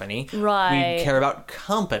of Company. Right. We care about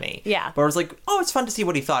Company. Yeah. But it was like, oh, it's fun to see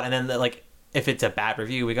what he thought. And then like if it's a bad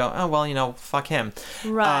review, we go, oh well, you know, fuck him.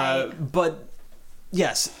 Right. But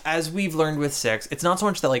yes, as we've learned with Six, it's not so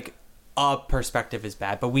much that like a perspective is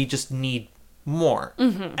bad, but we just need more.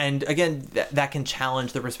 Mm-hmm. And again, that can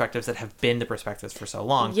challenge the perspectives that have been the perspectives for so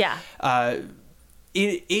long. Yeah.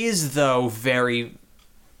 It is, though, very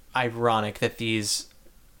ironic that these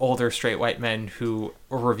older straight white men who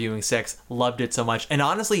were reviewing Six loved it so much and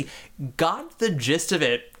honestly got the gist of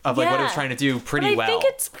it, of like what it was Yeah. trying to do pretty But I well. think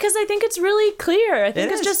it's because I think it's really clear. I think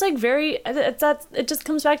It it's is. just like it just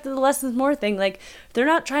comes back to the less is more thing. Like they're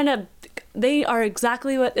not trying to. They are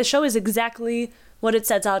exactly what the show is exactly what it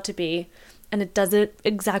sets out to be, and it does it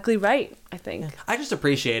exactly right. I think. I just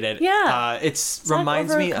appreciate it. Yeah. It's Not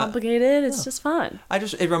reminds me. complicated. It's just fun.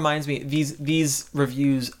 It reminds me these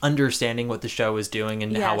reviews understanding what the show is doing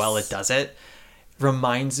and how well it Yes. does it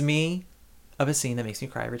reminds me of a scene that makes me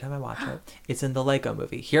cry every time I watch it. It's in the Lego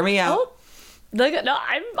Movie. Hear me out. Oh, no,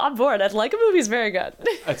 I'm on board. I like a movie's very good.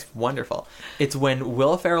 It's wonderful. It's when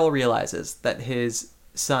Will Ferrell realizes that his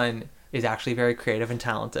son is actually very creative and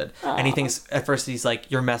talented. And he thinks at first he's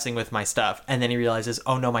like, you're messing with my stuff. And then he realizes,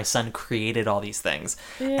 oh no, my son created all these things.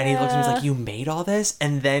 And he looks at me, he's like, you made all this?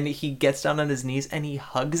 And then he gets down on his knees and he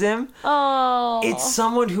hugs him. Oh, It's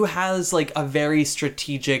someone who has like a very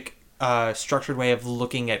strategic, structured way of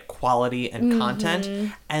looking at quality and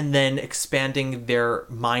content and then expanding their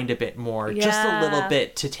mind a bit more, just a little Yeah.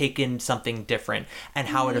 bit to take in something different and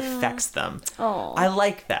how it affects them. Oh. I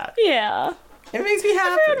like that. yeah. It makes me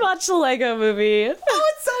happy. Everyone watch the Lego Movie.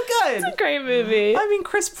 Oh, it's so good. Great movie. I mean,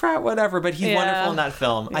 Chris Pratt, whatever, but he's Yeah. wonderful in that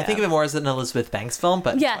film. I think of it more as an Elizabeth Banks film,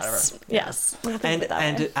 but Yes. whatever. Yes. We'll think And of it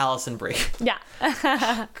that way. Alison Brie. Yeah.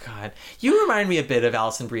 God, you remind me a bit of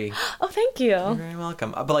Alison Brie. Oh, thank you. You're very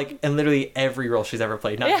welcome. But like in literally every role she's ever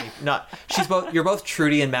played. Yeah. She's both. You're both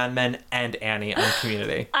Trudy in Mad Men and Annie on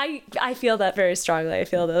Community. I feel that very strongly. I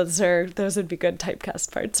feel those would be good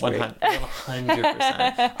typecast parts for you.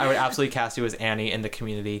 100%. I would absolutely cast you as Annie in the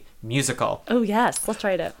Community musical. Oh yes, let's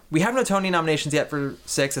write it. We have no Tony nominations yet for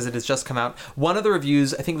Six, as it has just come out. One of the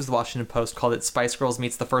reviews, I think it was the Washington Post, called it Spice Girls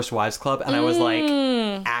Meets the First Wives Club, and I was like,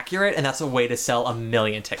 accurate, and that's a way to sell 1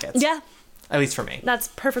 million tickets. Yeah, At least for me. that's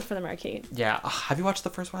perfect for the marquee. Yeah. Have you watched the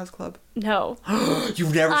First Wives Club? No,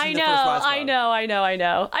 You've never seen I the know, First Wives Club? I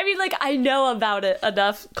know. I mean, like I know about it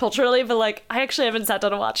enough culturally, but like I actually haven't sat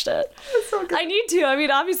down and watched it. so good. I need to. I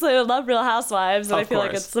mean, obviously, I love Real Housewives, and Of I feel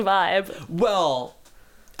like course. it's the vibe. Well,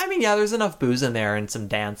 I mean, yeah, there's enough booze in there and some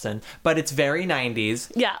dancing, but it's very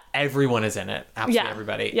 90s. Yeah. Everyone is in it. Absolutely Yeah.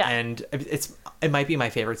 everybody. Yeah. And it might be my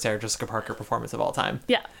favorite Sarah Jessica Parker performance of all time.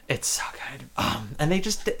 Yeah. It's so good. And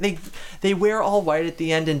they wear all white at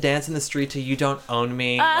the end and dance in the street to You Don't Own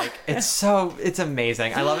Me. Like it's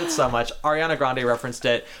amazing. I love it so much. Ariana Grande referenced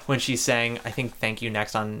it when she sang, I think, Thank You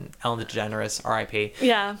Next on Ellen DeGeneres, R.I.P.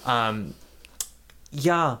 Yeah.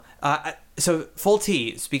 Yeah. So, full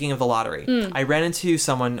tea, speaking of the lottery, I ran into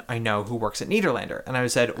someone I know who works at Nederlander, and I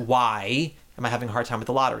said, why am I having a hard time with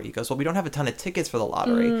the lottery? He goes, well, we don't have a ton of tickets for the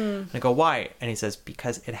lottery. And I go, why? And he says,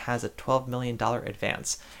 because it has a $12 million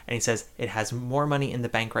advance. And he says, it has more money in the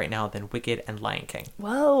bank right now than Wicked and Lion King.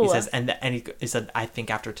 Whoa. He says, and he said, I think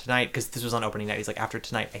after tonight, because this was on opening night, he's like, after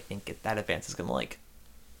tonight, I think that advance is going to like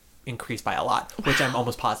increased by a lot, which I'm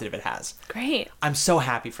almost positive it has. Great. I'm so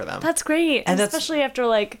happy for them. That's great. And that's- especially after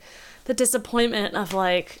like the disappointment of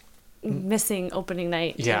like missing opening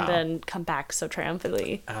night Yeah. and then come back so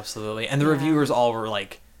triumphantly. Absolutely. And the reviewers all were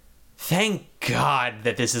like, thank God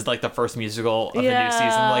that this is like the first musical of the new season.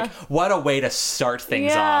 Like, what a way to start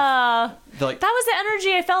things off. Yeah. They're like, That was the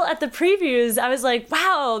energy I felt at the previews. I was like,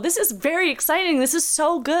 wow, this is very exciting. This is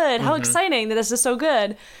so good. How exciting that this is so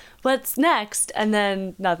good. What's next? And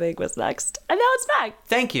then nothing was next. And now it's back.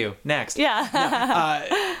 thank you. Next. Yeah.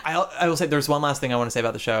 I will say there's one last thing I want to say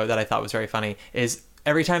about the show that I thought was very funny is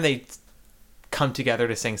every time they come together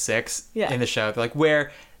to sing Six Yeah. in the show, they're like,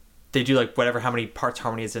 where they do like whatever, how many parts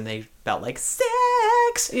harmonies, and they felt like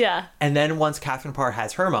Six. Yeah. And then once Catherine Parr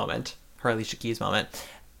has her moment, her Alicia Keys moment,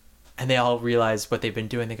 and they all realize what they've been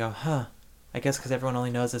doing, they go, huh, I guess because everyone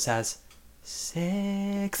only knows this as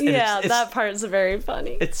Six. And Yeah, it's, that part's very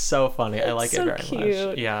funny. it's so funny. I like so it very cute.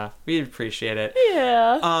 much. Yeah, we appreciate it.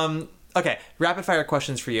 Yeah. Okay, rapid fire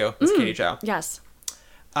questions for you, Miss Katie Jo. Yes.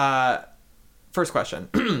 First question.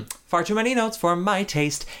 Far too many notes for my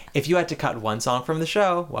taste. If you had to cut one song from the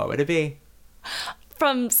show, what would it be?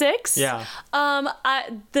 From Six? Yeah.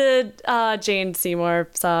 The Jane Seymour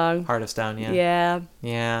song. Heart of Stone, yeah. Yeah.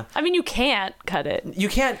 Yeah. I mean, you can't cut it. You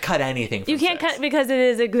can't cut anything from You can't Six. cut because it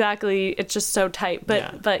is exactly, it's just so tight.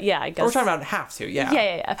 But yeah, I guess. We're talking about have to, yeah.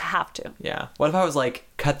 Yeah, I have to. Yeah. What if I was like,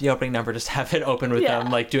 cut the opening number, just have it open with Yeah.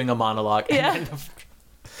 them, like doing a monologue. Yeah.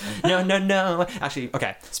 And then no. Actually,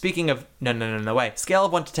 okay. Speaking of no way. Scale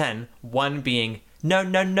of 1 to 10, 1 being no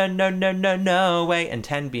way, and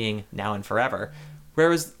 10 being now and forever.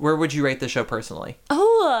 Where would you rate the show personally?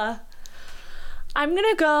 Oh, I'm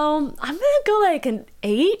gonna go like an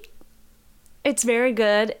 8. It's very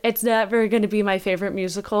good. It's never gonna be my favorite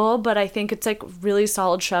musical, but I think it's like really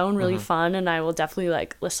solid show and really fun, and I will definitely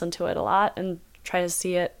like listen to it a lot and try to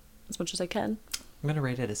see it as much as I can. I'm gonna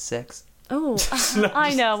rate it a 6. Oh,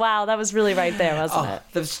 I know. Wow, that was really right there, wasn't it?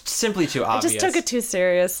 That was simply too I obvious. just took it too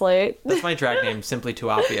seriously. That's my drag name, simply too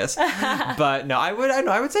obvious. But no, I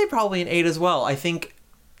would say probably an 8 as well. I think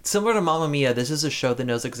similar to Mamma Mia, this is a show that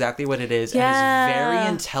knows exactly what it is and is very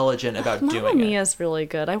intelligent about Mamma doing it. Mia's really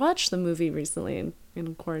good. I watched the movie recently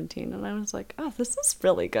in quarantine, and I was like, oh, this is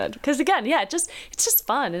really good. Because again, yeah, it's just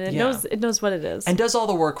fun, and it knows what it is. And does all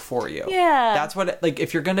the work for you. Yeah. That's what like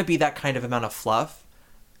if you're gonna be that kind of amount of fluff,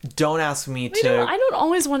 don't ask me to. I don't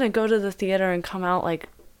always want to go to the theater and come out like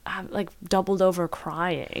doubled over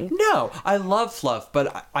crying. No, I love fluff,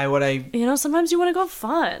 but Sometimes you want to go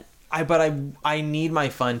fun. I need my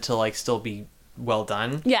fun to like still be well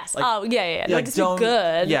done. Yes. Like, yeah. like Like, don't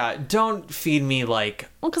good. Yeah, don't feed me like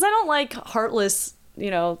Well, because I don't like heartless,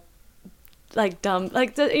 like dumb,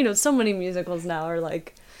 like so many musicals now are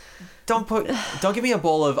like. don't give me a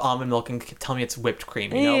bowl of almond milk and tell me it's whipped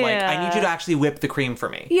cream. Like I need you to actually whip the cream for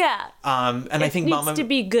me. Yeah. And I think it needs to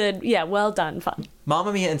be good. Yeah, well done, fun.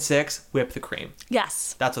 Mamma Mia and 6 whip the cream.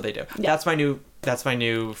 Yes. That's what they do. Yeah. That's my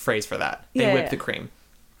new phrase for that. They Yeah, whip yeah. the cream.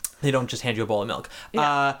 They don't just hand you a bowl of milk.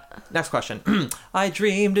 Yeah. Next question. I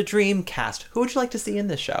dreamed a dream cast. Who would you like to see in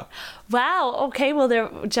this show? Wow. Okay. Well,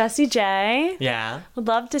 Jessie J. Yeah. Would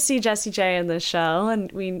love to see Jessie J in this show,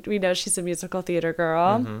 and we know she's a musical theater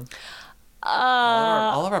girl. Mm-hmm.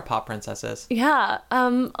 All of our pop princesses. Yeah.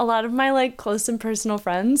 A lot of my like close and personal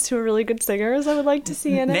friends who are really good singers, I would like to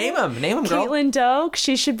see in it. Name them, girl. Caitlin Doak.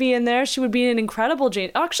 She should be in there. She would be an incredible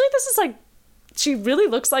Jane. Actually, this is like. She really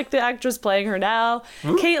looks like the actress playing her now.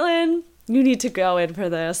 Caitlin, you need to go in for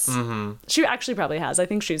this. Mm-hmm. She actually probably has. I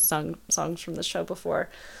think she's sung songs from the show before.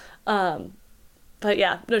 But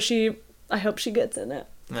yeah, no, I hope she gets in it.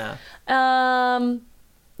 Yeah.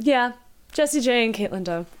 Yeah, Jessie J and Caitlin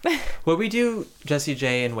Doe. Would we do Jessie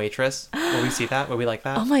J and Waitress? Would we see that? Would we like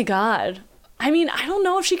that? Oh my God. I mean, I don't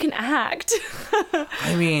know if she can act.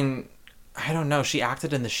 I mean, I don't know. She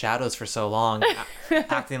acted in the shadows for so long,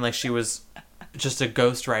 acting like she was just a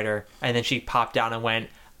ghostwriter, and then she popped down and went,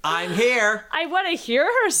 I'm here. I want to hear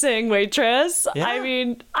her sing Waitress. Yeah. I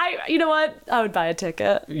mean, you know what? I would buy a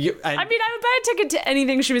ticket. I would buy a ticket to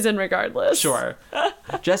anything she was in regardless. Sure.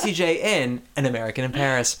 Jessie J in An American in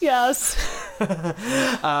Paris. Yes.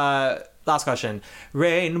 Last question.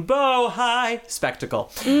 Rainbow High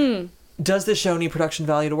Spectacle. Does this show need production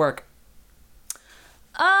value to work?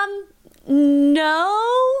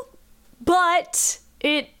 No, but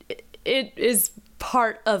it is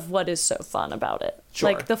part of what is so fun about it.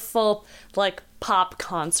 Sure. Like the full like pop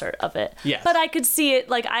concert of it. Yes. But I could see it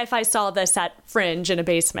like if I saw this at Fringe in a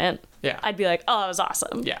basement. Yeah. I'd be like, oh, it was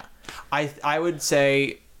awesome. Yeah. I would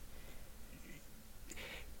say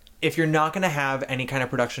if you're not going to have any kind of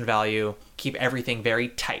production value, keep everything very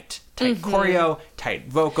tight tight choreo, tight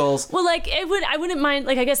vocals. Well, like I wouldn't mind.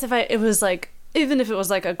 Like I guess if it was like, even if it was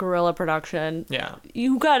like a guerrilla production, Yeah.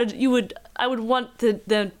 I would want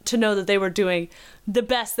them to know that they were doing the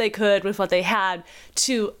best they could with what they had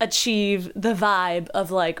to achieve the vibe of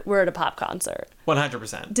like, we're at a pop concert.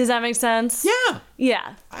 100%. Does that make sense? Yeah.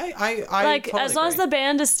 Yeah. I Like totally as long as agree. the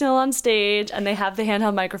band is still on stage and they have the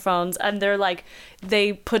handheld microphones and they're like,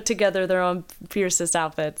 they put together their own fiercest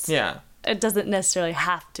outfits. Yeah. It doesn't necessarily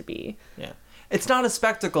have to be. Yeah. It's not a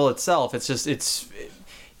spectacle itself. It's just,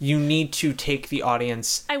 you need to take the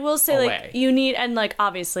audience I will say, away. like, you need, and like,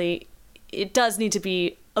 obviously, it does need to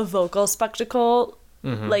be a vocal spectacle.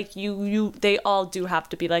 Like, they all do have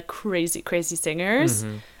to be like crazy, crazy singers.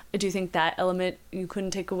 I do think that element you couldn't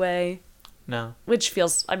take away, No. which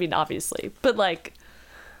feels, I mean, obviously, but like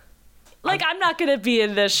I'm not gonna be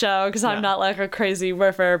in this show because I'm No. not like a crazy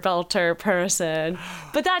riffer belter person.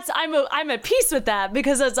 But I'm at peace with that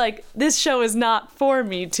because it's like this show is not for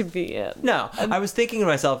me to be in. No. I was thinking to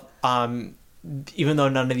myself, even though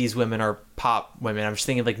none of these women are pop women, I'm just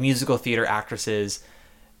thinking of like musical theater actresses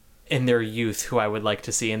in their youth who I would like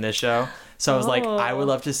to see in this show. So I was like, I would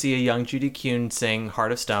love to see a young Judy Kuhn sing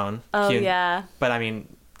Heart of Stone. Oh, Kuhn. yeah. But I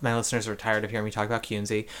mean, my listeners are tired of hearing me talk about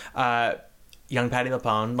Kuhnsy. Young Patti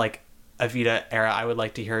LuPone, like Evita era, I would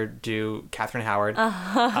like to hear her do Catherine Howard.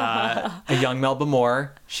 A young Melba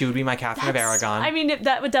Moore, she would be my Catherine of Aragon. I mean,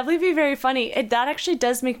 that would definitely be very funny. That actually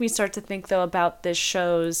does make me start to think, though, about this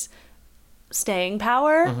show's staying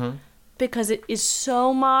power because it is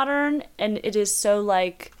so modern and it is so,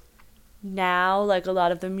 like, now, like, a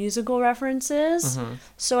lot of the musical references.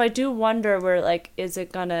 So I do wonder where, like, is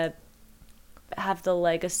it gonna have the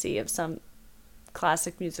legacy of some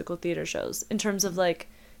classic musical theater shows in terms of, like,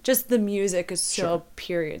 just the music is so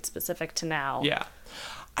period specific to now. Yeah.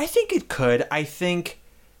 I think it could. I think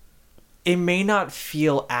it may not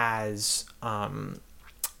feel as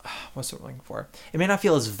what's the word I'm looking for? It may not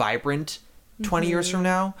feel as vibrant 20 years from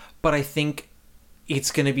now, but I think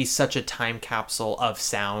it's going to be such a time capsule of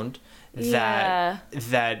sound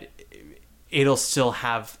that it'll still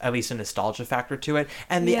have at least a nostalgia factor to it,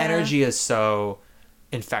 and the energy is so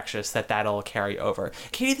infectious that'll carry over.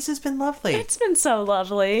 Katie, this has been lovely. It's been so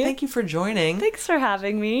lovely. Thank you for joining. Thanks for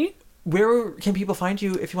having me. Where can people find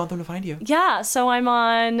you if you want them to find you? Yeah, so I'm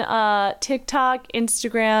on TikTok,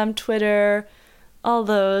 Instagram, Twitter, all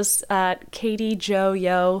those at Katie Jo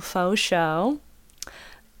Yo Faux Show.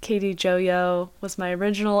 Katie Jo Yo was my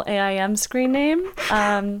original AIM screen name,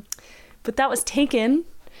 but that was taken,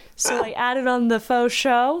 so I added on the Faux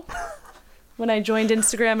Show when I joined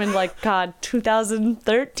Instagram in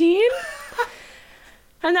 2013.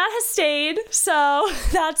 And that has stayed, so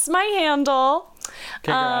that's my handle.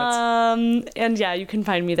 Congrats. And yeah, you can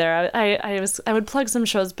find me there. I would plug some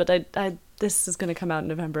shows, but this is going to come out in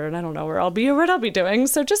November, and I don't know where I'll be or what I'll be doing.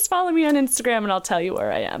 So just follow me on Instagram, and I'll tell you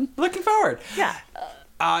where I am. Looking forward. Yeah.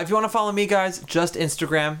 If you want to follow me, guys, just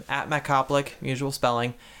Instagram at Matt Koplik, usual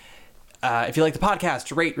spelling. If you like the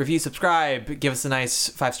podcast, rate, review, subscribe, give us a nice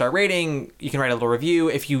 5-star rating. You can write a little review.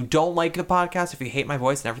 If you don't like the podcast, if you hate my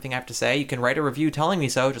voice and everything I have to say, you can write a review telling me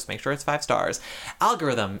so. Just make sure it's 5 stars.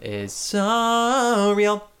 Algorithm is so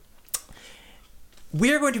real.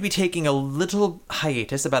 We are going to be taking a little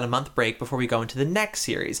hiatus, about a month break, before we go into the next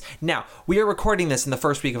series. Now, we are recording this in the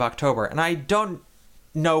first week of October, and I don't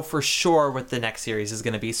know for sure what the next series is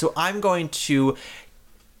going to be, so I'm going to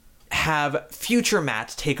have future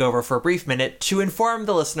Matt take over for a brief minute to inform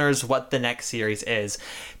the listeners what the next series is.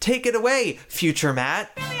 Take it away, future Matt.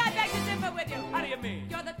 Really, I beg to differ with you. How do you mean?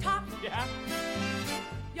 You're the top. Yeah.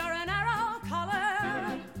 You're an arrow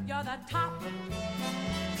color. You're the top.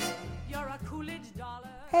 You're a Coolidge dollar.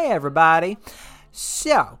 Hey everybody!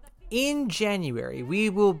 So, in January, we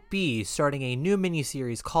will be starting a new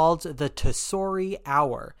miniseries called The Tesori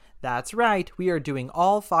Hour. That's right, we are doing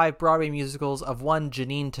all 5 Broadway musicals of one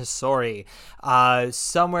Janine Tesori.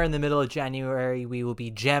 Somewhere in the middle of January, we will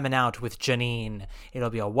be jamming out with Janine.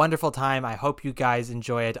 It'll be a wonderful time. I hope you guys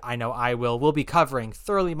enjoy it. I know I will. We'll be covering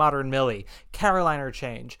Thoroughly Modern Millie, Caroline or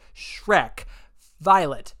Change, Shrek,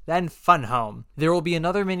 Violet, then Fun Home. There will be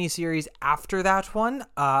another miniseries after that one.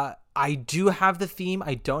 I do have the theme.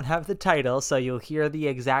 I don't have the title, so you'll hear the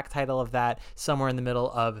exact title of that somewhere in the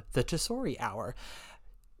middle of The Tesori Hour.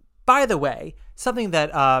 By the way, something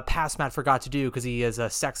that past Matt forgot to do, because he is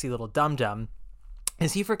a sexy little dum-dum,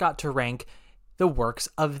 is he forgot to rank the works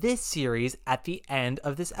of this series at the end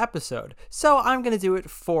of this episode. So I'm going to do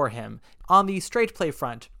it for him. On the straight play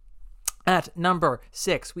front, At number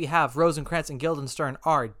 6, we have Rosencrantz and Guildenstern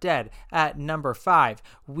Are Dead. At number 5,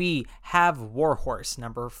 we have Warhorse.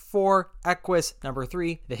 Number 4, Equus. Number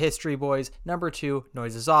 3, The History Boys. Number 2,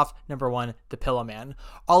 Noises Off. Number 1, The Pillowman.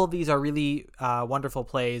 All of these are really wonderful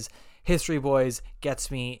plays. History Boys gets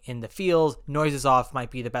me in the feels. Noises Off might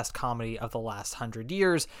be the best comedy of the last 100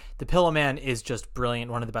 years. The Pillowman is just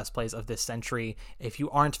brilliant, one of the best plays of this century. If you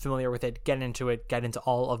aren't familiar with it, get into it. Get into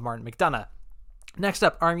all of Martin McDonagh. Next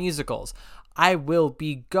up are musicals. I will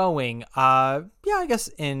be going, I guess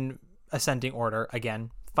in ascending order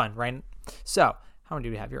again. Fun, right? So, how many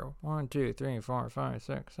do we have here? 1, 2, 3, 4, 5,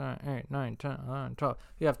 6, 7, 8, 9, 10, 11, 12.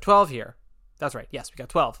 We have 12 here. That's right. Yes, we got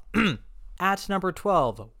 12. At number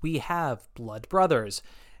 12, we have Blood Brothers.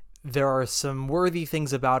 There are some worthy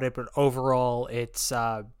things about it, but overall, it's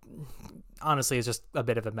honestly, it's just a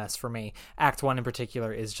bit of a mess for me. Act 1 in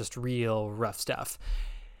particular is just real rough stuff.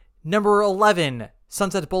 Number 11,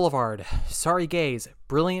 Sunset Boulevard. Sorry Gays.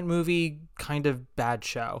 Brilliant movie, kind of bad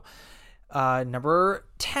show. Number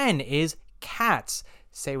 10 is Cats.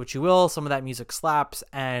 Say what you will, some of that music slaps,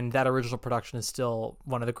 and that original production is still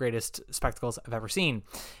one of the greatest spectacles I've ever seen.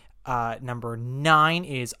 Number 9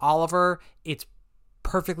 is Oliver. It's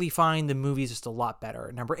perfectly fine. The movie's just a lot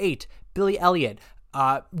better. Number 8, Billy Elliot.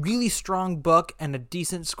 Really strong book and a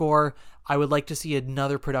decent score. I would like to see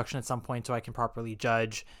another production at some point so I can properly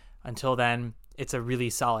judge. Until then, it's a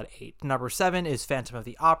really solid 8. Number 7 is Phantom of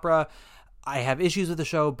the Opera. I have issues with the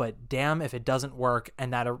show, but damn if it doesn't work,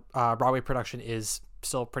 and that Broadway production is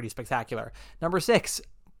still pretty spectacular. Number 6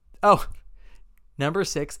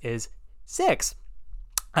 is 6.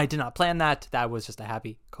 I did not plan that. That was just a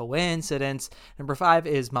happy coincidence. Number 5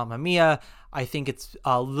 is Mamma Mia. I think it's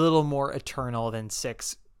a little more eternal than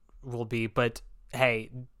 6 will be, but hey,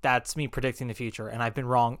 that's me predicting the future, and I've been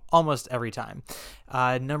wrong almost every time.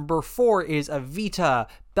 Number 4 is Evita,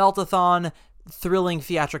 Beltathon, thrilling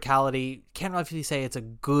theatricality. Can't really say it's a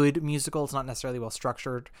good musical. It's not necessarily well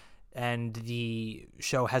structured, and the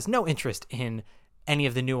show has no interest in any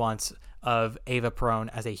of the nuance of Eva Peron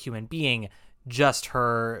as a human being, just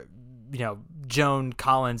her, Joan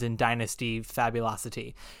Collins in Dynasty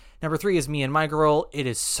fabulosity. Number 3 is Me and My Girl. It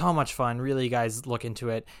is so much fun. Really, guys, look into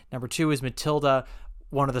it. Number 2 is Matilda,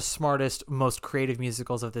 one of the smartest, most creative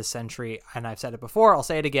musicals of this century. And I've said it before, I'll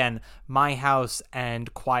say it again. My House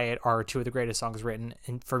and Quiet are 2 of the greatest songs written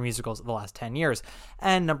for musicals of the last 10 years.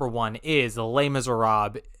 And number 1 is Les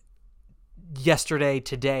Miserables. Yesterday,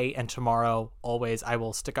 today, and tomorrow, always, I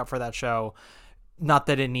will stick up for that show. Not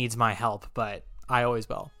that it needs my help, but I always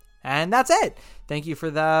will. And that's it. Thank you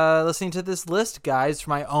for listening to this list, guys,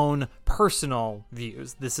 for my own personal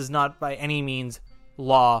views. This is not by any means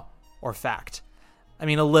law or fact. I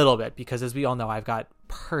mean, a little bit, because as we all know, I've got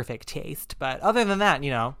perfect taste. But other than that,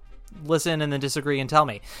 listen and then disagree and tell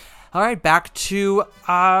me. All right, back to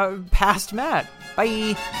Past Matt.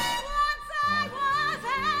 Bye.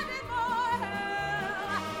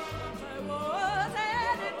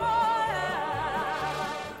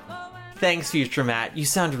 Thanks, Future Matt. You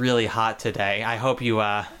sound really hot today. I hope you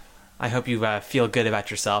feel good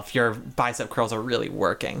about yourself. Your bicep curls are really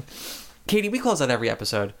working. Katie, we close out every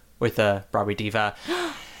episode with a Broadway diva.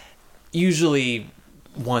 Usually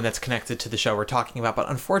one that's connected to the show we're talking about, but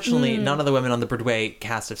unfortunately, none of the women on the Broadway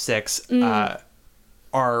cast of 6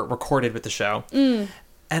 are recorded with the show. And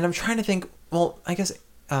I'm trying to think. Well, I guess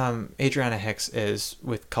Adriana Hicks is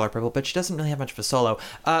with Color Purple, but she doesn't really have much of a solo.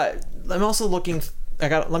 I'm also looking.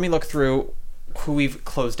 Let me look through who we've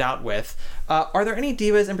closed out with. Are there any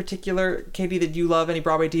divas in particular, Katie, that you love? Any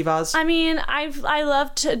Broadway divas? I mean, I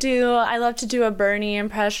love to do a Bernie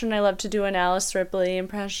impression. I love to do an Alice Ripley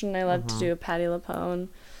impression. I love to do a Patti LuPone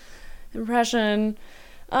impression.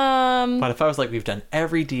 But if I was like, we've done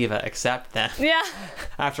every diva except them. Yeah.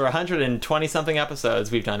 After 120 something episodes,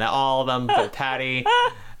 we've done all of them, but Patti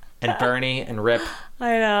and Bernie and Rip.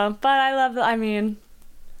 I know, but I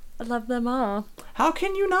love them all. How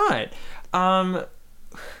can you not?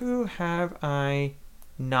 Who have I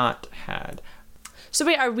not had? So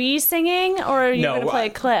wait, are we singing or are you going to play a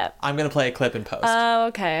clip? I'm going to play a clip in post. Oh,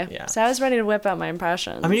 okay. Yeah. So I was ready to whip out my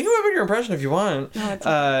impression. I mean, you can whip out your impression if you want. No, it's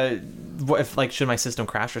okay. Should my system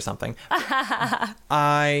crash or something?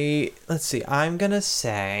 Let's see. I'm going to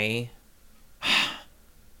say...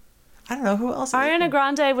 I don't know, who else? Ariana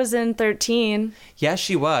Grande was in 13. Yes,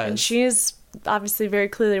 she was. And she is obviously very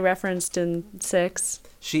clearly referenced in 6.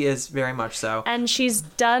 She is very much so. And she's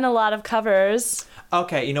done a lot of covers.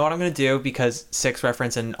 Okay, you know what I'm going to do? Because 6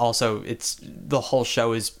 reference, and also the whole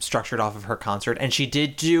show is structured off of her concert. And she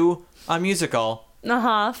did do a musical.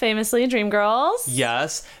 Famously Dreamgirls.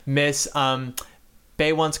 Yes. Miss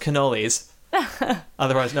Bay Wants Cannolis.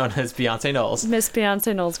 otherwise known as Beyonce Knowles. Miss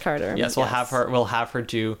Beyonce Knowles Carter. Yes, we'll have her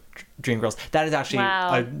do Dreamgirls. That is actually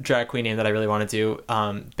a drag queen name that I really want to do.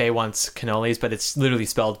 Bae wants cannolis, but it's literally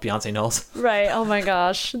spelled Beyonce Knowles. Right. Oh my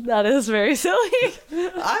gosh, that is very silly.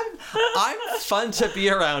 I'm fun to be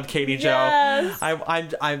around, Katie Jo. Yes.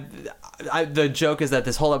 The joke is that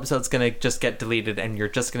this whole episode's gonna just get deleted, and you're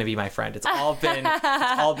just gonna be my friend. It's all been a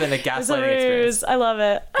gaslighting experience. I love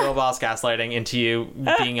it. Girl boss gaslighting into you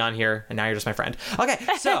being on here, and now you're just my friend. Okay,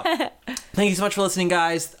 so thank you so much for listening,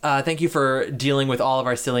 guys. Thank you for dealing with all of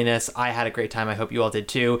our silliness. I had a great time. I hope you all did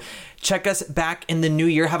too. Check us back in the new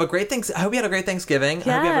year. I hope you had a great Thanksgiving. Yes.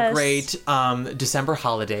 I hope you have a great December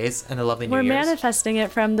holidays and a lovely New Year's. We're manifesting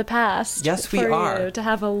it from the past. Yes, we for are. You to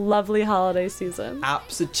have a lovely holiday season.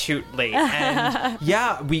 Absolutely. And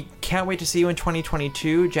yeah, we can't wait to see you in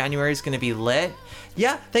 2022. January is going to be lit.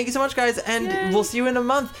 Yeah, thank you so much, guys. And we'll see you in a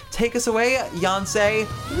month. Take us away, Beyonce.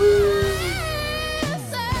 Woo!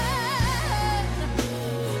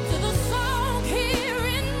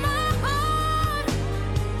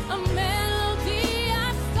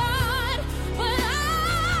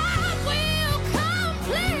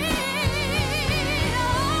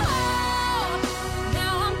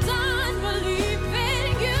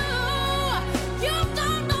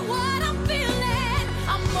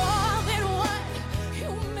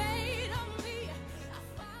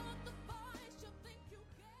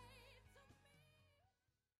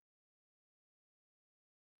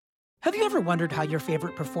 Have you ever wondered how your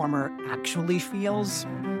favorite performer actually feels?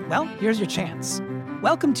 Well, here's your chance.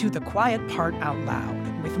 Welcome to The Quiet Part Out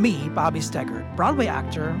Loud with me, Bobby Steggert, Broadway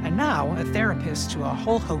actor and now a therapist to a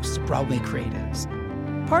whole host of Broadway creatives.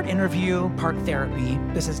 Part interview, part therapy,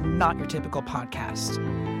 this is not your typical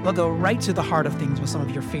podcast. We'll go right to the heart of things with some of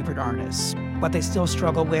your favorite artists, what they still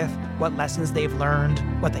struggle with, what lessons they've learned,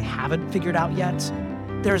 what they haven't figured out yet.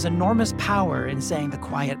 There's enormous power in saying the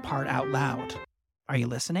quiet part out loud. Are you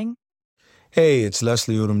listening? Hey, it's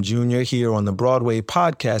Leslie Odom Jr. here on the Broadway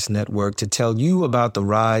Podcast Network to tell you about the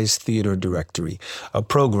Rise Theater Directory, a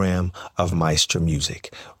program of Maestro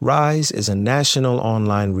Music. Rise is a national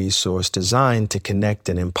online resource designed to connect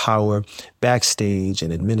and empower backstage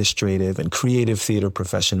and administrative and creative theater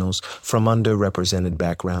professionals from underrepresented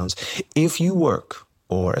backgrounds. If you work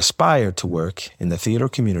or aspire to work in the theater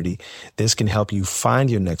community, this can help you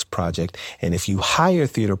find your next project. And if you hire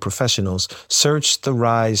theater professionals, search the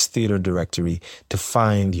Rise Theater Directory to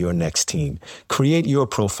find your next team. Create your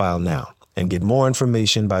profile now and get more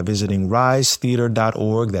information by visiting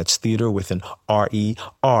risetheater.org. That's theater with an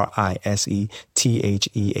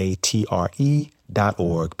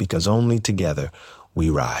RERISETHEATRE.org, because only together we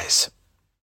rise.